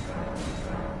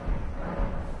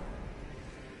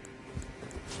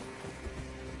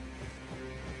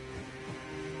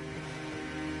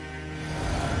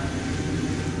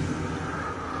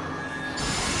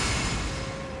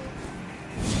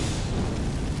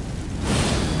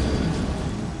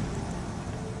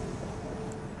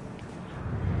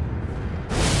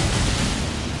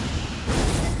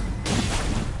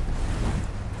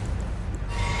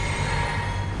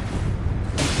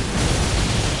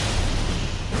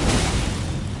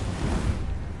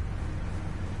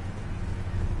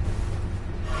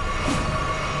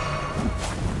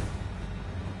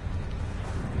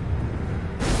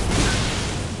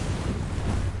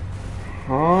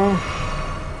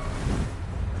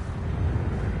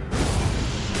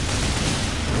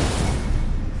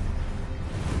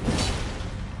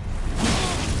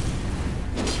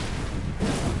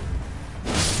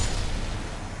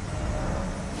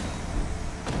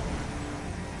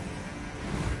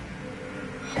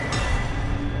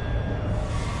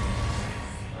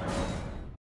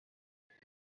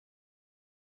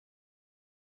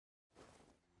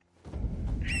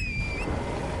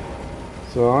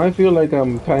 So I feel like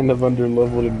I'm kind of under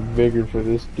leveled in vigor for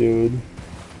this dude.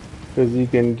 Because he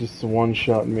can just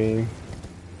one-shot me.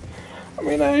 I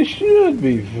mean, I should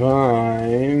be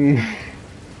fine.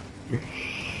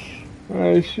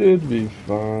 I should be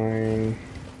fine.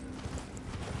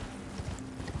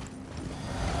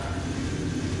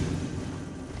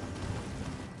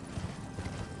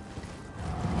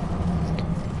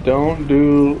 Don't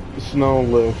do snow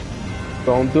lift.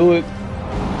 Don't do it.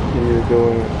 You're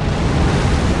doing it.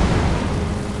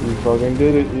 You fucking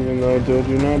did it, even though I told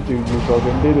you not to. You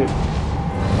fucking did it.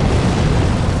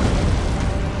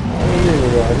 I didn't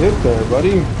even got hit there,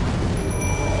 buddy.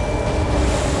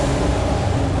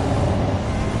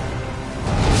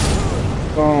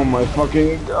 Oh my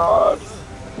fucking god.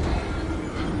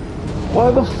 Why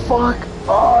the fuck?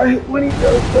 Oh, I hate when he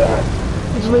does that.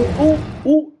 He's like, ooh,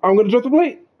 ooh, I'm gonna drop the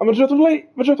blade. I'm gonna drop the blade.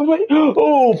 I'm gonna drop the blade.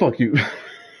 Oh, fuck you.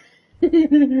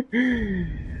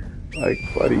 Like,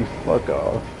 buddy, fuck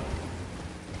off.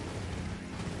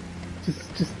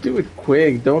 Just do it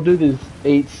quick. Don't do this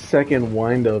 8-second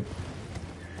wind-up.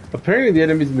 Apparently the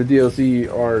enemies in the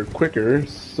DLC are quicker,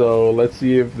 so let's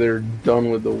see if they're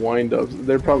done with the wind-ups.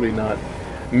 They're probably not.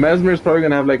 Mesmer's probably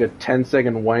gonna have like a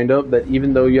 10-second wind up that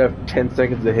even though you have 10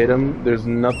 seconds to hit him, there's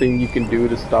nothing you can do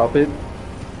to stop it.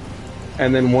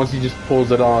 And then once he just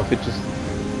pulls it off, it's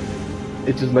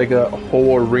just like a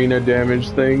whole arena damage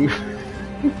thing.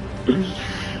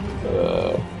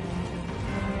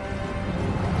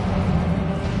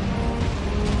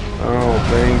 Oh,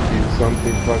 thank you.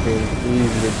 Something fucking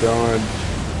easy to dodge.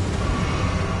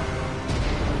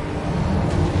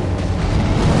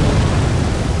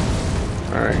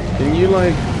 Alright, can you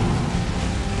like...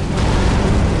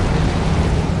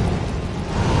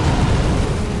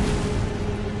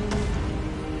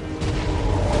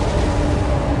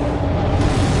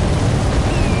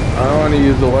 I want to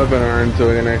use the weapon arm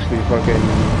so I can actually fucking...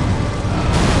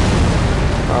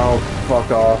 Oh,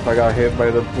 fuck off. I got hit by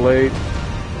the plate.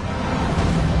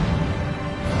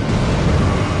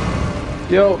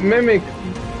 Yo, Mimic,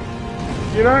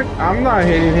 you're not, I'm not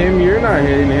hitting him, you're not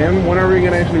hitting him. When are we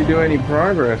gonna actually do any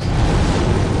progress?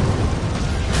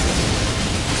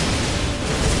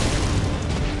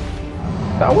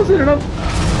 That wasn't enough.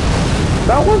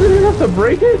 That wasn't enough to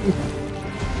break it?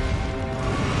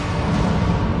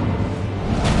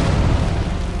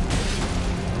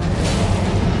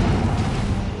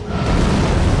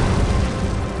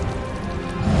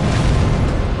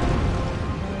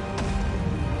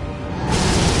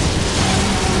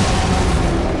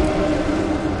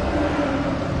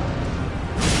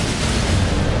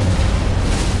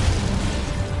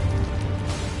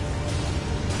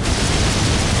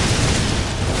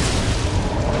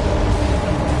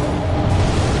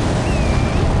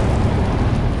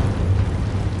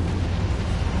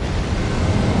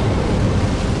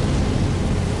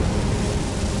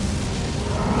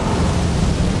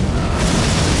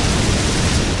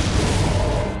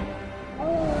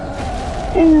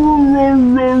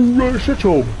 Shut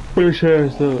your bitch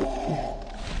ass up.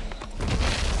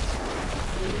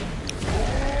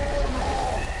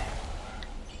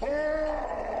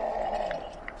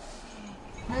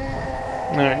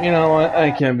 Alright, you know what?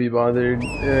 I can't be bothered. I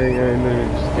literally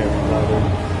just can't be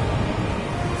bothered.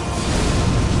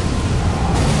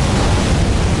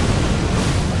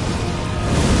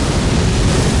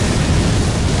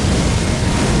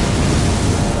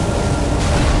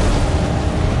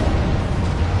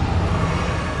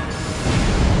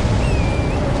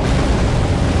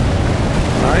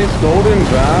 Golden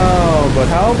Vow, but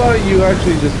how about you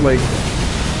actually just like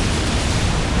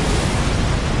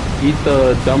eat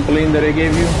the dumpling that I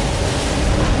gave you?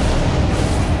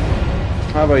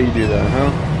 How about you do that,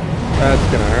 huh? That's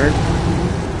gonna hurt.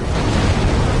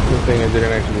 Good thing it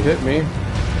didn't actually hit me.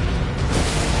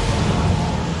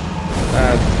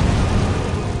 That's...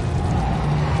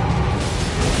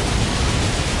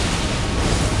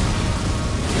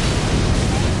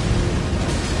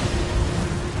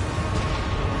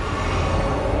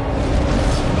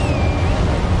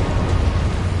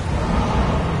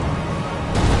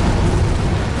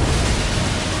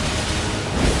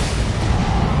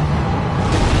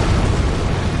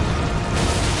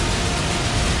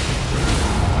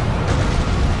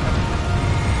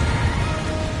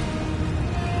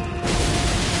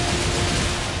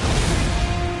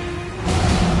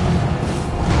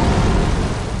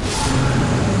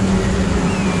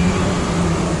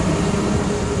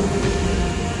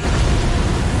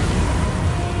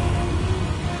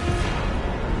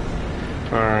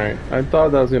 I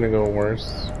thought that was gonna go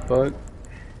worse, but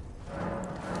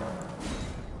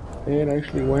it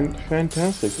actually went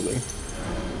fantastically.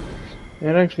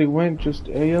 It actually went just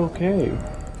A-okay.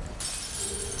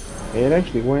 It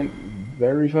actually went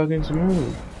very fucking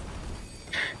smooth.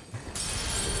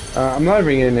 I'm not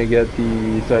even gonna get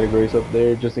the side of grace up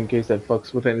there just in case that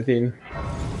fucks with anything.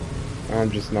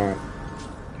 I'm just not.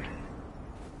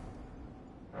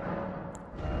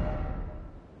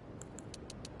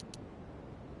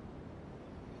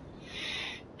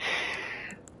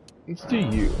 Let's do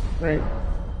you, right?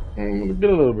 I'm gonna get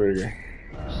a little bigger.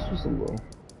 Just a little.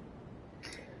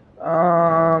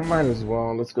 Might as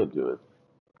well. Let's go do it.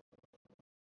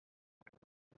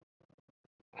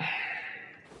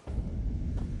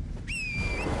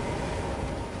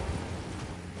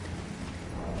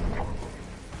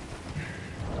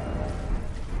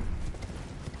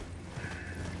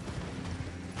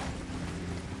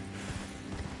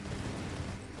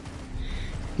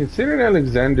 Considering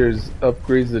Alexander's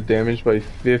upgrades the damage by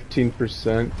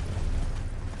 15%,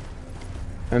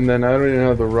 and then I don't even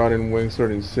have the Rotten Wingsword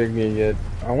insignia yet.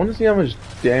 I want to see how much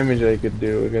damage I could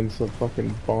do against the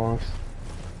fucking boss.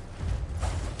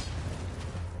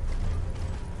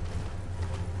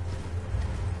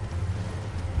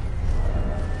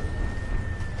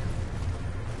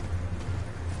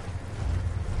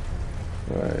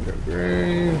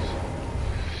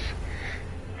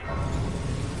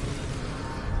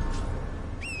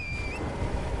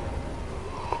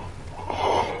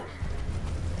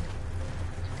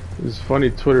 this funny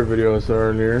Twitter video I saw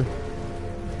earlier.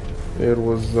 It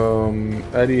was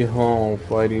Eddie Hall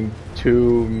fighting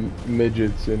two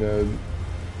midgets in an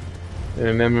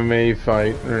MMA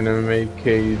fight or an MMA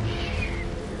cage,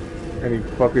 and he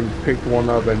fucking picked one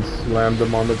up and slammed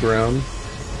him on the ground.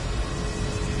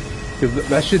 Cause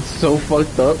that shit's so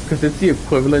fucked up. Cause it's the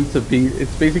equivalent to be.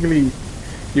 It's basically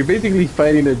you're basically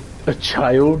fighting a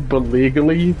child, but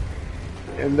legally.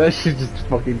 And that shit's just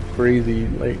fucking crazy.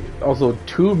 Like, also,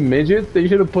 two midgets? They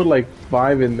should have put like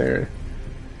 5 in there.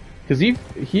 Cause he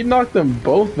knocked them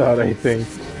both out, I think.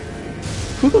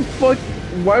 Who the fuck?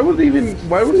 Why would they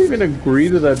even agree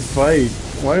to that fight?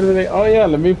 Why do they? Oh yeah,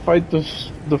 let me fight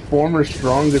the former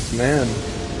strongest man.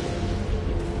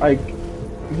 Like,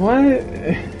 what?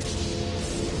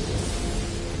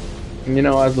 You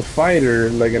know, as a fighter,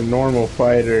 like a normal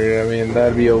fighter, I mean,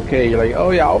 that'd be okay. You're like,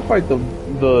 oh yeah, I'll fight the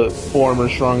former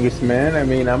strongest man. I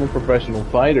mean, I'm a professional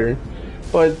fighter.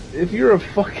 But if you're a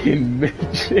fucking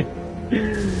midget,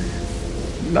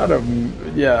 not a,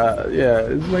 yeah,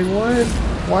 it's like, what?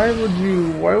 Why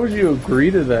would you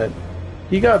agree to that?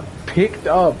 He got picked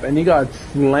up and he got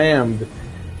slammed,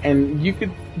 and you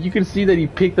could see that he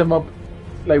picked him up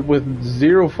like with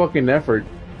zero fucking effort.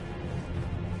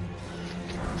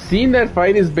 Seeing that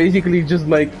fight is basically just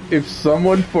like if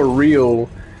someone for real,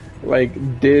 like,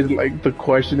 did, like, the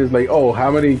question is like, oh, how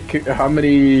many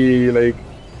like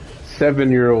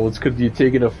 7-year-olds could you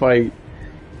take in a fight?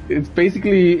 It's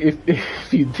basically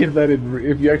if you did that,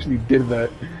 if you actually did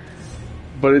that,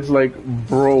 but it's like,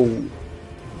 bro,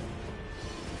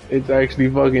 it's actually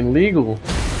fucking legal.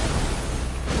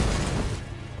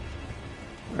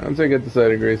 Once I get the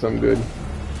side of grace, I'm good.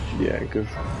 Yeah, because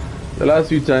the last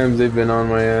few times they've been on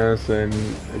my ass and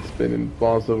it's been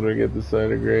impossible to get the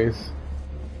side of grace.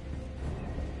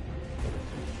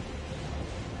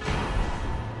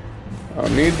 I'll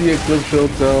need the Eclipse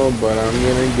Hotel, but I'm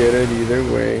gonna get it either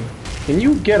way. Can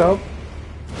you get up?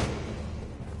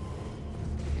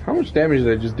 How much damage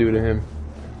did I just do to him?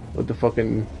 With the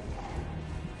fucking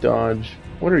dodge.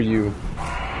 What are you?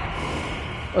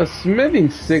 A smithing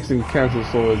 6 in Cancel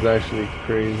Soul is actually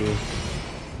crazy.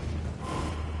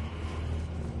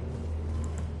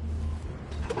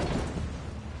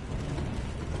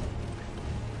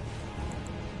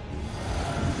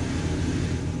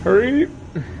 Hurry!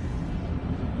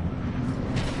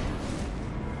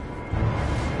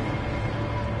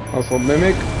 Also,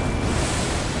 Mimic,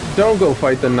 don't go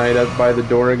fight the knight up by the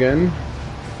door again,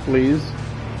 please.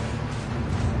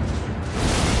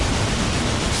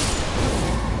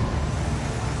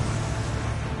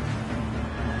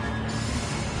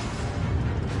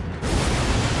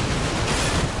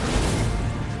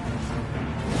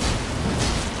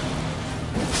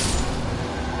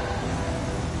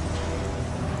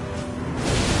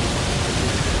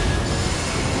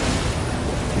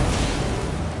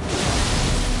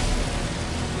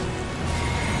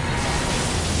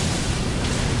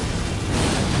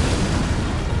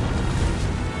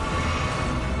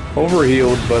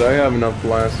 Overhealed, but I have enough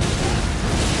blast.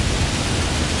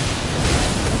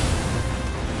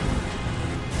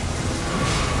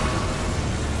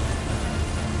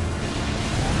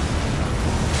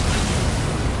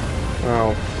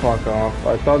 Oh, fuck off.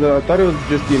 I thought it was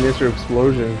just the initial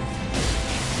explosion.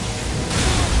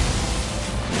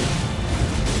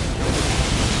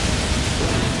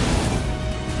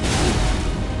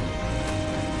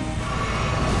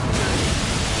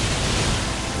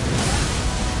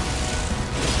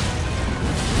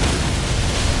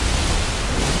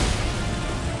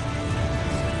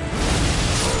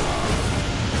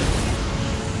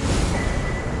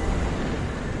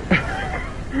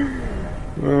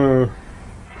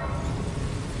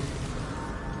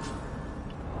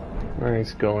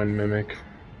 Nice going, Mimic.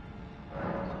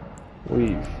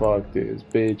 We fucked this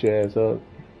bitch ass up.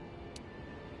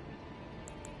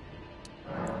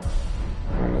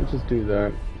 Alright, let's just do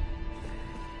that.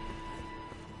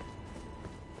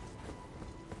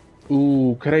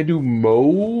 Ooh, could I do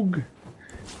Moog?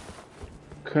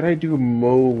 Could I do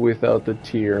Moog without the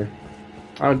tier?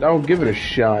 I'll give it a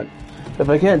shot. If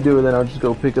I can't do it, then I'll just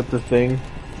go pick up the thing.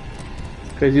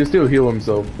 Cause he'll still heal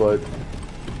himself, but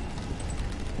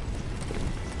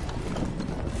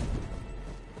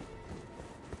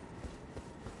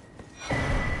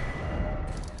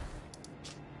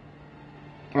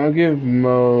I'll give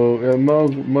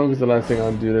Moog is the last thing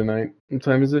I'll do tonight. What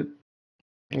time is it?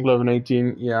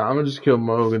 11:18. Yeah, I'm gonna just kill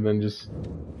Moog and then just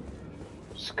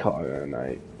call it a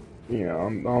night. You know,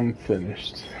 I'm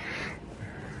finished.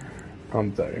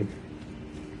 I'm tired.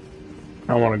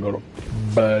 I want to go to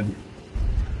bed.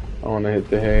 I want to hit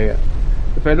the hay.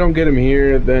 If I don't get him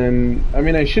here, then I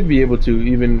mean I should be able to,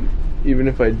 even Even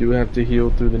if I do have to heal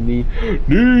through the knee.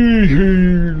 Knee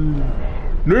heal!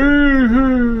 Knee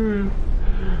heal!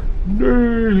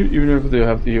 Knee! Even if they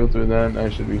have to heal through that, I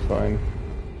should be fine.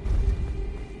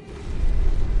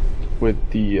 With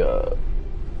the,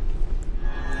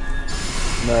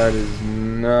 that is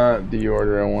not the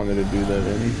order I wanted to do that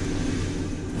in.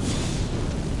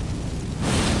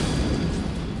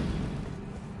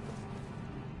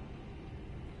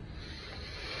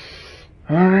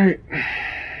 Alright.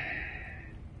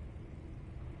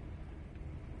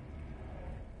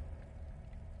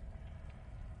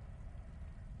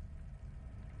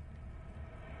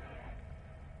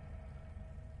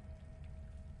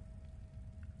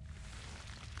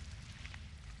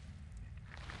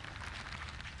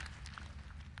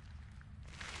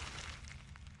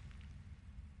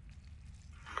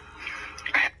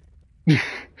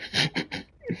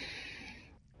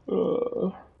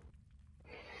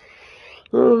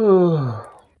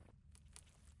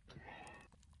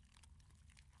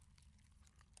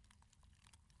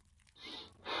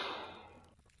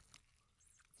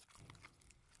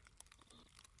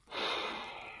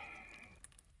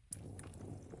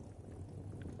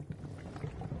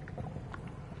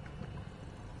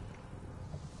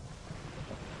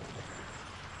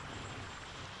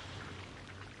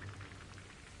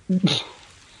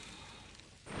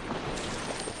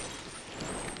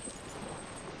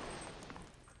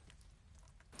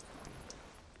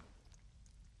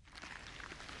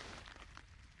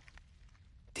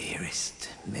 Dearest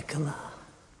Mikola.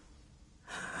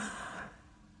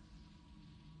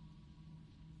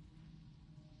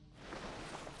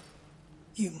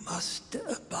 You must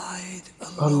abide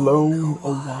alone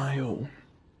A while.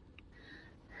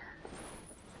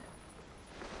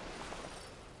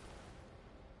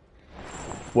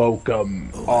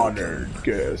 Welcome, honored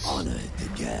guest. Honored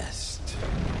guest.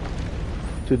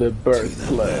 To the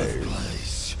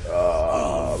birthplace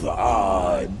of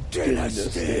our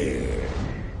dynasty.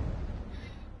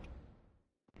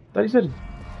 Thought he said.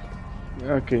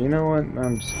 Okay, you know what?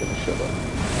 I'm just gonna shut up.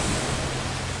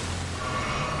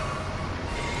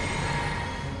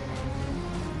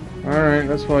 Alright,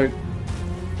 let's fight.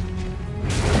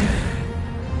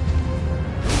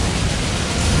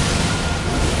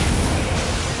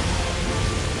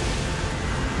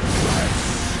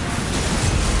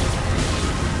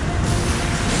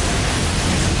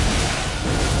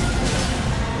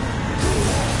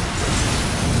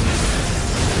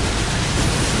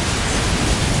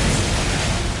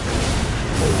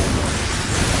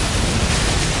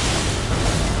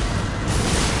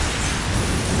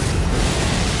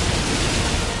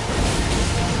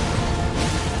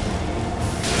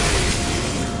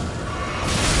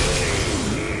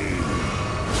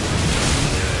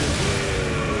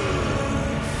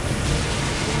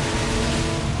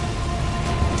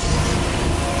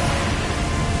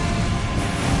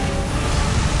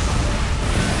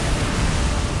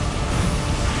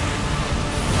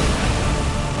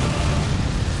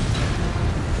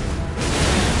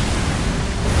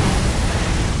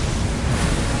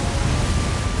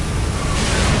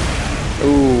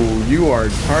 You are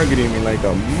targeting me like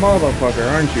a motherfucker,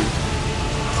 aren't you?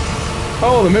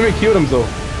 Oh, the mimic killed himself.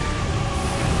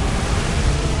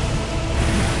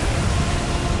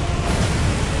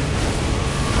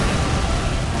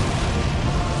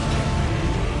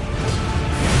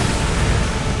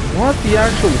 What the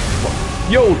actual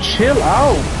Yo, chill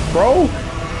out, bro.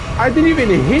 I didn't even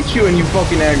hit you and you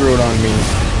fucking aggroed on me.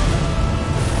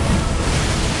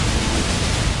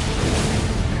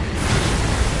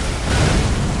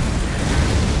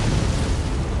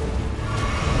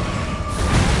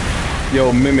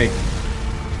 Yo, Mimic.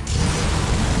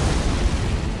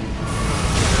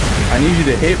 I need you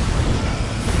to hit.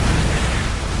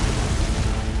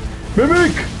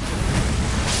 Mimic!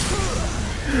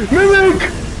 Mimic!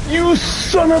 You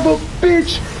son of a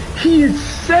bitch! He is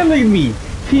selling me!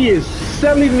 He is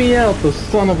selling me out, the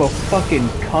son of a fucking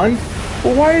cunt!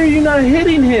 Well, why are you not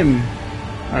hitting him?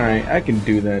 Alright, I can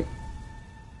do that.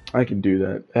 I can do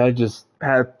that. I just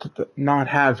have to not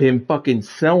have him fucking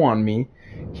sell on me.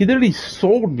 He literally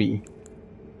sold me.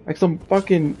 Like some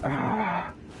fucking...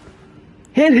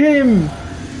 Hit him!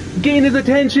 Gain his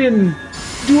attention!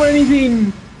 Do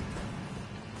anything!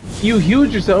 You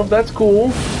healed yourself, that's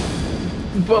cool.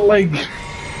 But like...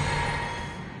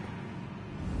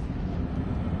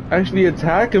 Actually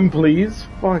attack him, please.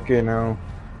 Fucking hell.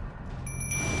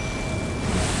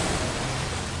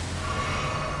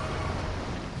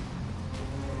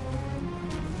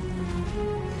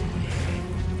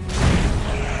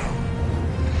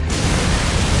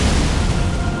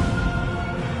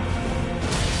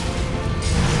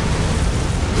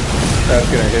 That's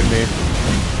gonna hit me.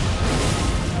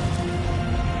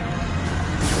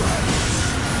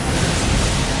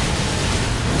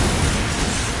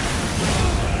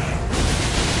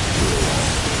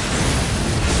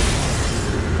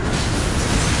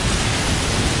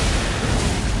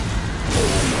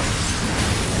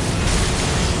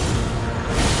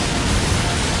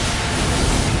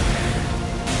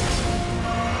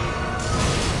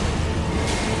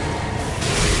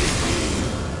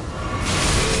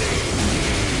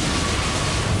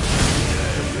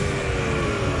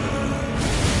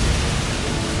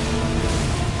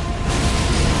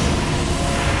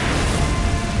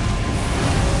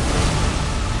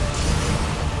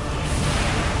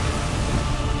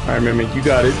 Alright, Mimic, you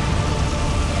got it.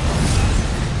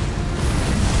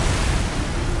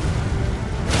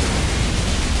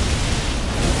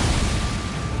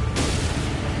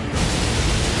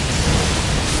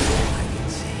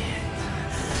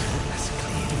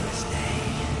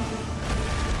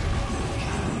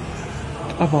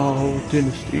 Of all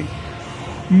dynasty.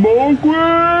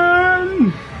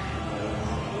 Mogwin!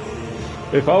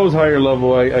 If I was higher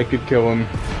level, I could kill him.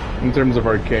 In terms of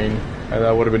arcane,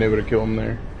 I would have been able to kill him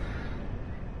there.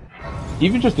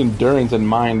 Even just endurance and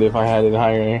mind if I had it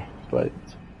higher, but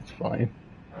it's fine.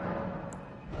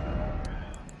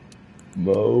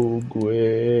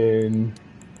 Mogwin.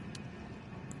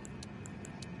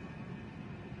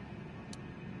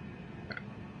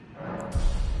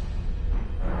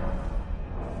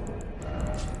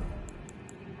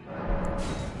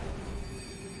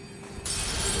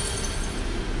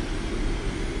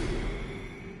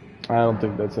 I don't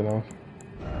think that's enough.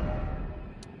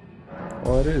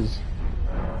 Well, it is.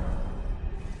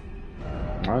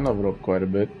 I leveled up quite a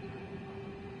bit.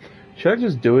 Should I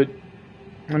just do it?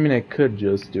 I mean, I could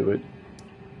just do it.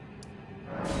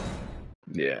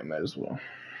 Yeah, might as well.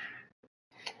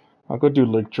 I'll go do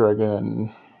Lick Dragon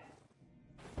and...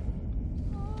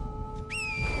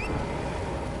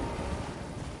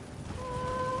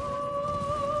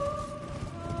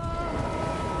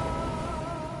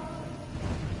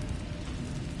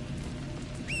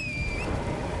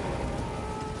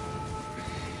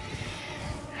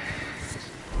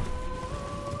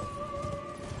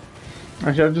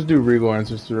 Actually, I'll just do Regal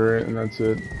Ancestor, and that's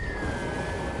it.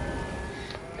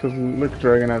 Because Lick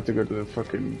Dragon, I have to go to the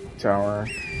fucking tower.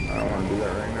 I don't want to do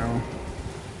that right now.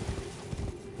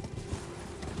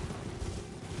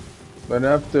 But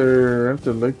after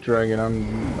Lick Dragon,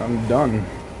 I'm done.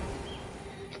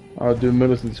 I'll do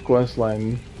Millicent's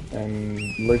questline and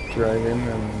Lick Dragon,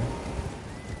 and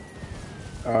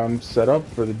I'm set up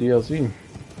for the DLC.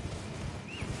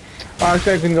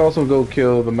 Actually, I can also go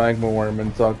kill the magma worm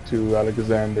and talk to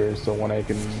Alexander. So when I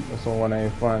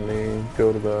finally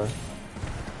go to the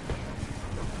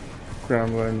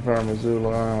Kremlin Farm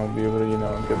Missoula, I'll be able to, you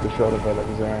know, get the shot of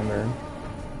Alexander.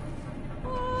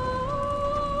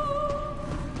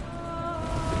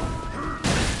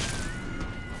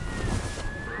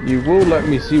 You will let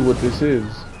me see what this is.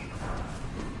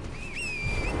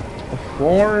 A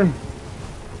 4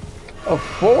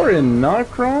 in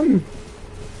Nocron?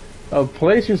 A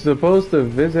place you're supposed to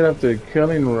visit after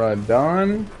killing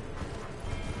Radon?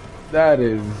 That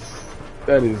is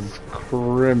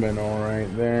criminal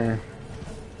right there.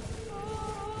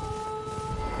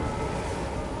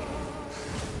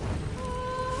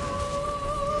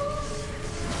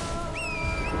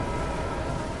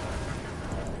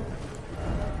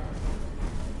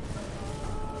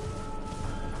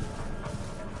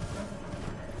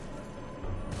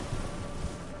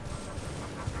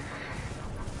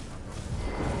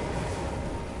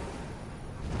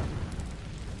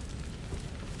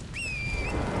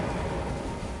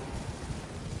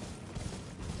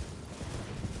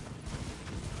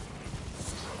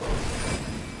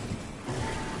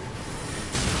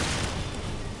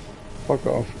 Fuck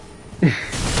off.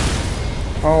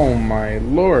 Oh my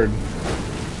lord.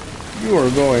 You are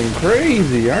going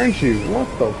crazy, aren't you? What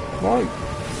the fuck?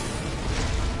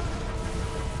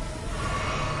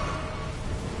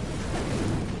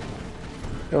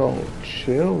 Yo,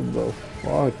 chill the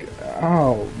fuck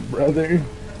out, brother.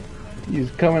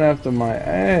 He's coming after my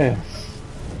ass.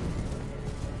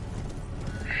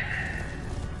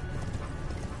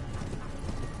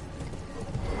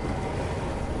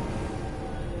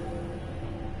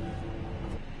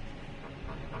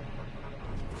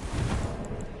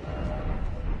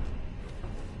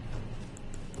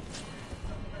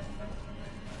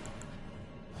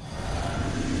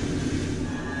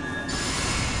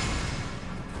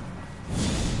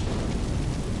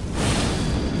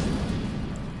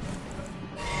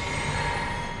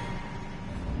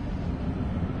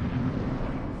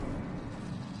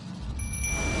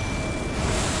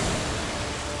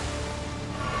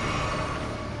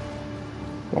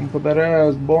 Come for that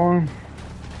ass, boy.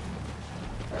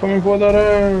 Coming for that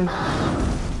ass.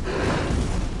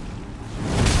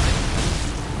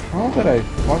 How did I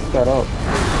fuck that up?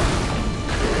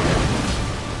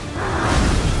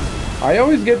 I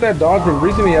always get that dodge, but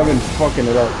recently I've been fucking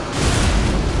it up.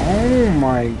 Oh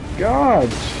my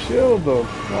god, chill the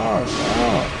fuck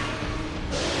out.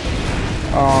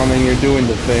 Oh, and then you're doing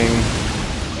the thing.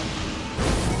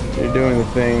 You're doing the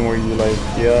thing where you like,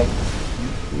 yep.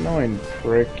 Annoying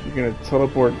prick, you're gonna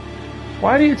teleport.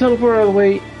 Why do you teleport out of the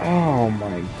way? Oh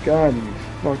my god, you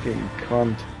fucking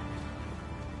cunt.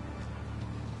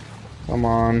 Come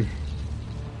on.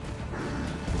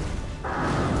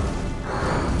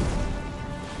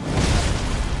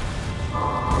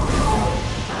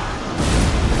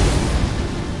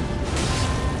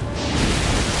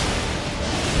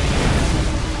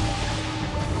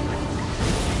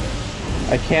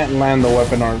 I can't land the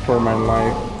weapon art for my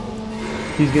life.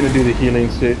 He's gonna do the healing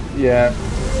shit. Yeah.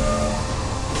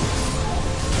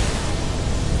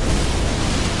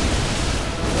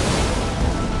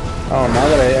 Oh, now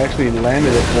that I actually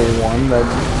landed it for one,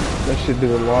 that shit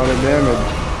did a lot of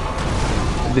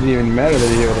damage. It didn't even matter that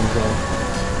he healed himself.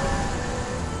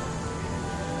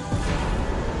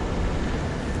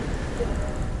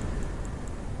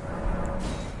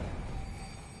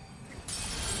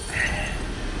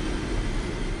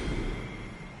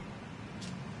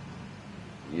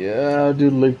 Yeah, I'll do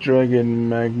Lick Dragon,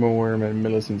 Magma Worm, and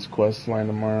Millicent's quest line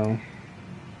tomorrow.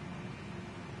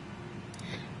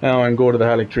 Oh, and go to the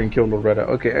Halleck tree and kill Loretta.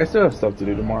 Okay, I still have stuff to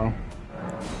do tomorrow.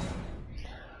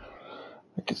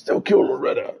 I can still kill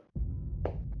Loretta.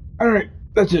 Alright,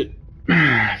 that's it.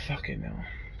 Fucking hell.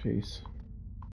 Peace.